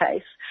any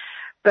case,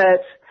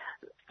 but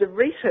the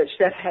research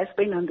that has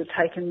been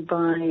undertaken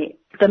by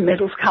the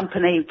metals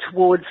company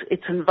towards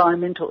its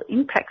environmental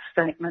impact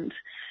statement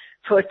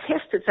for a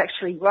test it's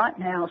actually right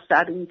now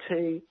starting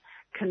to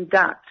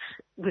conduct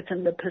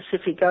within the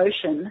Pacific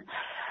Ocean,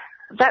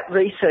 that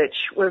research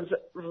was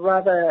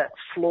rather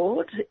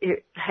flawed.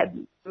 It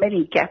had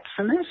many gaps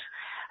in it.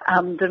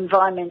 The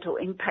environmental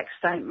impact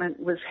statement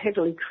was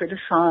heavily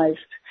criticised,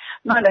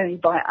 not only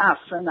by us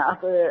and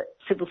other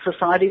civil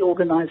society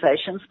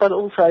organisations, but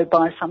also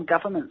by some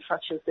governments,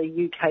 such as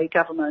the UK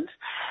government,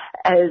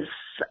 as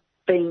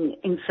being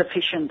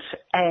insufficient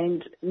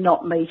and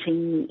not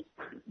meeting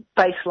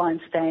baseline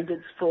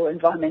standards for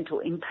environmental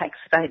impact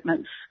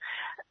statements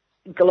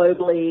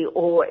globally,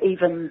 or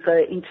even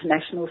the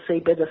International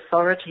Seabed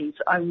Authority's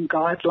own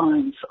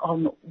guidelines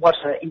on what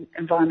an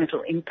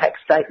environmental impact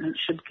statement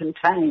should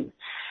contain.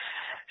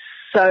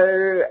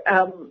 So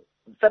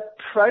the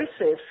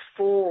process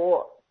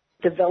for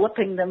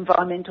developing the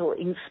environmental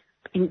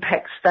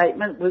impact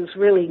statement was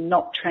really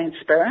not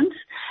transparent,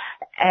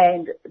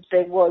 and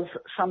there was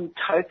some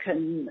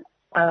token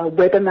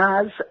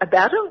webinars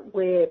about it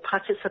where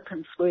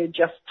participants were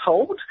just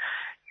told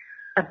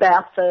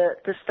about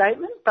the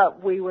statement,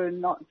 but we were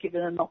not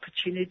given an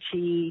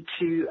opportunity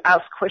to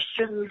ask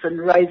questions and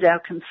raise our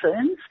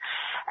concerns.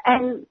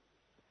 And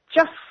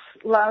just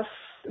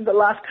the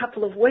last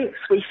couple of weeks,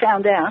 we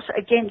found out,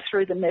 again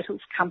through the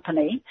metals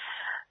company,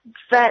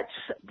 that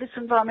this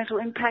environmental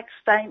impact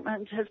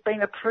statement has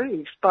been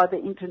approved by the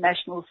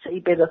International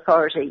Seabed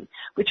Authority,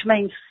 which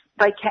means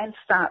they can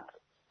start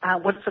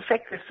what is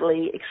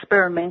effectively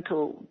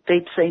experimental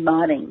deep sea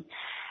mining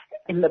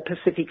in the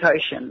Pacific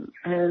Ocean.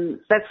 And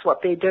that's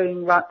what they're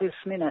doing right this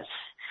minute.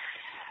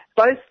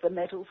 Both the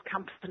metals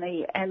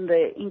company and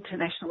the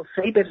International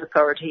Seabed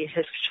Authority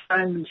have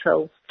shown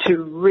themselves to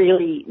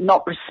really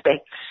not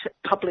respect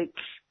public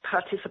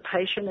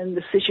participation in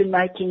decision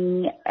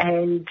making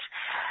and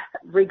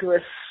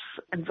rigorous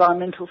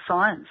environmental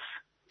science.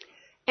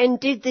 And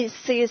did the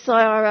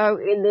CSIRO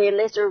in their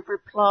letter of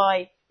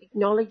reply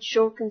acknowledge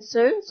your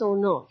concerns or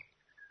not?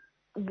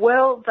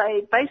 Well,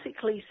 they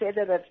basically said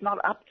that it's not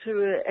up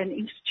to an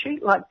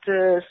institute like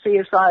the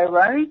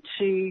CSIRO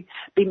to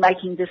be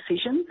making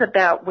decisions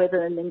about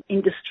whether an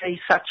industry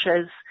such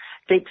as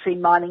deep sea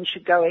mining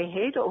should go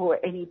ahead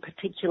or any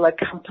particular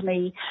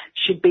company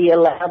should be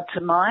allowed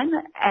to mine,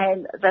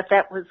 and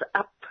that was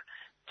up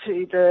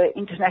to the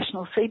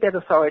International Seabed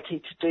Authority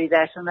to do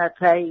that, and that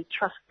they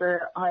trust the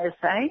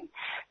ISA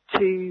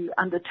to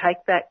undertake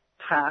that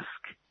task.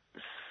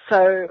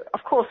 So,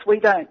 of course, we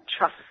don't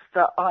trust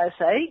the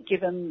ISA,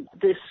 given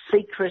this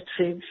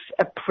secretive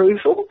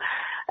approval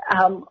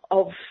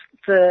of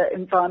the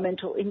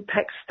environmental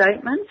impact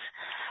statement.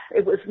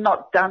 It was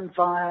not done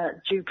via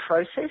due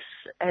process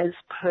as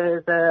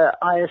per the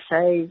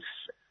ISA's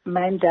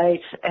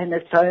mandate and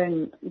its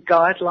own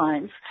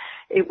guidelines.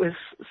 It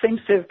seems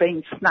to have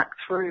been snuck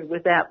through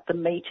without the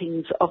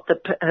meetings of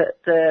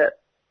the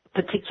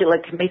particular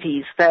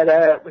committees that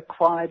are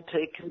required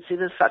to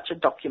consider such a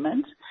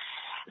document.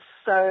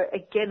 So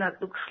again, it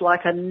looks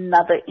like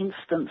another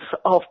instance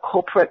of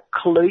corporate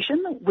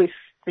collusion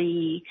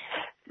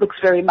looks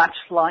very much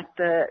like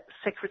the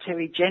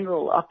Secretary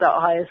General of the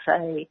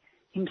ISA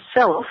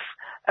himself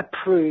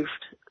approved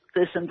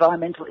this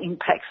environmental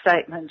impact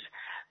statement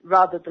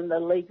rather than the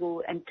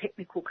Legal and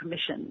Technical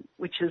Commission,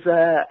 which is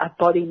a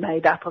body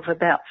made up of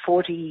about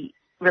 40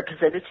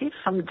 representatives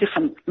from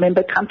different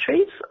member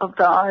countries of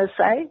the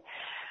ISA.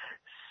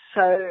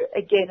 So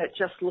again, it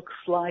just looks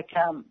like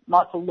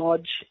Michael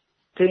Lodge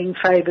doing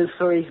favours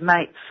for his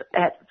mates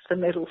at the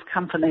metals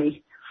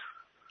company.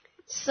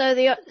 So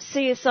the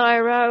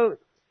CSIRO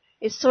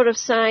is sort of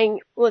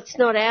saying, well, it's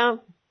not our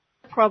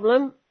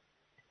problem.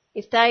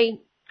 If they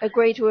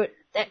agree to it,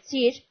 that's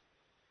it.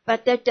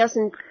 But that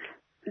doesn't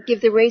give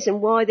the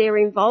reason why they're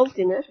involved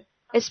in it,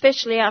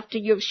 especially after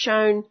you've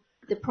shown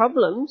the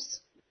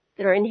problems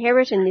that are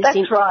inherent in this.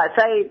 That's right.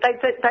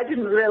 They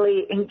didn't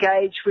really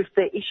engage with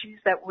the issues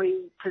that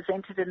we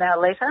presented in our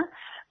letter,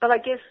 but I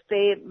guess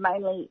they're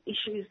mainly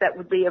issues that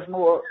would be of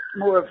more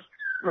of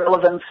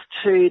relevance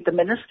to the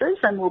ministers,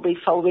 and we'll be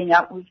following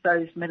up with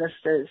those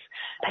ministers.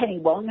 Penny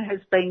Wong has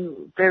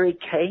been very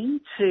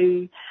keen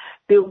to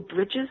build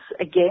bridges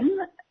again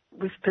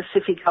with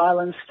Pacific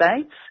Island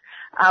states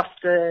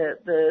after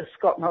the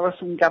Scott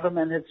Morrison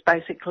government has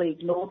basically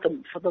ignored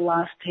them for the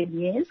last 10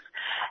 years.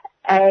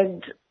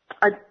 And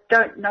I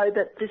don't know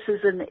that this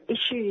is an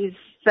issue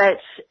that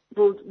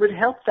would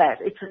help that.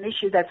 It's an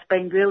issue that's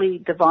been really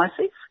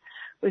divisive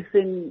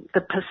within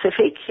the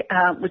Pacific,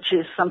 which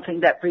is something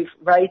that we've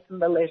raised in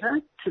the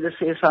letter to the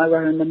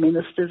CSIRO and the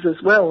ministers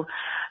as well,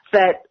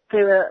 that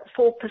there are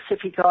 4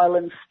 Pacific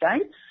Island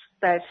states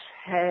that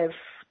have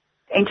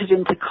entered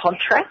into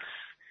contracts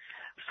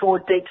for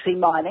deep sea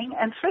mining,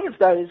 and 3 of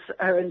those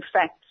are in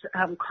fact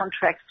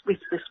contracts with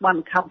this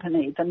one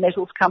company, the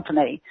Metals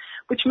Company,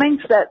 which means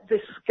that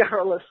this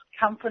scurrilous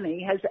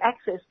company has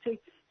access to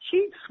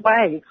huge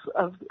swathes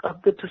of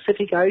the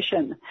Pacific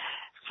Ocean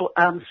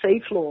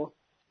seafloor.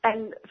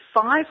 And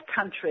 5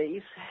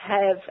 countries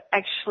have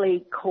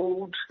actually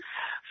called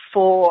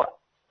for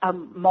a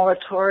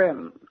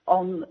moratorium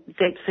on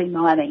deep sea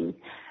mining.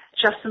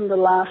 Just in the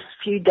last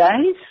few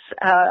days,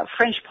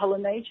 French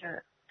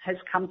Polynesia has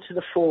come to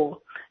the fore,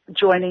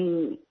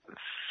 joining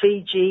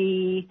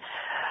Fiji,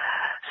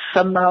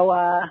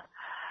 Samoa,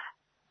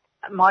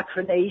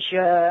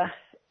 Micronesia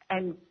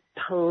and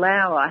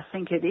Palau, I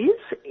think it is,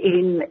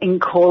 in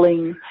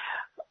calling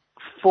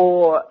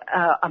for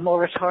a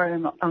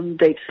moratorium on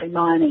deep sea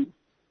mining.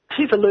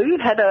 Tuvalu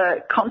had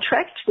a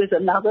contract with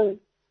another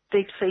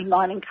deep sea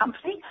mining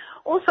company,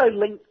 also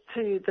linked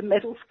to the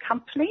Metals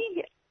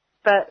Company,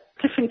 but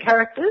different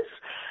characters,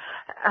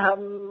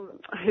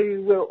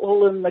 who were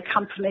all in the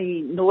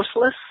company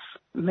Nautilus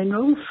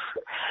Minerals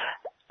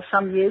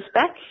some years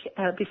back,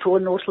 before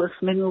Nautilus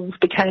Minerals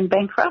became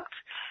bankrupt.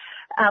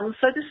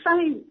 So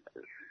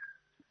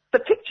the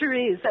picture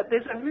is that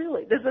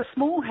there's a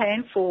small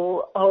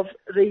handful of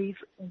these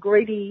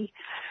greedy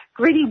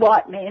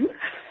white men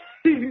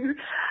who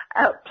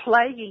are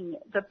plaguing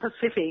the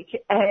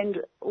Pacific and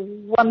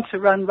want to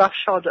run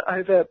roughshod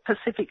over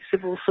Pacific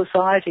civil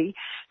society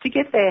to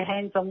get their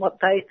hands on what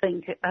they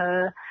think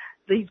are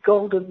these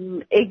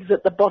golden eggs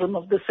at the bottom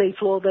of the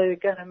seafloor that are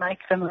going to make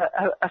them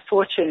a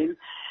fortune.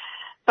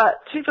 But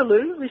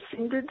Tuvalu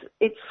rescinded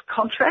its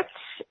contract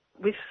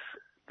with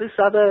this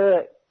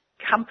other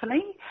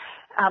company,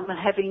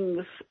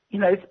 having,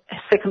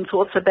 second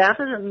thoughts about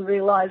it and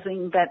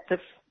realising that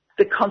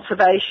the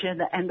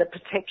conservation and the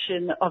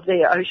protection of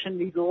their ocean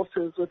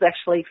resources was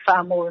actually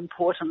far more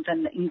important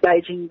than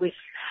engaging with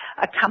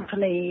a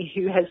company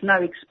who has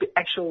no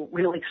actual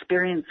real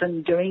experience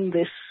in doing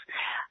this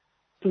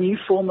new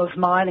form of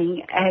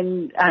mining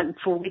and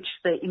for which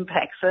the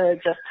impacts are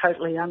just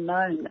totally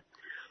unknown.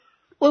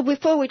 Well,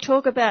 before we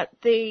talk about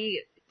the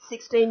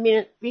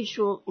 16-minute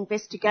visual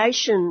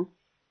investigation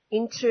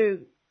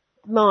into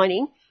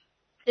mining,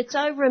 it's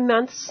over a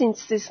month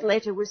since this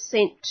letter was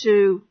sent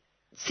to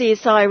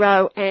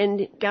CSIRO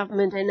and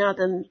government and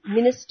other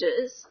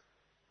ministers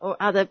or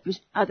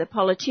other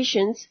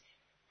politicians.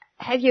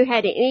 Have you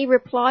had any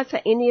reply for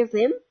any of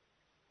them?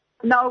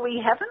 No,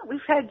 we haven't. We've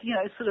had,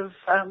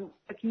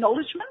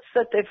 acknowledgements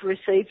that they've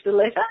received the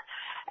letter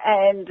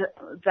and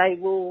they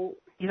will,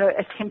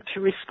 attempt to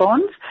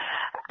respond.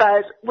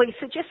 But we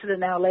suggested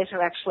in our letter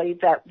actually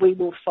that we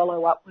will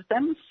follow up with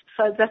them.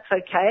 So that's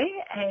okay.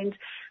 And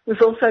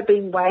We've also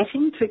been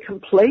waiting to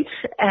complete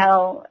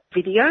our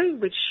video,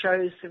 which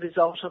shows the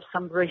result of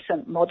some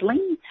recent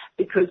modelling,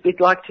 because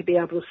we'd like to be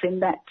able to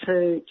send that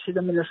to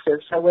the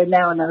ministers. So we're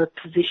now in a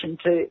position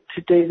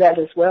to do that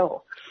as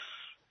well.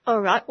 All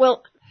right.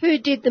 Well, who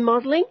did the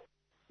modelling?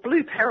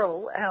 Blue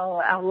Peril,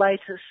 our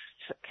latest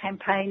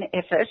campaign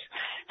effort,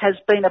 has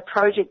been a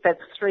project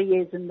that's 3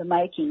 years in the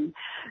making.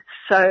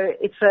 So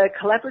it's a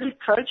collaborative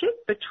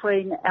project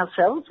between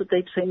ourselves, the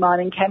Deep Sea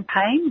Mining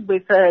Campaign,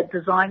 with a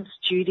design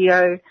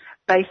studio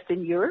based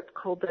in Europe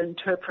called the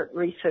Interpret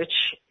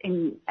Research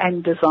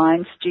and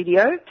Design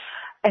Studio,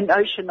 an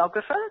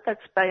oceanographer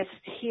that's based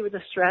here in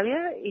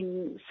Australia,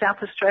 in South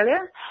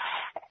Australia,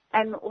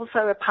 and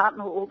also a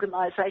partner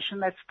organisation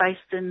that's based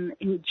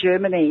in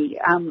Germany,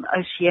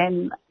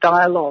 Ocean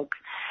Dialogue,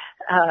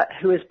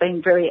 who has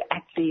been very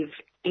active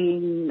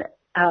in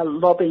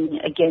lobbying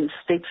against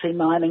deep sea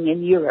mining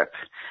in Europe.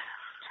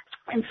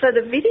 And so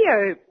the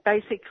video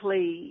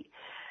basically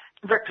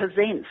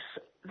represents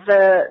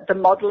the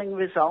modelling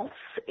results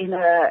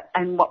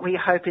and what we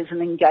hope is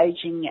an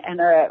engaging and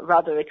a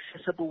rather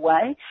accessible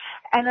way.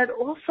 And it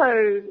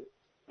also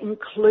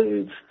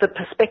includes the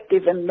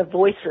perspective and the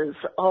voices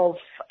of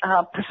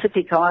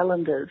Pacific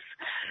Islanders,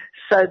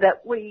 so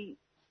that we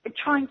are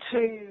trying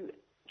to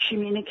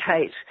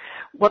communicate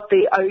what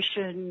the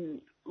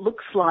ocean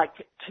looks like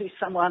to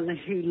someone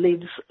who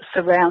lives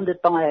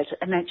surrounded by it,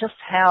 and just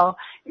how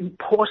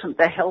important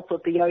the health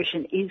of the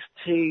ocean is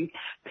to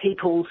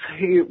people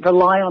who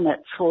rely on it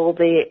for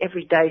their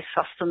everyday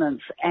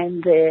sustenance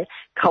and their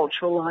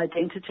cultural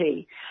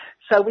identity.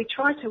 So we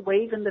try to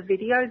weave in the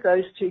video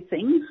those two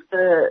things,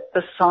 the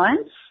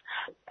science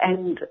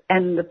and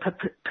the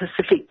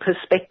Pacific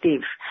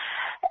perspective.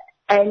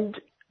 And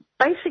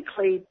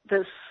basically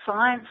the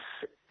science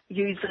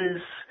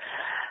uses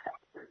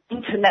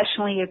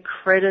internationally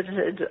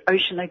accredited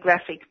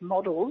oceanographic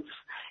models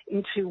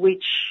into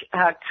which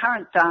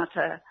current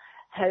data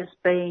has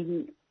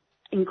been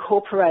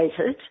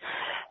incorporated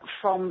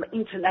from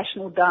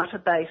international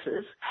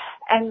databases,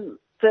 and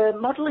the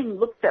modelling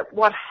looked at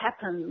what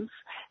happens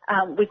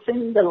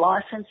within the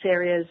licence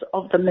areas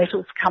of the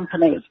metals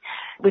company,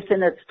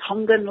 within its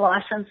Tongan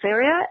licence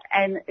area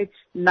and its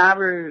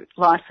Nauru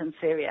licence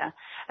area.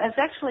 And it's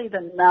actually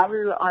the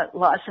Nauru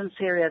licence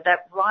area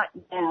that right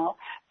now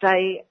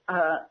they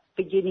are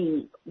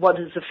beginning what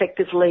is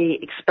effectively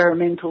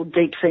experimental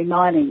deep sea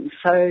mining.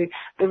 So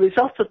the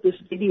results of this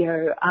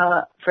video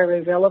are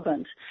very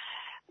relevant.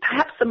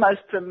 Perhaps the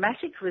most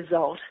dramatic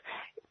result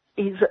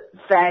is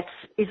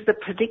the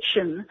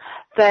prediction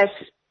that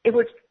it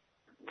would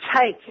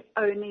take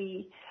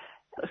only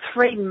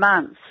 3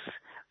 months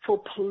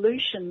for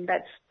pollution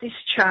that's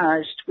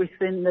discharged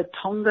within the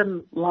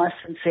Tongan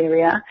licence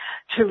area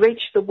to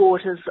reach the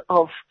waters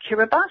of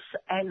Kiribati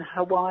and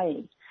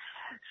Hawaii.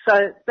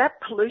 So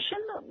that pollution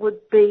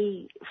would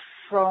be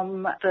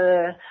from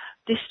the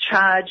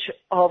discharge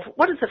of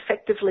what is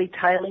effectively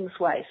tailings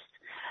waste.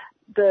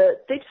 The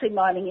deep sea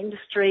mining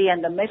industry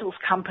and the metals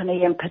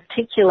company in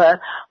particular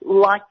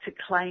like to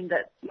claim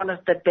that one of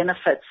the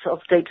benefits of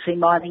deep sea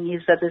mining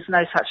is that there's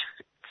no such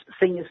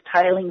thing as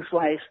tailings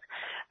waste.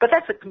 But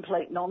that's a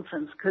complete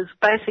nonsense, because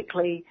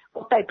basically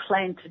what they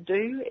plan to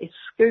do is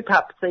scoop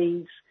up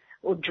these,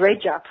 or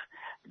dredge up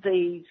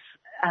these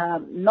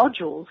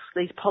nodules,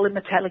 these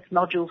polymetallic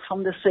nodules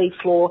from the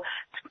seafloor,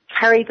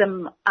 carry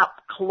them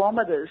up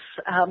kilometres,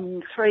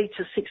 3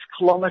 to 6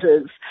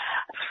 kilometres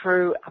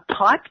through a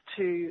pipe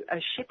to a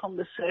ship on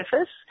the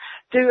surface,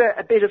 do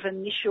a bit of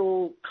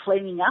initial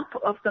cleaning up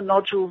of the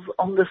nodules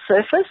on the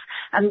surface,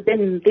 and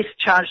then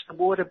discharge the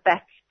water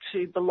back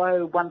to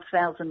below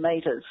 1,000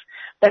 metres.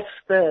 That's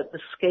the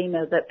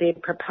schema that they're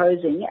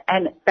proposing,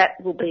 and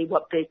that will be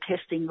what they're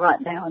testing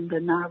right now in the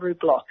Nauru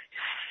block.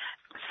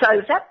 So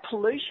that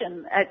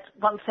pollution at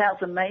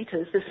 1,000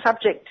 metres is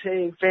subject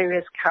to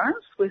various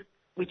currents with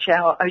which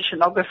our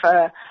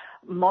oceanographer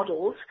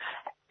models,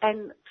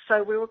 and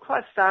so we were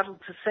quite startled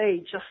to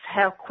see just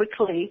how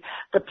quickly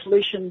the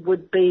pollution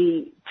would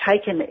be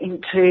taken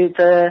into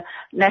the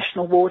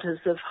national waters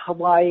of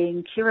Hawaii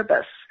and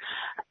Kiribati.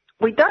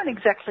 We don't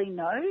exactly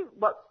know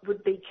what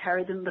would be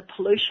carried in the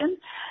pollution.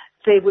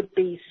 There would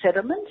be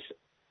sediment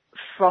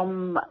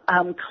from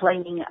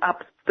cleaning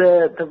up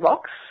the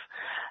rocks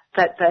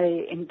that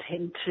they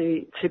intend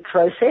to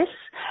process.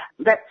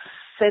 That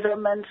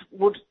sediment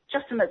would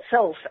just in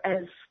itself,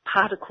 as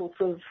particles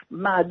of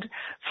mud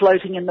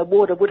floating in the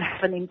water, would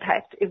have an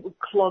impact. It would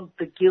clog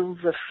the gills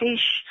of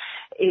fish.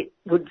 It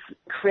would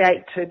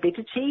create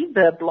turbidity,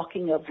 the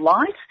blocking of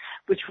light,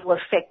 which will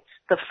affect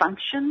the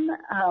function,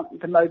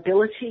 the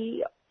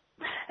mobility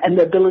and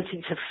the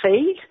ability to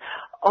feed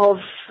of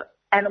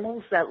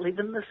animals that live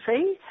in the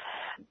sea.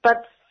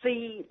 But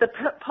the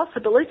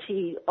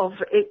possibility of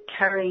it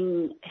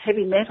carrying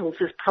heavy metals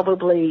is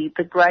probably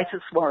the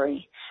greatest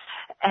worry.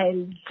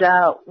 And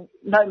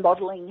no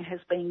modelling has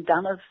been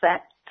done of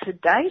that to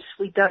date.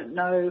 We don't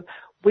know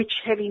Which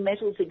heavy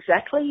metals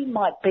exactly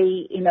might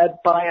be in a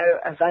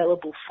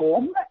bioavailable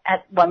form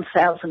at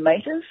 1,000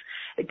 metres.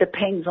 It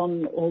depends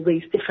on all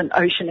these different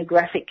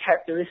oceanographic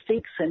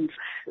characteristics and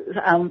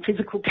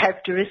physical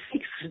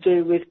characteristics to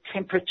do with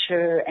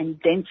temperature and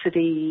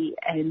density,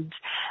 and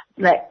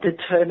that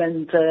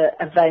determine the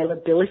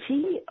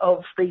availability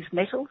of these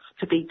metals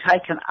to be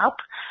taken up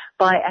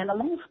by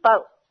animals.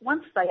 But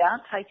once they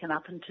are taken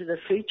up into the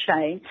food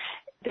chain,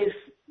 there's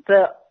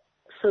the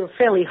sort of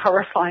fairly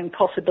horrifying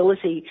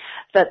possibility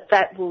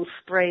that will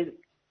spread,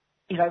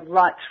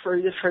 right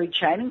through the food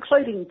chain,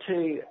 including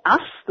to us,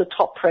 the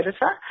top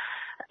predator,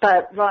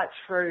 but right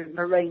through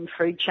marine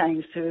food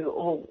chains to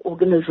all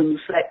organisms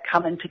that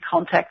come into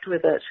contact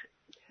with it.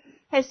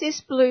 Has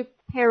this Blue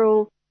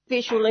Peril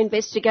visual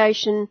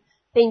investigation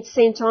been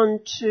sent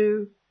on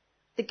to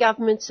the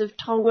governments of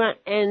Tonga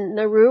and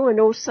Nauru and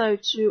also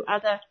to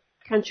other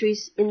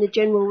countries in the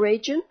general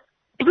region?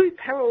 Blue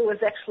Peril was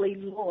actually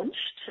launched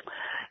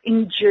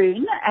in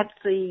June at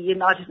the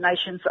United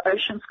Nations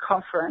Oceans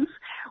Conference.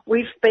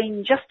 We've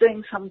been just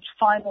doing some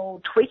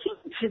final tweaking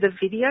to the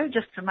video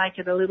just to make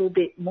it a little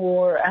bit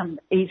more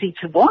easy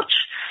to watch,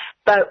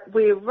 but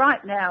we're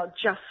right now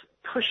just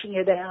pushing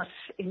it out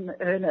in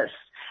earnest.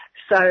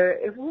 So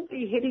it will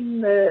be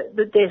hitting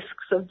the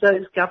desks of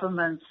those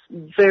governments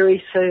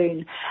very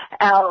soon.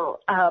 Our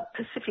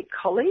Pacific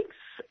colleagues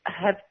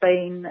have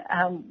been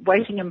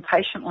waiting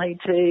impatiently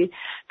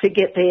to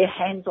get their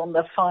hands on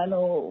the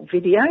final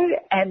video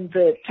and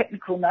the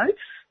technical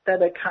notes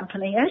that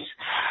accompany it,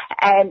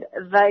 and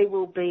they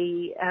will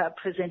be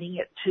presenting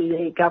it to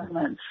their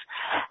governments.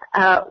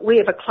 We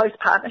have a close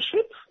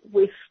partnership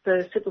with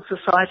the Civil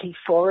Society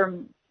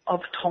Forum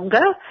of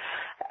Tonga,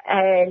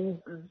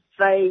 and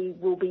they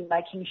will be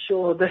making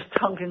sure the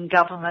Tongan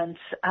government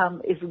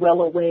is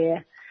well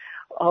aware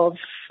of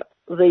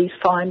these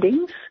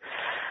findings.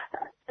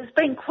 There's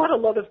been quite a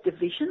lot of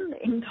division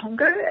in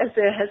Tonga, as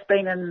there has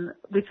been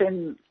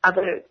within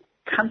other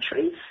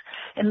countries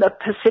in the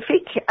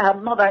Pacific,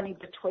 not only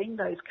between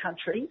those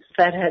countries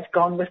that have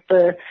gone with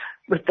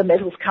the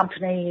metals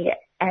company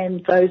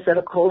and those that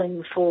are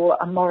calling for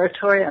a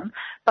moratorium,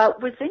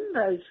 but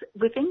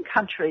within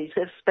countries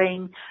there's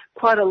been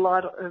quite a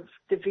lot of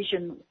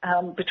division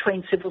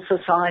between civil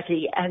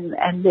society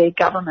and their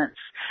governments.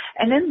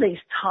 And in these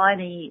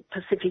tiny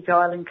Pacific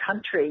Island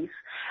countries,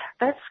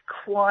 that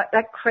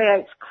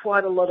creates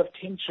quite a lot of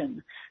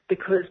tension,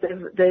 because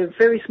they're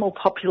very small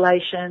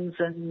populations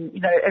and,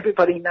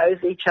 everybody knows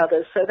each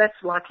other. So that's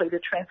likely to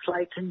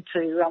translate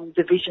into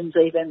divisions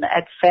even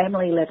at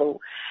family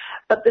level.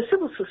 But the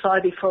Civil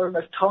Society Forum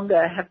of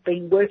Tonga have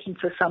been working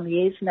for some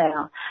years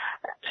now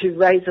to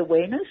raise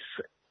awareness,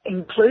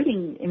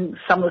 including in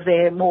some of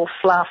their more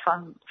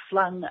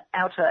far-flung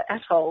outer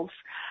atolls,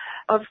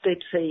 of deep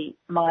sea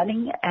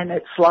mining and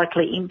its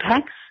likely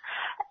impacts.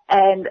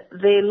 And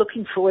they're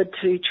looking forward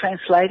to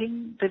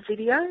translating the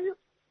video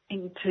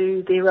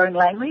into their own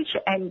language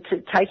and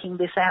to taking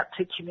this out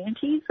to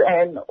communities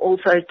and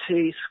also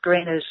to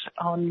screen it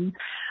on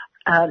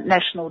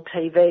national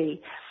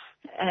TV.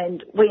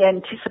 And we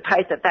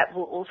anticipate that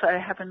will also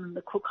happen in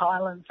the Cook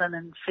Islands and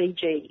in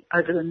Fiji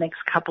over the next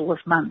couple of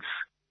months.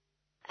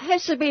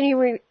 Has there been any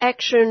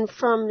reaction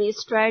from the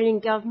Australian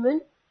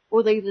government,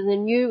 or even the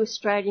new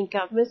Australian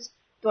government,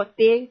 what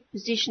their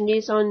position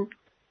is on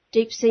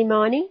deep sea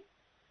mining?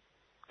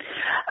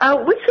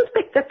 We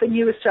suspect that the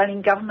new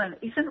Australian government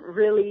isn't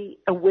really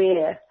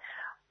aware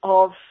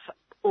of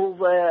all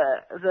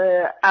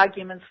the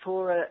arguments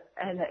for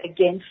and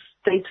against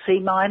deep sea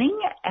mining,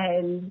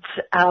 and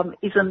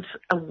isn't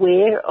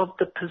aware of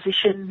the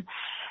position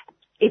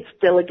its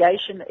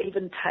delegation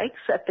even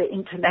takes at the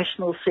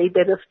International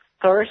Seabed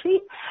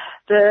Authority.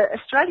 The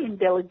Australian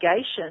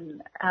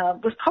delegation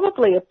was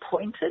probably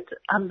appointed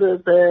under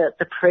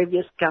the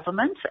previous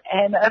government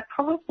and are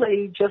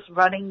probably just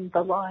running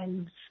the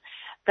lines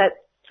that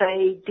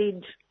they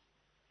did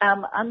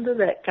under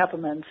that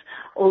government,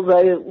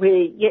 although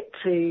we're yet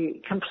to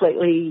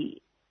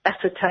completely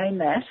ascertain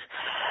that.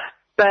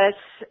 But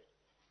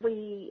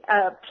we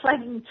are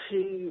planning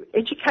to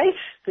educate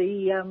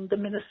the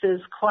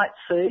ministers quite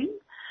soon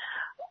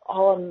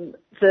on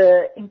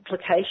the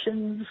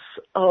implications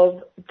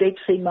of deep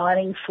sea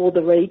mining for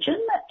the region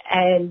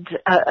and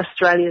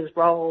Australia's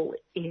role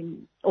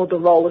the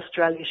role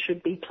Australia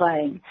should be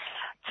playing.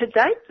 To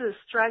date,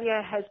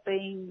 Australia has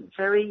been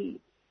very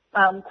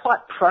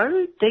quite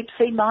pro deep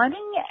sea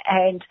mining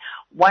and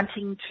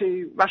wanting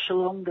to rush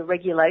along the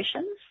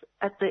regulations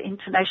at the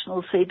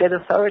International Seabed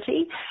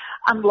Authority,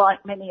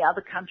 unlike many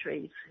other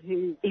countries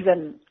who,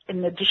 even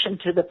in addition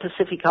to the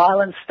Pacific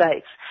Island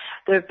states,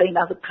 there have been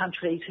other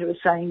countries who are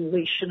saying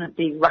we shouldn't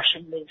be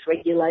rushing these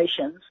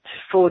regulations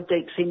for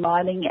deep sea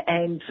mining,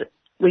 and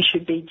we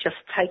should be just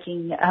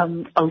taking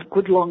a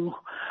good long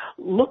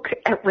look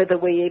at whether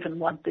we even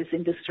want this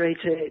industry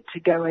to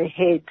go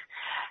ahead.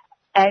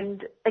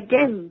 And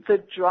again,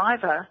 the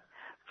driver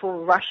for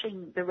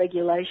rushing the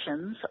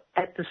regulations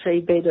at the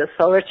Seabed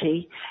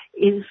Authority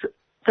is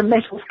the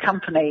metals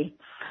company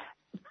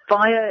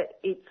via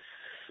its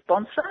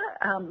sponsor,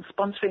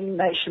 sponsoring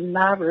nation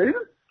Nauru.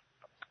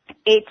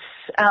 It's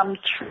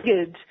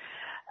triggered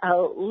a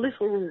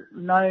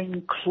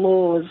little-known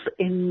clause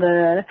in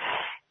the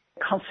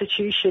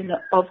constitution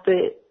of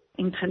the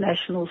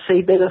International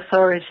Seabed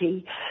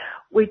Authority,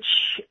 which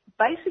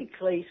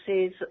basically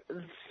says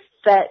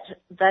that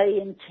they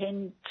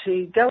intend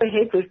to go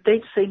ahead with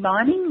deep sea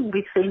mining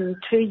within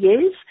 2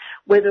 years,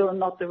 whether or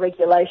not the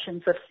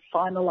regulations are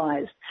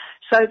finalised.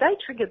 So they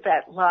triggered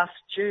that last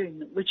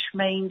June, which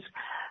means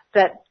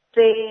that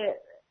they're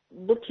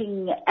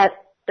looking at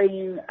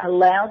being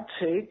allowed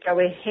to go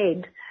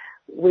ahead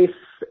with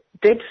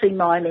deep sea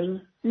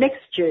mining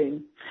next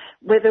June,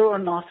 whether or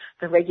not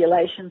the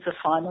regulations are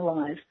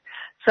finalised.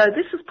 So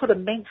this has put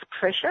immense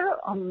pressure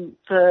on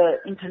the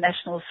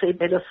International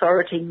Seabed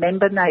Authority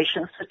member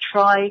nations to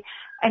try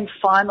and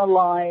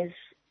finalise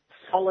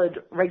solid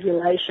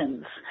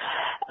regulations.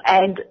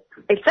 And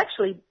it's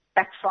actually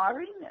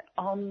backfiring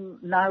on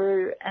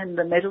Nauru and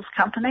the Metals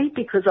Company,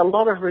 because a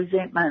lot of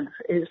resentment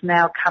is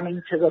now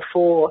coming to the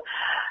fore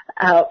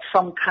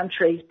from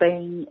countries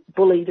being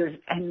bullied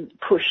and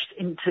pushed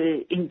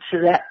into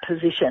that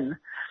position.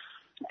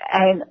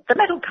 And the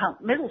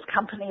Metals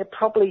Company are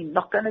probably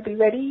not going to be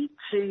ready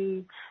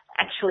to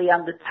actually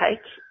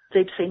undertake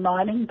deep sea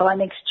mining by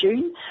next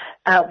June.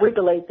 We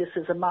believe this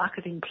is a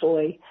marketing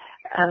ploy,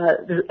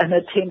 an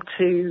attempt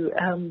to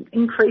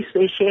increase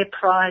their share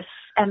price,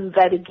 and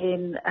that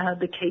again,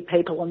 the key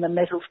people in the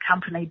Metals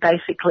Company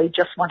basically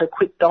just want a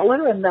quick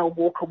dollar and they'll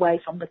walk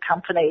away from the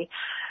company,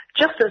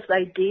 just as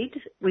they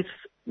did with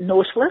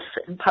Nautilus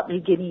in Papua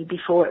New Guinea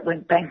before it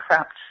went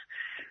bankrupt.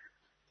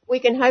 We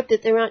can hope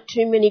that there aren't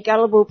too many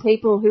gullible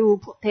people who will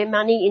put their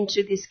money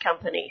into this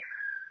company.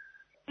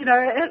 You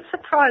know, it's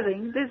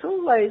surprising. There's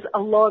always a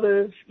lot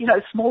of,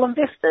 small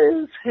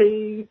investors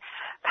who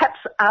perhaps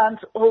aren't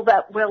all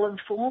that well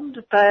informed,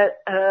 but,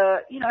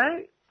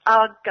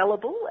 are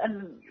gullible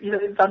and,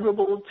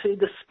 vulnerable to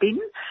the spin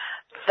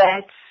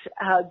that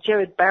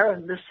Gerard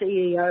Barron, the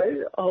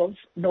CEO of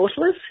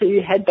Nautilus,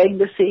 who had been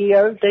the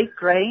CEO of Deep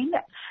Green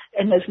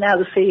and is now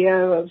the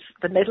CEO of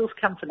the Metals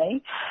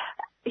Company,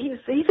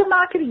 he's a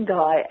marketing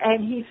guy,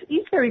 and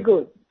he's very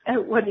good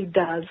at what he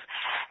does,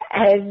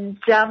 and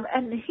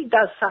he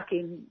does suck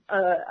in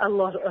a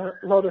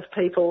lot of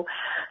people.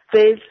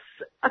 There's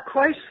a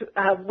quote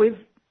we've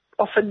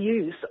often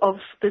used of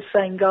the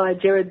same guy,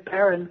 Gerard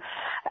Barron,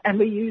 and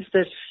we used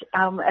it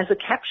as a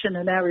caption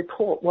in our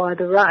report, Why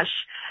the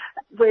Rush,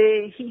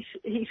 where he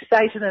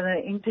stated in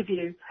an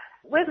interview,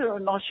 whether or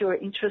not you're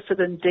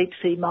interested in deep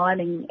sea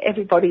mining,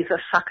 everybody's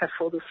a sucker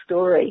for the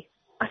story.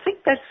 I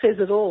think that says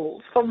it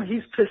all from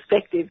his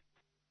perspective.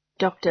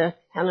 Dr.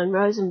 Helen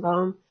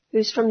Rosenbaum,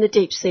 who's from the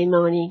Deep Sea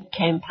Mining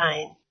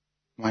Campaign.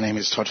 My name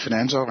is Todd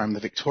Fernando. I'm the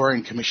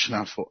Victorian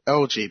Commissioner for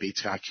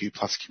LGBTIQ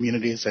plus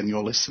communities, and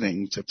you're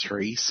listening to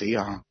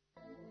 3CR.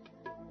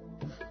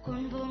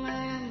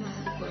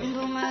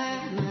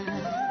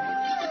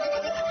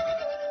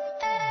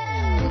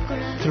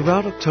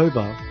 Throughout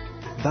October,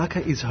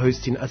 VACA is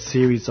hosting a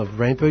series of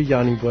rainbow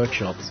yarning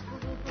workshops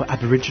for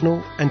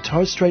Aboriginal and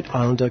Torres Strait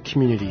Islander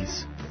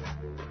communities.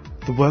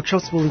 The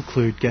workshops will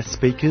include guest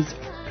speakers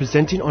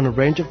presenting on a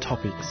range of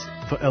topics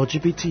for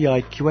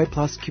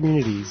LGBTIQA+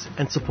 communities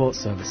and support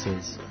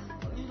services.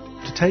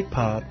 To take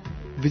part,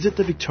 visit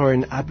the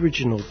Victorian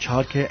Aboriginal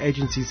Childcare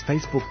Agency's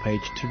Facebook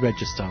page to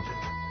register.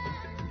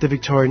 The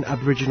Victorian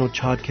Aboriginal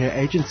Childcare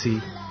Agency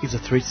is a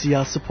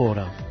 3CR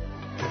supporter.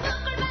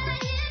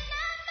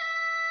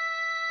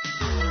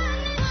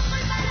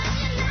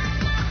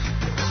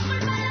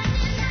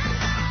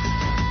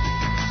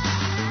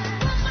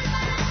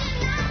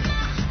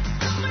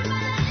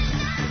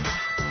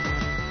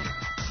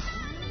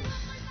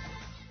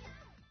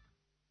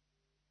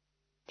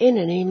 In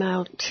an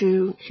email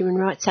to human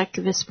rights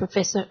activist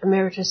Professor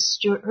Emeritus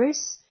Stuart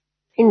Rees,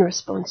 in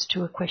response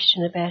to a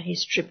question about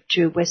his trip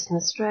to Western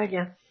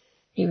Australia,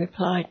 he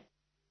replied,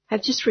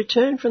 "Have just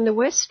returned from the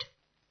West.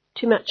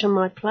 Too much on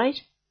my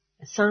plate.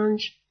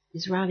 Assange,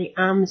 Israeli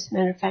arms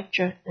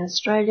manufacturer in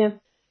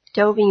Australia,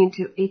 delving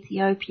into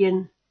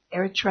Ethiopian,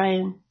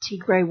 Eritrean,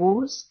 Tigray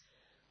wars,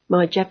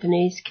 my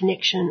Japanese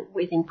connection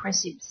with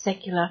impressive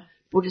secular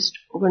Buddhist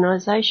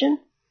organisation,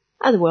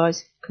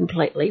 otherwise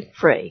completely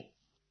free."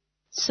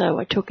 So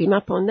I took him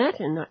up on that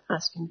and I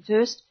asked him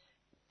first,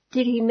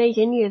 did he meet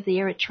any of the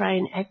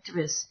Eritrean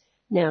activists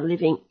now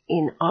living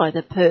in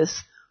either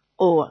Perth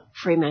or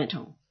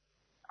Fremantle?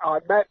 I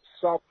met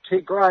some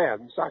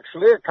Tigrayans,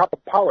 actually, a couple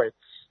of poets.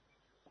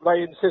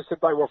 They insisted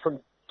they were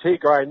from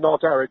Tigray,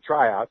 not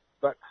Eritrea.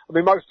 But,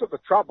 most of the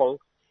trouble,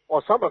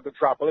 or some of the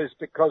trouble, is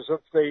because of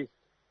the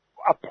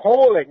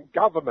appalling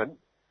government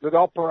that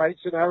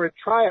operates in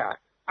Eritrea.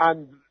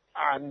 And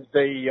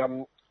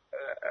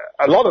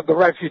a lot of the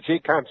refugee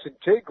camps in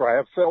Tigray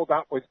are filled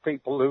up with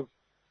people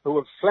who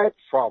have fled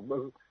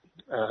from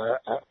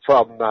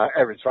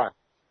Eritrea.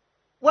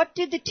 What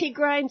did the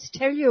Tigrayans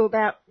tell you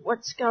about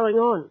what's going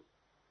on?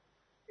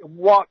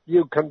 What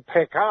you can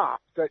pick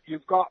up, that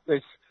you've got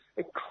this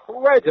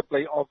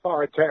incredibly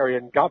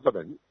authoritarian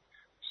government,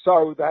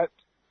 so that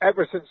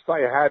ever since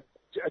they had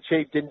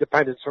achieved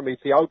independence from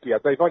Ethiopia.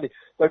 They've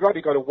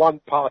only got a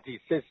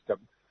one-party system,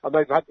 and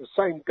they've had the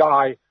same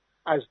guy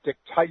as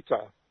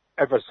dictator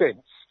ever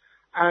since.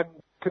 And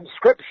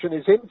conscription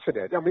is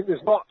infinite. I mean,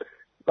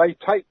 they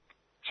take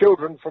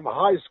children from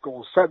high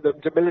school, send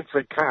them to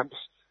military camps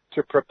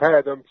to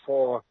prepare them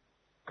for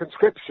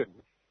conscription.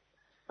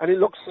 And it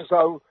looks as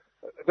though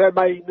there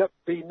may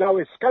be no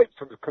escape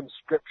from the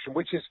conscription,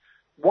 which is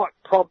what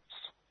prompts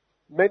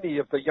many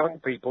of the young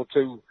people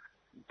to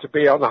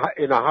be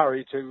in a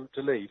hurry to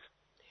leave.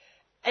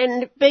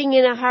 And being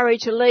in a hurry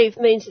to leave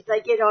means that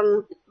they get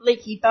on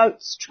leaky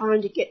boats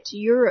trying to get to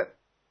Europe.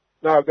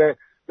 No,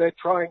 they're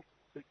trying.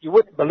 You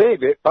wouldn't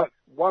believe it, but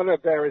one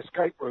of their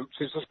escape routes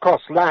is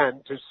across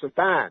land to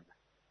Sudan.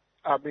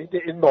 I mean,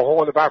 in the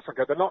Horn of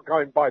Africa, they're not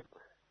going by.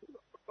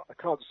 I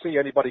can't see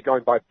anybody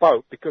going by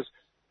boat because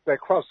they're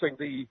crossing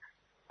the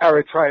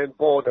Eritrean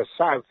border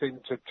south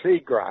into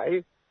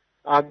Tigray,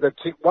 and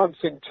once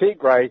in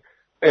Tigray,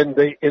 in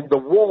the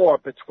war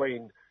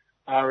between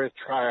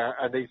Eritrea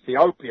and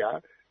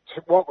Ethiopia,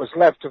 what was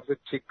left of the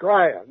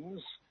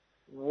Tigrayans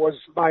was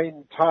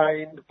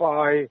maintained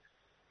by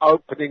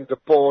opening the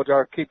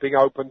border, keeping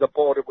open the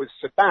border with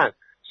Sudan.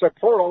 So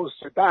poor old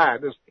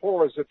Sudan, as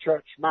poor as a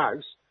church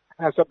mouse,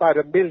 has about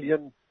a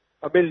million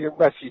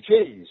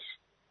refugees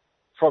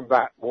from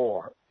that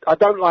war. I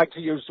don't like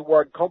to use the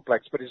word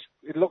complex, but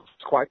it looks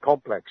quite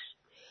complex.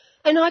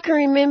 And I can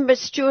remember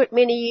Stuart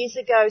many years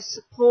ago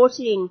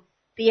supporting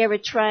the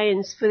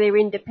Eritreans for their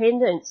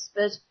independence,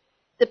 but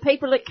the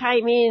people that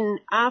came in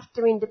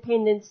after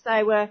independence,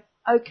 they were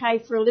okay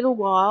for a little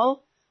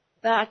while,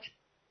 but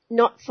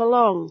not for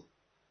long.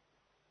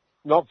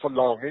 Not for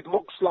long. It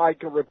looks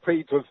like a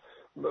repeat of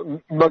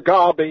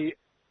Mugabe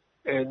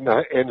in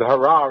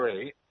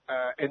Harare,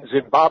 in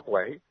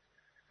Zimbabwe,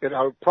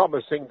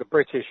 promising the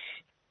British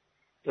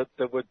that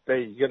there would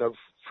be,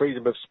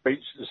 freedom of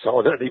speech and so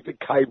on, and he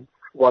became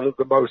one of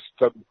the most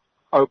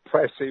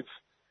oppressive,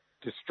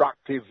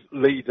 destructive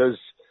leaders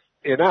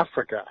in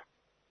Africa.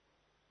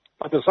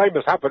 And the same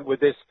has happened with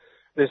this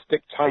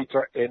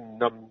dictator in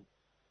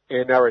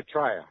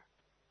Eritrea.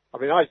 I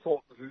mean, I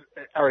thought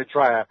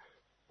Eritrea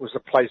was a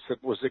place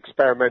that was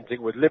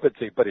experimenting with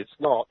liberty, but it's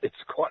not.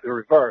 It's quite the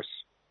reverse.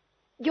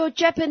 Your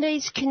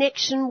Japanese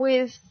connection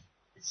with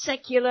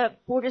secular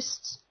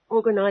Buddhist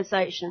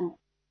organisation.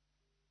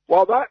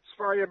 Well, that's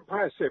very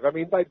impressive. I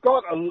mean, they've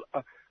got a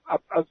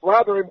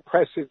rather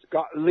impressive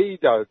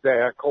leader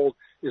there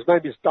his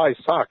name is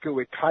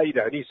Daisaku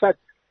Ikeda, and he's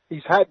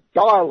had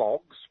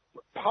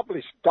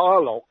published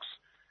dialogues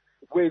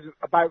with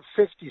about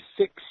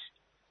 56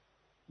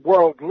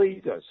 world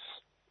leaders,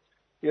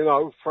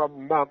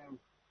 from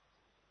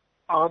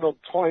Arnold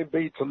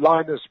Toynbee to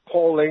Linus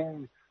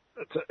Pauling,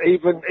 to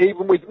even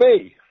with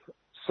me.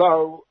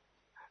 So,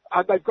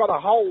 and they've got a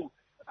whole,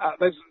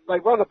 they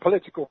run a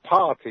political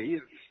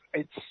party.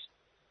 It's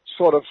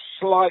sort of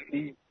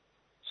slightly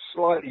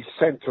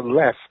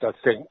centre-left, I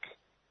think.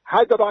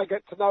 How did I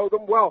get to know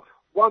them? Well,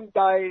 one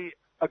day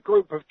a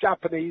group of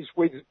Japanese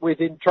with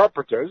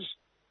interpreters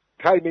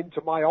came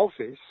into my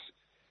office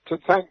to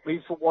thank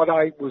me for what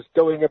I was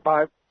doing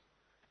about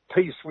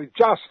peace with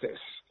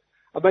justice.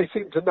 And they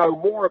seemed to know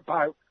more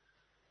about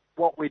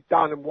what we'd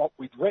done and what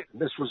we'd written.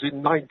 This was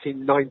in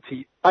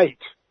 1998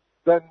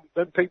 than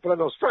people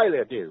in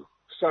Australia knew.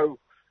 So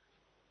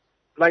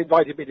they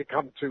invited me to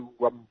come to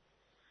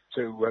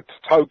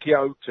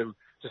Tokyo to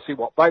see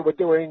what they were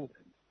doing.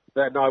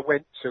 Then I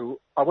went to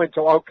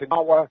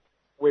Okinawa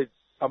with,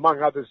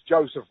 among others,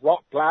 Joseph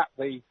Rotblat,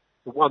 the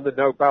won the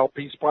Nobel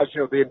Peace Prize,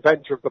 the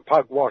inventor of the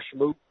pugwash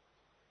movement.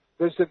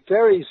 There's a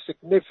very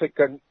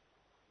significant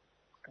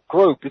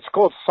group. It's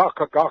called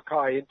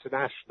Sakagokai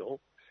International,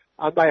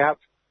 and they have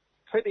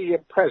pretty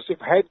impressive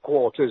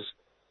headquarters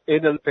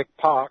in Olympic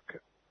Park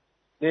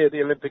near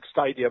the Olympic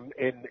Stadium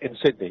in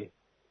Sydney.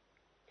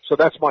 So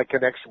that's my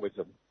connection with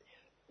them.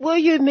 Were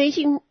you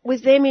meeting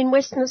with them in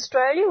Western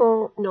Australia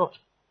or not?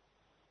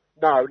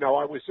 No,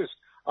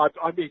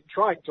 I've been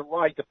trying to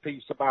write a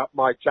piece about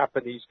my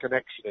Japanese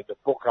connection in the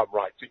book I'm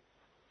writing,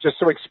 just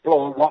to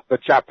explore what this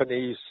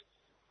Japanese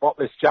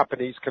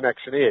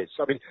connection is.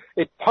 I mean,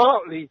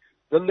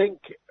 the link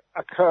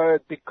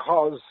occurred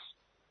because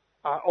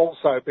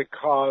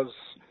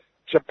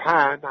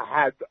Japan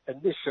had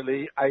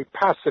initially a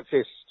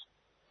pacifist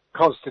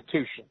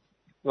constitution.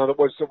 In other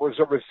words, there was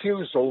a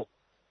refusal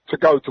to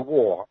go to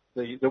war.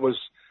 There was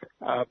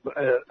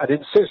an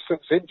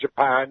insistence in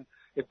Japan,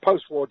 in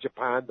post-war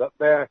Japan, that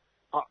their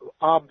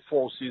armed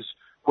forces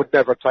would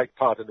never take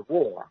part in the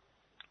war.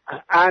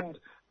 And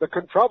the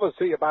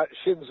controversy about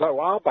Shinzo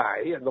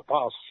Abe in the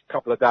past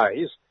couple of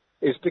days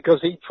is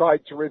because he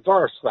tried to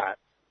reverse that.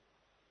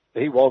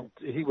 He was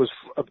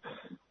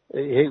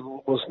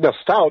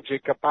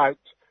nostalgic about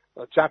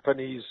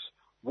Japanese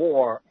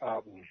war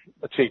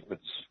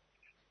achievements.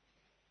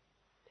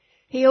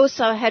 He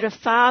also had a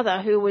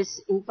father who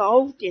was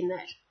involved in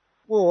that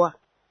war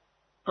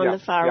on the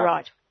far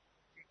right.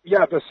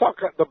 Yeah,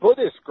 the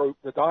Buddhist group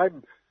that I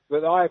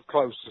have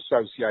close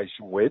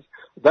association with,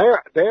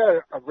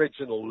 their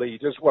original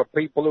leaders were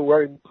people who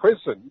were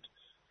imprisoned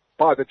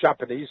by the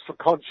Japanese for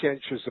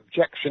conscientious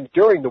objection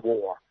during the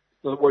war.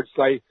 In other words,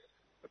 they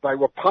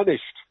were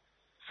punished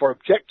for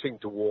objecting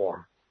to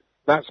war.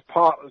 That's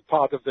part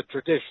of the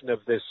tradition of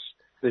this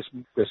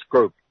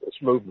group, this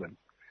movement.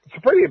 It's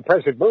a pretty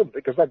impressive movement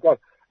because they've got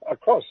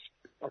across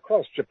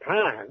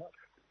Japan,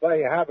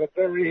 they have a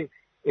very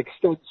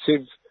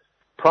extensive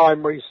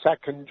primary,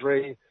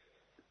 secondary,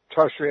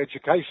 tertiary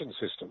education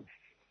system.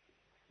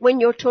 When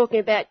you're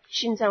talking about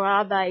Shinzo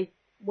Abe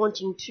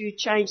wanting to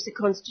change the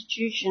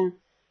constitution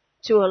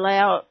to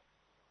allow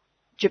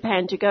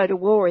Japan to go to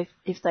war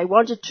if they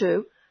wanted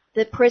to,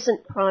 the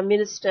present Prime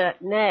Minister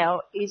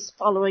now is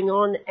following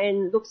on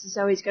and looks as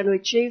though he's going to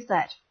achieve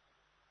that.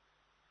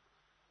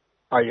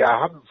 I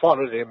haven't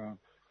followed him.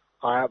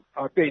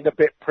 I've been a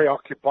bit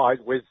preoccupied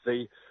with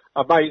the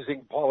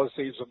amazing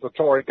policies of the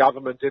Tory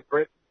government in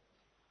Britain.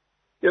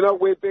 You know,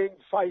 we're being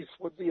faced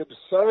with the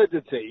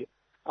absurdity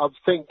of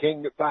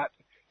thinking that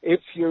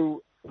if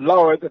you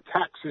lower the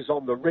taxes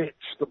on the rich,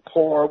 the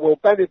poor will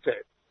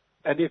benefit.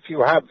 And if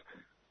you have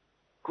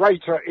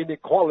greater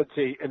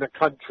inequality in a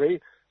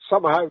country,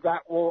 somehow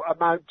that will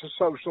amount to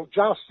social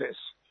justice.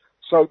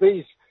 So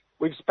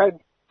we've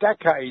spent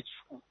decades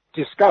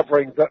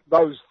discovering that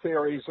those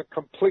theories are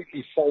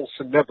completely false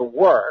and never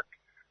work.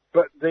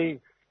 But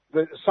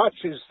such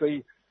is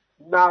the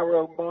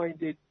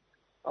narrow-minded,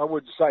 I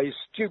would say,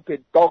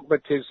 stupid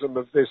dogmatism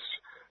of this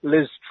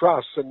Liz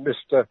Truss and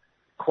Mr.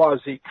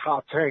 Kwasi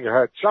Kwarteng,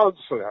 her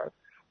Chancellor,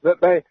 that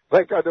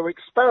they're going to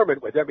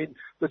experiment with. I mean,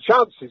 the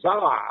chances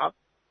are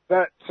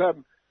that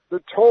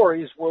the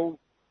Tories will,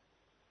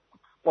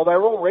 well,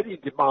 they're already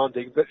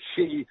demanding that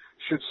she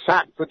should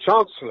sack the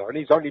Chancellor, and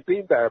he's only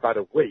been there about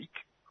a week.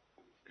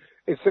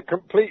 It's a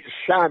complete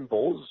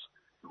shambles.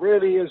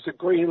 Really is a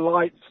green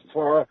light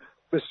for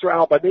Mr.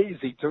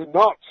 Albanese to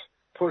not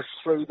push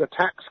through the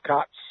tax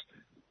cuts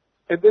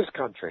in this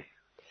country.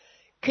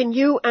 Can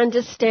you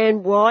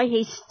understand why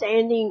he's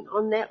standing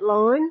on that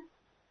line?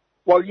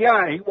 Well,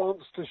 yeah, he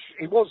wants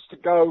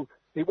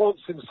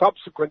in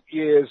subsequent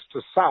years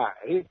to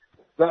say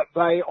that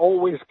they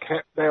always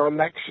kept their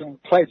election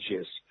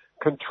pledges,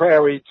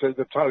 contrary to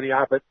the Tony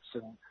Abbotts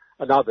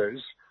and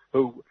others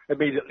who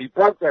immediately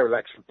broke their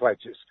election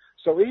pledges.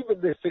 So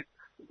even if it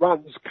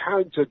runs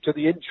counter to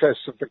the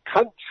interests of the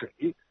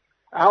country,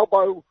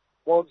 Albo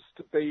wants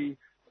to be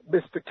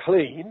Mr.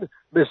 Clean,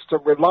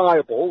 Mr.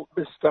 Reliable,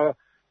 Mr.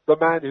 the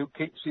man who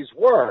keeps his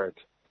word,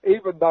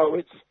 even though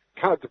it's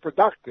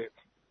counterproductive.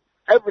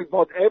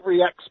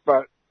 Every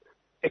expert,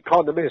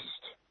 economist,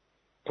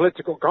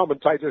 political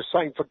commentator is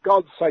saying, for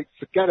God's sake,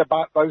 forget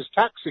about those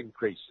tax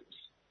increases.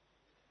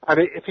 And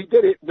if he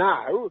did it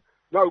now,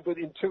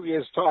 nobody in 2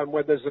 years' time,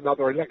 when there's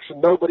another election,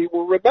 nobody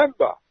will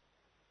remember.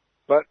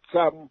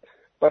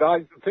 But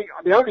I think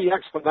the only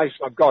explanation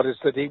I've got is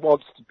that he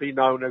wants to be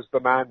known as the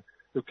man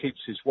who keeps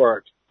his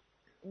word.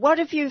 What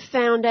have you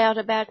found out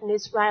about an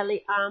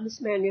Israeli arms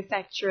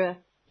manufacturer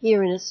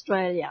here in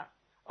Australia?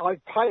 I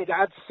paid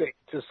ADSIC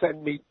to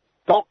send me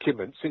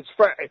documents.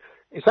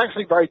 It's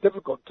actually very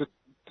difficult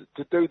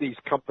to do these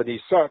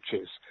company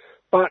searches.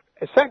 But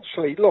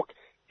essentially, look,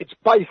 it's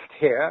based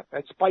here.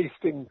 It's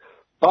based in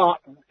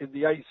Barton in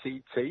the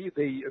ACT,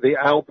 the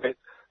Albit,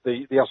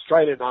 the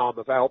Australian arm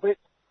of Albit.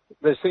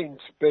 There seem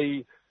to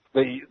be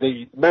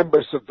the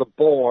members of the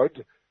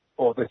board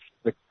or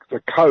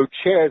the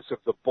co-chairs of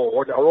the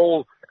board are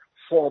all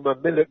former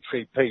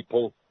military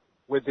people,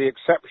 with the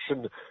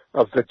exception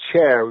of the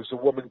chair, who's a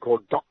woman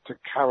called Dr.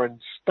 Karen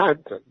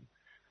Stanton.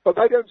 But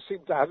they don't seem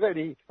to have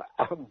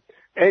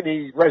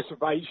any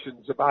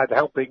reservations about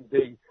helping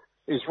the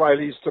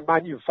Israelis to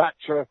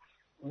manufacture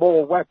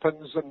more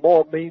weapons and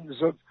more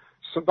means of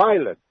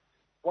surveillance.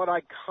 What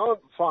I can't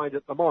find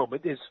at the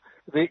moment is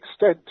the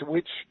extent to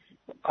which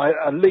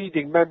a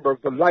leading member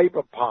of the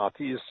Labour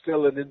Party is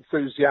still an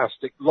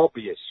enthusiastic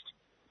lobbyist.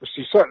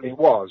 She certainly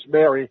was.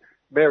 Mary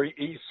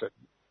Eason,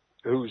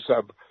 who's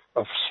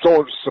a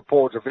staunch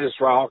supporter of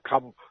Israel,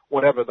 come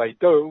whatever they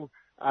do,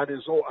 and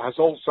has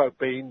also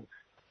been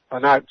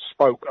an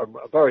outspoken,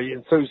 a very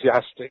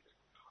enthusiastic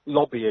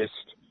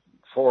lobbyist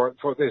for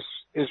this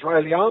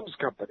Israeli arms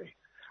company.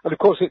 And of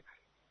course,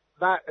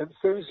 that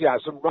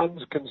enthusiasm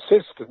runs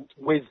consistent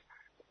with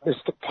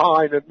Mr.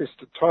 Pyne and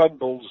Mr.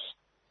 Turnbull's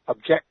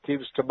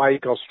objectives to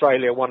make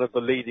Australia one of the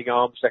leading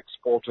arms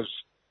exporters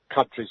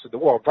countries in the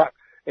world. In fact,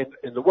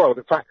 in the world,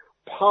 in fact,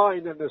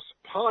 Pyne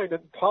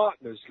and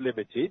Partners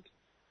Limited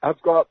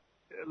have got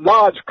a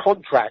large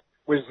contract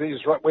with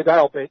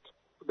Albit,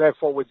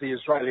 therefore with the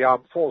Israeli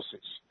Armed Forces.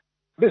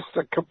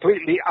 Mr.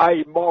 completely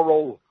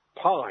amoral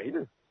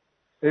Pyne,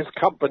 his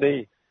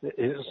company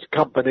is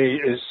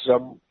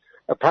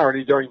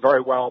apparently doing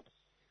very well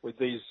with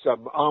these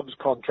arms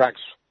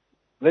contracts,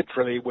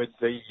 literally with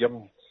the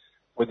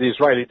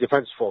Israeli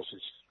Defense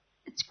Forces.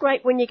 It's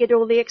great when you get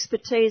all the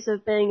expertise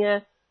of being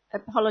a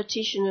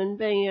politician and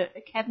being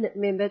a cabinet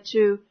member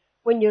to,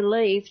 when you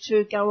leave,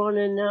 to go on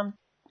and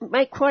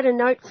make quite a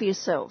note for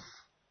yourself.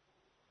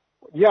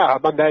 Yeah, I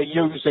mean, they're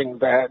using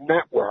their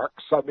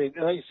networks. I mean,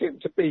 they seem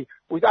to be,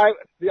 without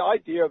the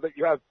idea that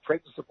you have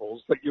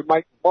principles, that you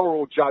make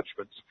moral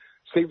judgments,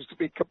 seems to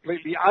be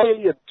completely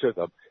alien to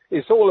them.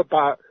 It's all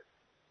about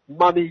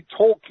money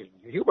talking.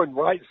 Human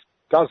rights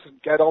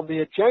doesn't get on the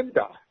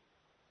agenda,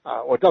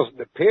 or doesn't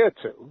appear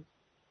to.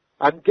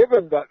 And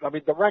given that, I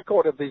mean, the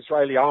record of the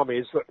Israeli army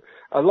is that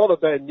a lot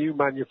of their new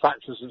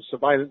manufactures and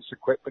surveillance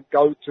equipment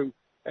go to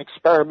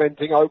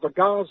experimenting over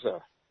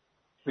Gaza.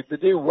 With the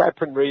new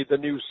weaponry, the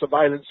new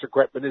surveillance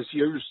equipment is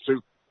used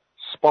to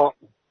spot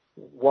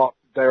what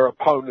their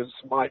opponents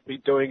might be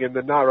doing in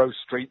the narrow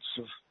streets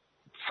of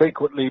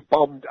frequently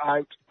bombed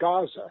out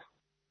Gaza.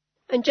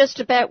 And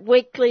just about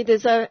weekly,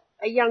 there's a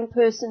young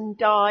person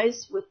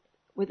dies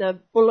with a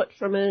bullet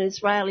from an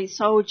Israeli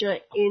soldier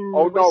in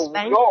the West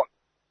Bank.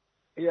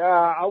 Yeah,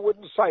 I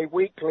wouldn't say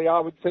weekly. I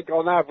would think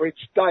on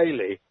average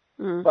daily.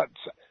 But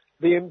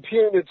the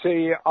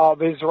impunity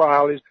of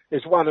Israel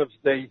is one of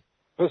the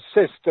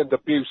persistent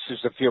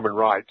abuses of human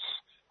rights.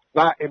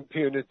 That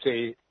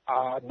impunity,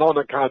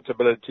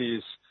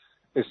 non-accountability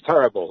is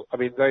terrible. I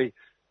mean,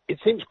 it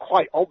seems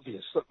quite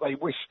obvious that they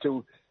wish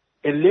to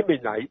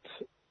eliminate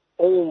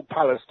all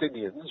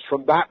Palestinians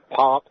from that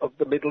part of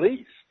the Middle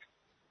East.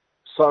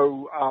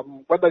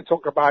 So when they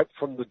talk about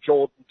from the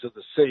Jordan to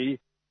the sea,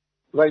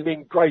 they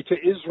mean greater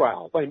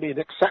Israel. They mean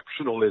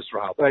exceptional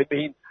Israel. They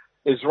mean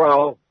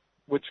Israel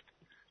which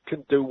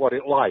can do what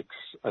it likes,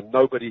 and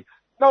nobody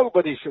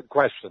should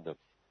question them.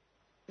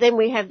 Then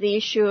we have the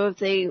issue of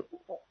the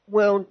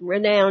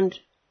world-renowned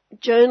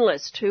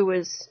journalist who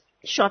was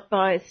shot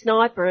by a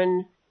sniper,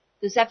 and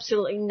there's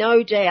absolutely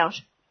no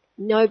doubt,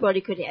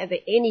 nobody could have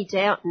any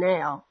doubt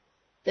now,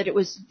 that it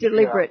was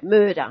deliberate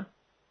murder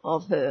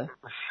of her.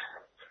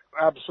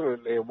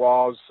 Absolutely it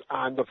was,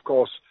 and of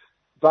course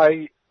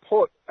they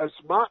put as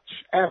much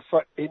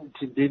effort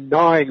into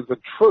denying the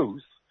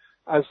truth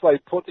as they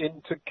put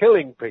into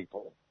killing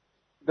people.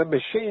 The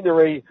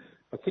machinery,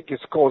 I think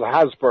it's called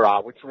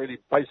Hasbara, which really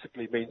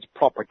basically means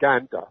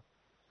propaganda.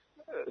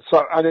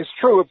 So, and it's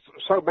true of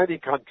so many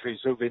countries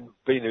who've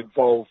been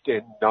involved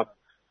in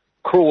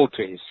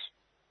cruelties.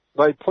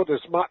 They put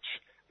as much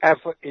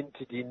effort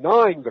into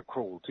denying the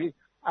cruelty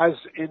as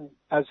in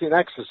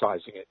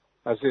exercising it,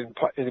 as in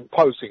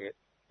imposing it.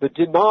 The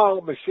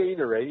denial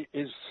machinery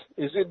is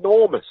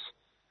enormous,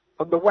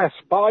 and the West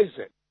buys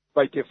it.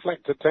 They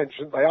deflect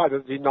attention. They either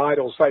deny it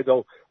or say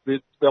there'll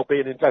be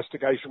an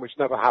investigation, which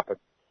never happened.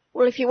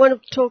 Well, if you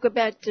want to talk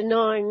about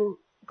denying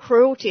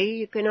cruelty,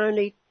 you can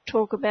only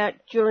talk about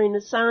Julian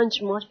Assange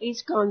and what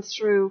he's gone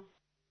through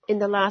in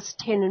the last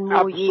 10 and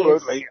more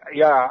years. Absolutely,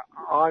 yeah.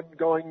 I'm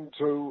going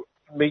to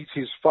meet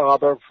his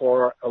father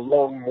for a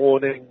long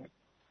morning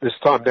this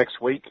time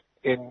next week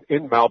in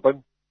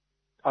Melbourne.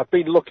 I've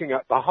been looking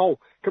at the whole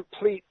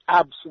complete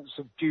absence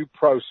of due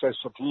process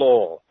of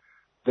law.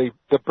 The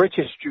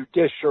British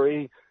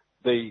judiciary,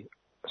 the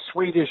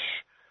Swedish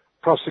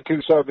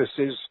prosecution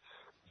services,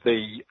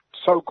 the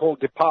so-called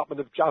Department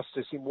of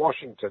Justice in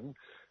Washington,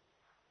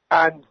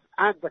 and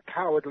the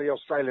cowardly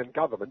Australian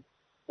government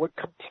were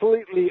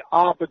completely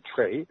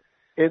arbitrary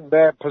in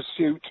their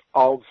pursuit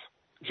of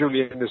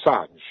Julian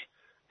Assange.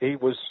 He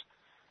was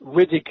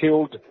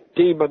ridiculed,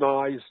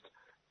 demonized,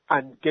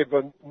 and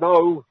given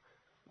no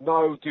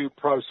due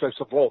process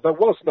of law. There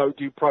was no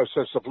due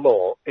process of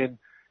law in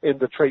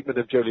the treatment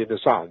of Julian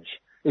Assange.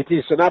 It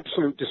is an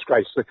absolute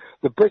disgrace.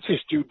 The British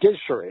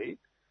judiciary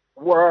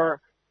were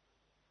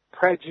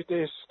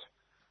prejudiced,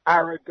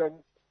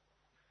 arrogant,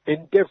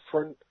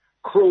 indifferent,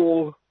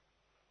 cruel,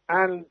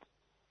 and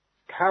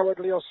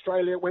cowardly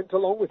Australia went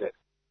along with it.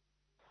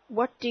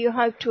 What do you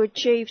hope to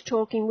achieve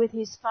talking with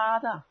his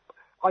father?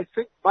 I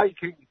think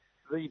making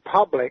the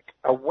public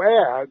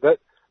aware that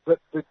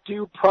the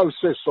due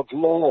process of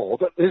law,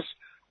 that this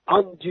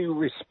undue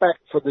respect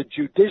for the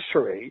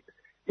judiciary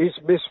is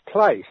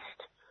misplaced,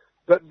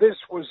 that this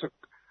was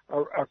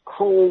a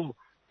cruel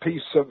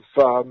piece of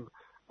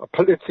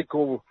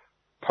political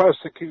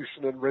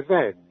persecution and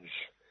revenge,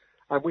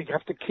 and we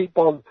have to keep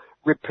on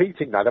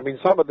repeating that. I mean,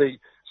 some of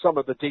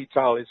the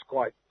detail is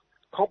quite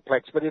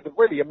complex, but it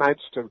really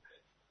amounts to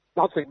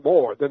nothing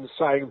more than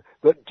saying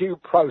that due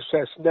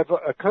process never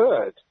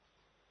occurred.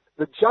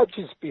 The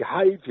judge's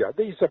behaviour,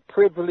 these are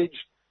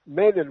privileged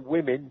men and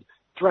women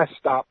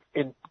dressed up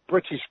in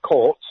British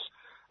courts,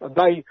 and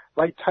they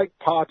take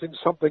part in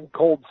something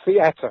called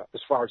theatre,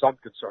 as far as I'm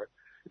concerned.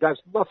 It has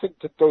nothing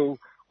to do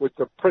with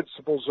the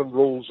principles and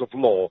rules of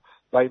law.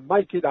 They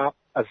make it up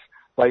as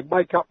they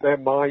make up their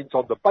minds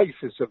on the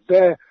basis of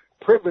their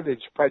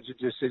privileged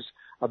prejudices,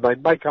 and they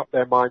make up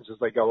their minds as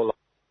they go along.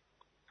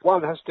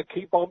 One has to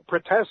keep on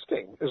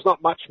protesting. There's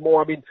not much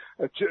more,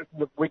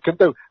 we can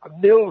do.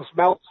 Nils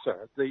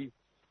Melzer, the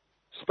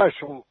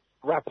special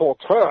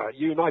rapporteur,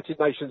 United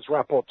Nations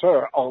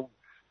rapporteur on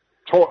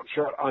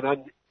torture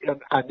and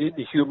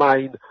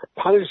inhumane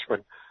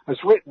punishment, has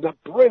written a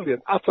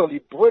brilliant,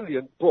 utterly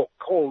brilliant book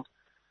called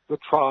The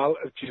Trial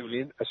of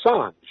Julian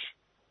Assange.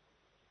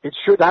 It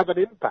should have an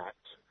impact.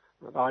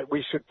 I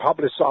should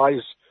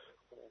publicise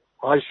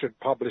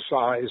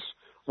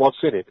what's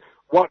in it.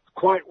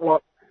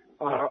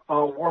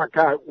 I'll work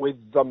out with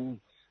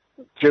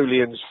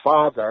Julian's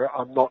father,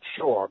 I'm not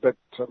sure, but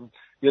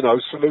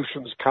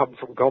solutions come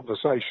from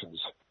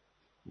conversations.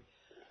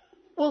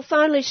 Well,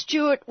 finally,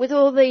 Stuart, with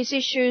all these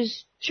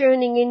issues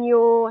churning in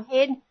your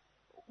head,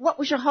 what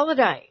was your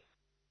holiday?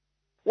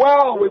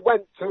 Well, we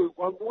went to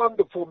a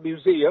wonderful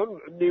museum,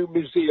 a new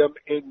museum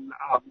in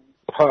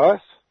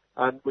Perth,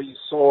 and we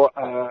saw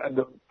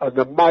an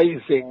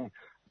amazing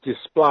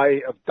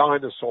display of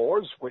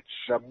dinosaurs, which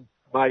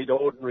made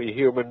ordinary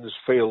humans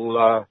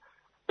feel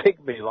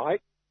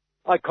pygmy-like.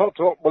 I caught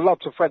up with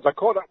lots of friends. I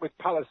caught up with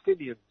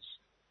Palestinians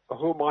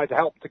whom I'd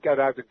helped to get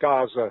out of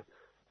Gaza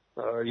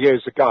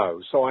years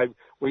ago. So I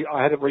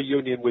had a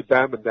reunion with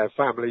them and their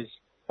families.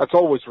 That's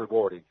always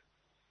rewarding.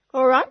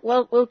 All right,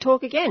 well, we'll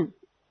talk again.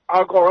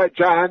 All right,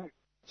 Jan.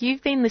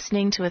 You've been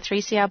listening to a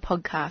 3CR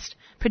podcast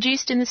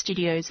produced in the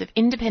studios of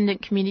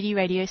independent community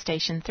radio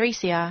station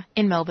 3CR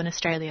in Melbourne,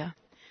 Australia.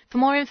 For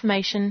more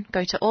information,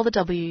 go to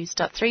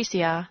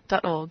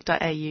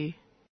allthews.3cr.org.au.